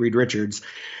great Reed Richards.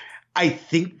 I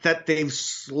think that they've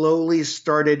slowly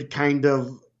started kind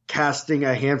of casting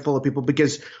a handful of people,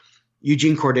 because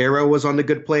Eugene Cordero was on The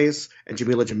Good Place and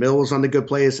Jamila Jamil was on The Good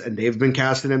Place, and they've been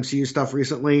cast in MCU stuff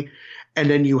recently. And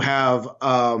then you have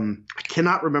I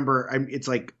cannot remember, it's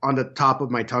like on the top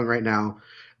of my tongue right now,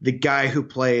 the guy who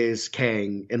plays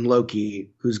Kang in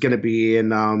Loki, who's going to be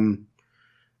in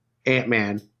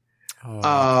Ant-Man. Oh, I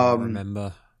can't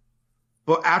remember.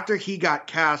 But after he got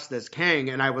cast as Kang,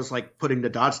 and I was like putting the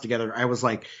dots together, I was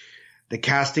like, the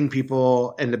casting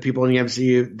people and the people in the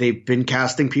MCU, they've been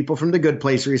casting people from The Good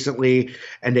Place recently,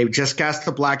 and they've just cast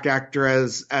the black actor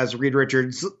as Reed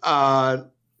Richards'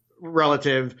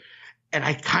 relative. And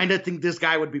I kind of think this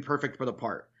guy would be perfect for the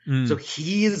part. So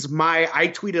I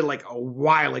tweeted like a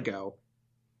while ago,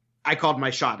 I called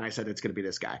my shot and I said, it's going to be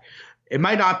this guy. It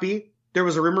might not be. There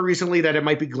was a rumor recently that it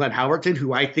might be Glenn Howerton,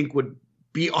 who I think would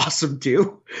be awesome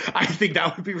too. I think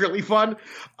that would be really fun.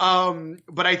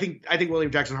 But I think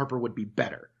William Jackson Harper would be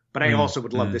better. But I also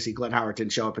would love to see Glenn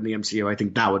Howerton show up in the MCU. I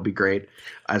think that would be great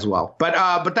as well.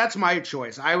 But that's my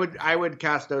choice. I would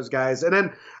cast those guys, and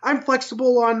then I'm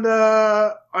flexible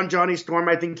on Johnny Storm.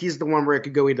 I think he's the one where it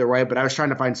could go either way. But I was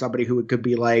trying to find somebody who could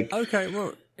be like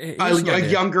a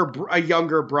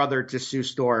younger brother to Sue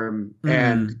Storm,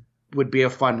 and would be a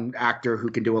fun actor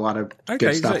who can do a lot of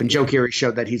good stuff. And Joe Keery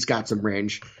showed that he's got some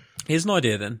range. Here's an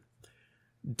idea then.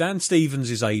 Dan Stevens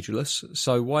is ageless,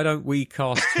 so why don't we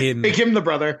cast him? Make him the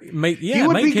brother. He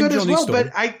would be good as well,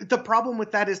 Storm. But the problem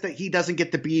with that is that he doesn't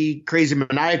get to be crazy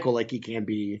maniacal like he can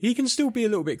be. He can still be a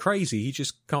little bit crazy. He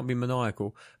just can't be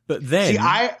maniacal. But then... See,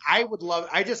 I would love...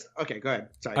 Okay, go ahead.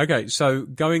 Sorry. Okay, so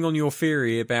going on your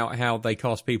theory about how they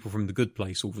cast people from The Good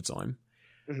Place all the time,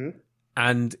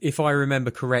 and if I remember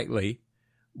correctly,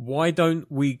 why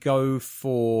don't we go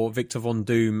for Victor Von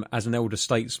Doom as an elder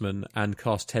statesman and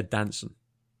cast Ted Danson?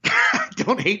 I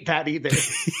don't hate that either.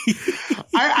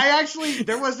 I actually,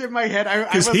 there was in my head,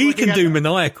 because he can do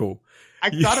maniacal. I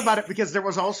thought about it because there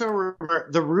was also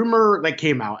the rumor that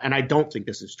came out, and I don't think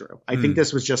this is true. I think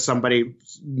this was just somebody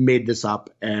made this up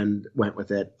and went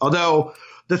with it. Although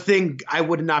I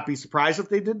would not be surprised if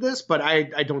they did this, but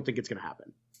I don't think it's going to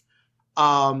happen.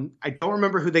 I don't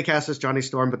remember who they cast as Johnny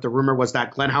Storm, but the rumor was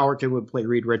that Glenn Howerton would play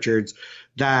Reed Richards,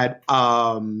 that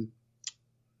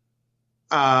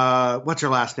what's her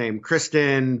last name?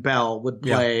 Kristen Bell would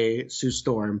play Sue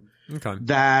Storm. Okay.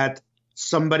 That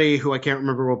somebody who I can't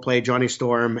remember will play Johnny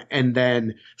Storm, and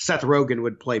then Seth Rogen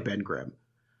would play Ben Grimm.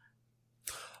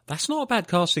 That's not a bad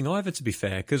casting either, to be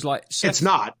fair, because it's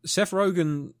not. Seth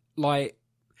Rogen, I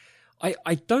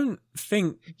don't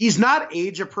think he's not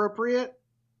age appropriate,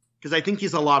 because I think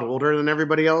he's a lot older than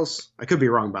everybody else. I could be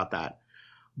wrong about that.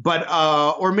 But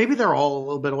or maybe they're all a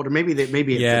little bit older. Maybe it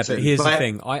fits but in. Here's the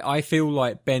thing. I feel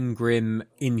like Ben Grimm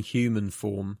in human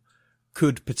form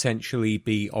could potentially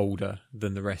be older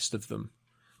than the rest of them.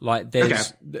 Like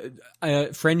there's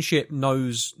friendship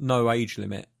knows no age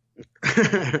limit.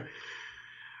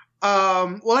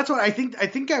 Well, that's what I think. I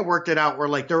think I worked it out where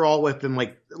like they're all within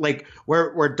like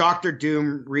where Dr.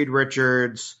 Doom, Reed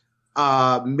Richards,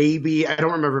 maybe I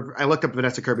don't remember. I looked up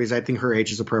Vanessa Kirby's. I think her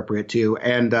age is appropriate too,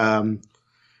 and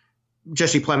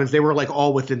Jesse Plemons. They were like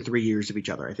all within 3 years of each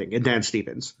other, I think, and Dan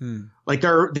Stevens. Like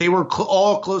they were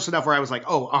all close enough where I was like,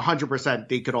 100%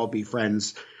 they could all be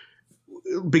friends,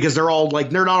 because they're all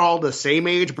like they're not all the same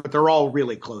age, but they're all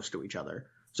really close to each other.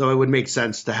 So it would make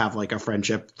sense to have like a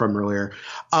friendship from earlier.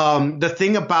 The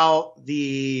thing about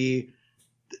the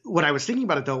what I was thinking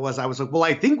about it though was I was like, well,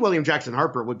 I think William Jackson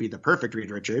Harper would be the perfect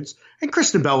Reed Richards, and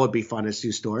Kristen Bell would be fun as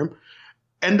Sue Storm.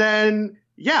 And then,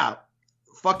 yeah,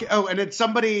 fuck it. Oh, and it's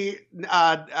somebody,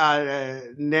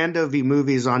 Nando V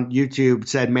Movies on YouTube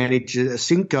said Manny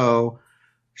Jacinto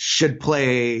should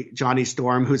play Johnny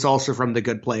Storm, who's also from The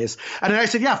Good Place. And then I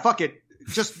said, yeah, fuck it.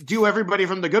 Just do everybody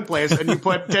from The Good Place, and you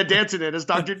put Ted Danson in as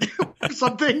Dr. Doom or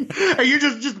something, and you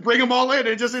just bring them all in.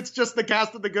 It's just the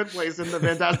cast of The Good Place in the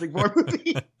Fantastic Four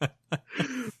movie.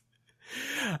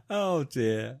 Oh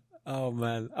dear. Oh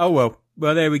man. Oh well.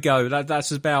 Well, there we go.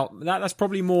 That's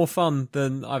probably more fun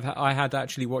than I had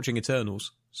actually watching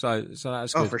Eternals. So that's good.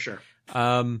 Oh, for sure.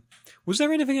 Was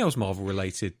there anything else Marvel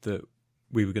related that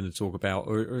we were going to talk about,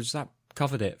 or has that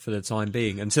covered it for the time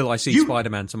being until I see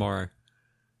Spider-Man tomorrow?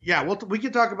 Yeah, well, we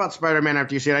can talk about Spider-Man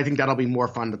after you see it. I think that'll be more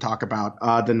fun to talk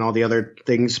about than all the other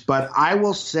things. But I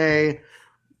will say,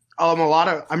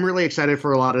 I'm really excited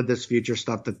for a lot of this future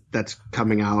stuff that's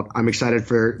coming out. I'm excited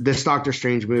for this Doctor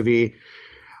Strange movie.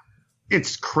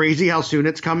 It's crazy how soon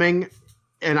it's coming,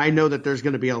 and I know that there's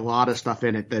going to be a lot of stuff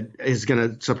in it that is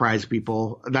going to surprise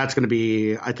people. That's going to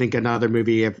be, I think, another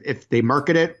movie if they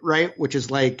market it right, which is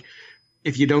like,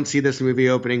 if you don't see this movie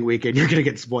opening weekend, you're going to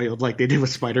get spoiled like they did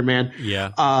with Spider-Man. Yeah.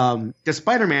 The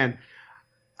Spider-Man,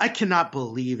 I cannot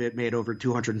believe it made over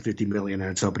 $250 million in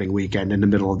its opening weekend in the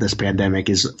middle of this pandemic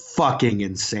is fucking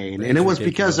insane. And it was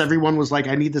because everyone was like,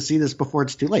 I need to see this before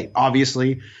it's too late.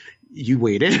 Obviously, you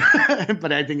waited,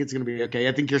 but I think it's going to be okay.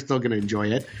 I think you're still going to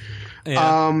enjoy it.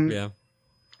 Yeah.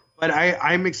 But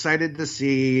I'm excited to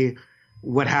see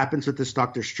what happens with this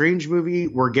Doctor Strange movie.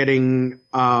 We're getting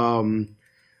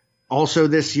also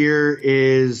this year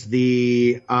is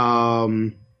the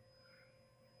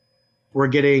we're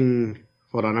getting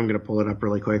 – hold on, I'm going to pull it up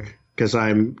really quick because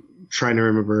I'm trying to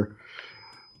remember.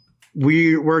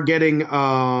 We're getting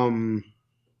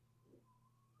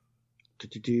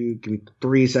give me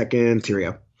 3 seconds. Here we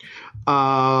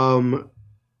go.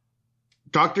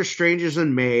 Doctor Strange is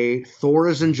in May. Thor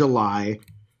is in July.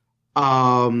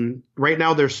 Right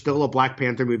now there's still a Black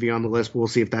Panther movie on the list, but we'll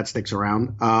see if that sticks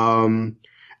around.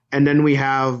 And then we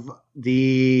have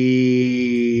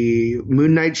the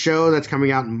Moon Knight show that's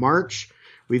coming out in March.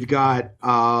 We've got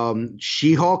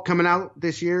She-Hulk coming out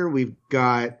this year. We've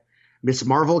got Miss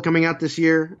Marvel coming out this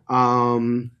year.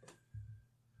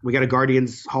 We got a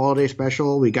Guardians holiday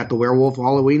special. We got the Werewolf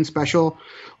Halloween special.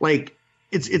 Like,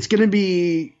 it's going to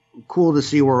be cool to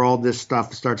see where all this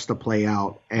stuff starts to play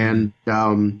out. And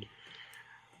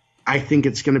I think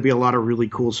it's going to be a lot of really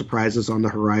cool surprises on the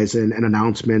horizon and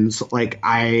announcements. Like,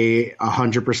 I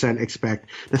 100% expect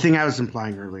 – the thing I was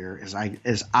implying earlier is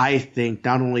I think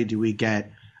not only do we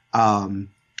get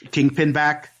Kingpin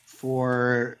back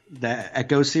for the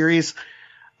Echo series,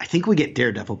 I think we get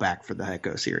Daredevil back for the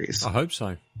Echo series. I hope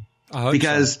so.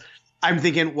 Because I'm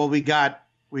thinking, well, we got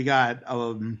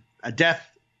a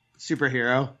death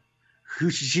superhero. Who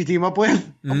should she team up with?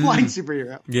 A blind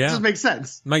superhero. Yeah. It just makes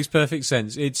sense. Makes perfect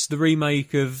sense. It's the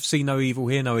remake of See No Evil,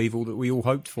 Hear No Evil that we all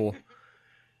hoped for.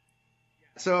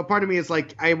 So a part of me is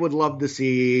like, I would love to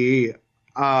see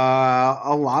I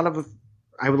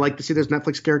would like to see those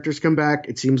Netflix characters come back.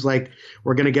 It seems like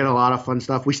we're going to get a lot of fun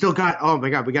stuff. We still got, oh my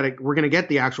God, we're going to get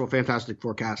the actual Fantastic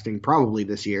Four casting probably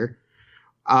this year.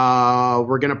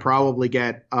 We're going to probably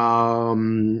get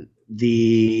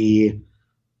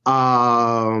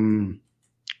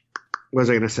what was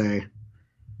I going to say?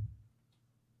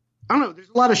 I don't know. There's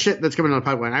a lot of shit that's coming on the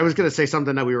pipeline. I was going to say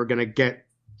something that we were going to get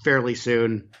fairly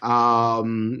soon,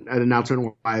 an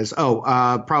announcement wise.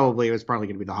 Probably it was probably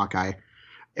going to be the Hawkeye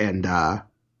and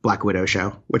Black Widow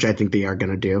show, which I think they are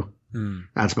going to do.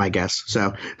 That's my guess.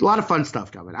 So a lot of fun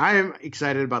stuff coming. I am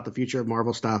excited about the future of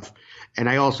Marvel stuff. And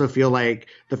I also feel like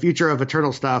the future of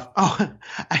Eternal stuff. Oh,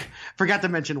 I forgot to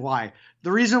mention why.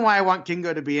 The reason why I want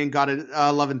Kingo to be in God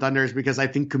of Love and Thunder is because I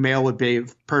think Kumail would be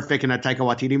perfect in a Taika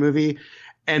Waititi movie.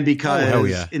 And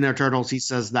because in Eternals, he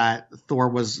says that Thor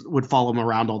would follow him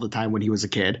around all the time when he was a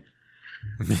kid.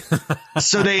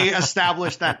 So they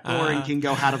established that Thor and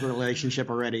Kingo had a relationship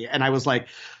already. And I was like,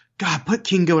 God, put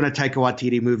Kingo in a Taika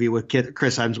Waititi movie with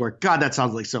Chris Hemsworth. God, that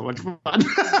sounds like so much fun.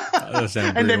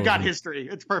 And they've got history.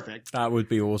 It's perfect. That would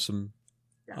be awesome.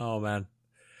 Yeah. Oh, man.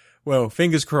 Well,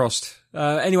 fingers crossed.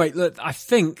 Anyway, look, I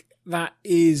think that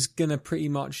is going to pretty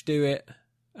much do it.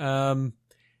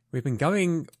 We've been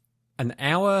going an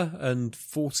hour and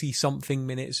 40-something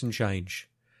minutes and change.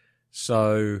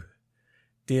 So,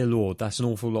 dear Lord, that's an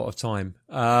awful lot of time.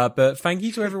 But thank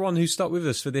you to everyone who stuck with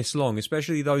us for this long,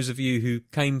 especially those of you who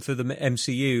came for the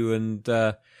MCU and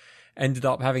ended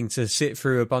up having to sit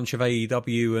through a bunch of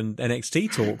AEW and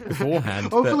NXT talk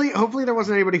beforehand. Hopefully there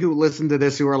wasn't anybody who listened to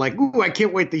this who were like, ooh, I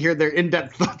can't wait to hear their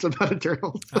in-depth thoughts about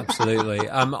Eternals. Absolutely.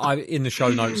 In the show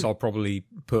notes, I'll probably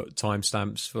put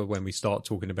timestamps for when we start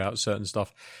talking about certain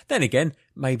stuff. Then again,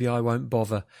 maybe I won't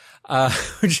bother.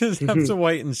 We just have to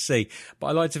wait and see. But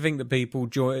I like to think that people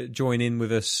join in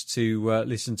with us to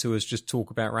listen to us just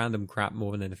talk about random crap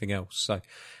more than anything else. So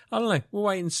I don't know. We'll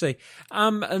wait and see.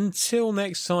 Until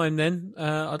next time then,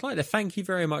 I'd like to thank you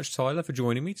very much, Tyler, for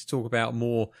joining me to talk about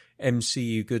more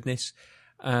MCU goodness.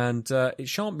 And it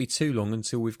shan't be too long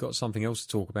until we've got something else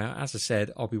to talk about. As I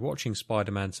said, I'll be watching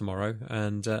Spider-Man tomorrow,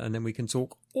 and then we can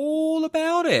talk all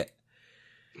about it.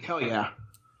 Hell yeah.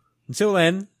 Until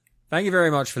then, thank you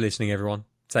very much for listening, everyone.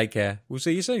 Take care. We'll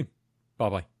see you soon.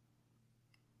 Bye-bye.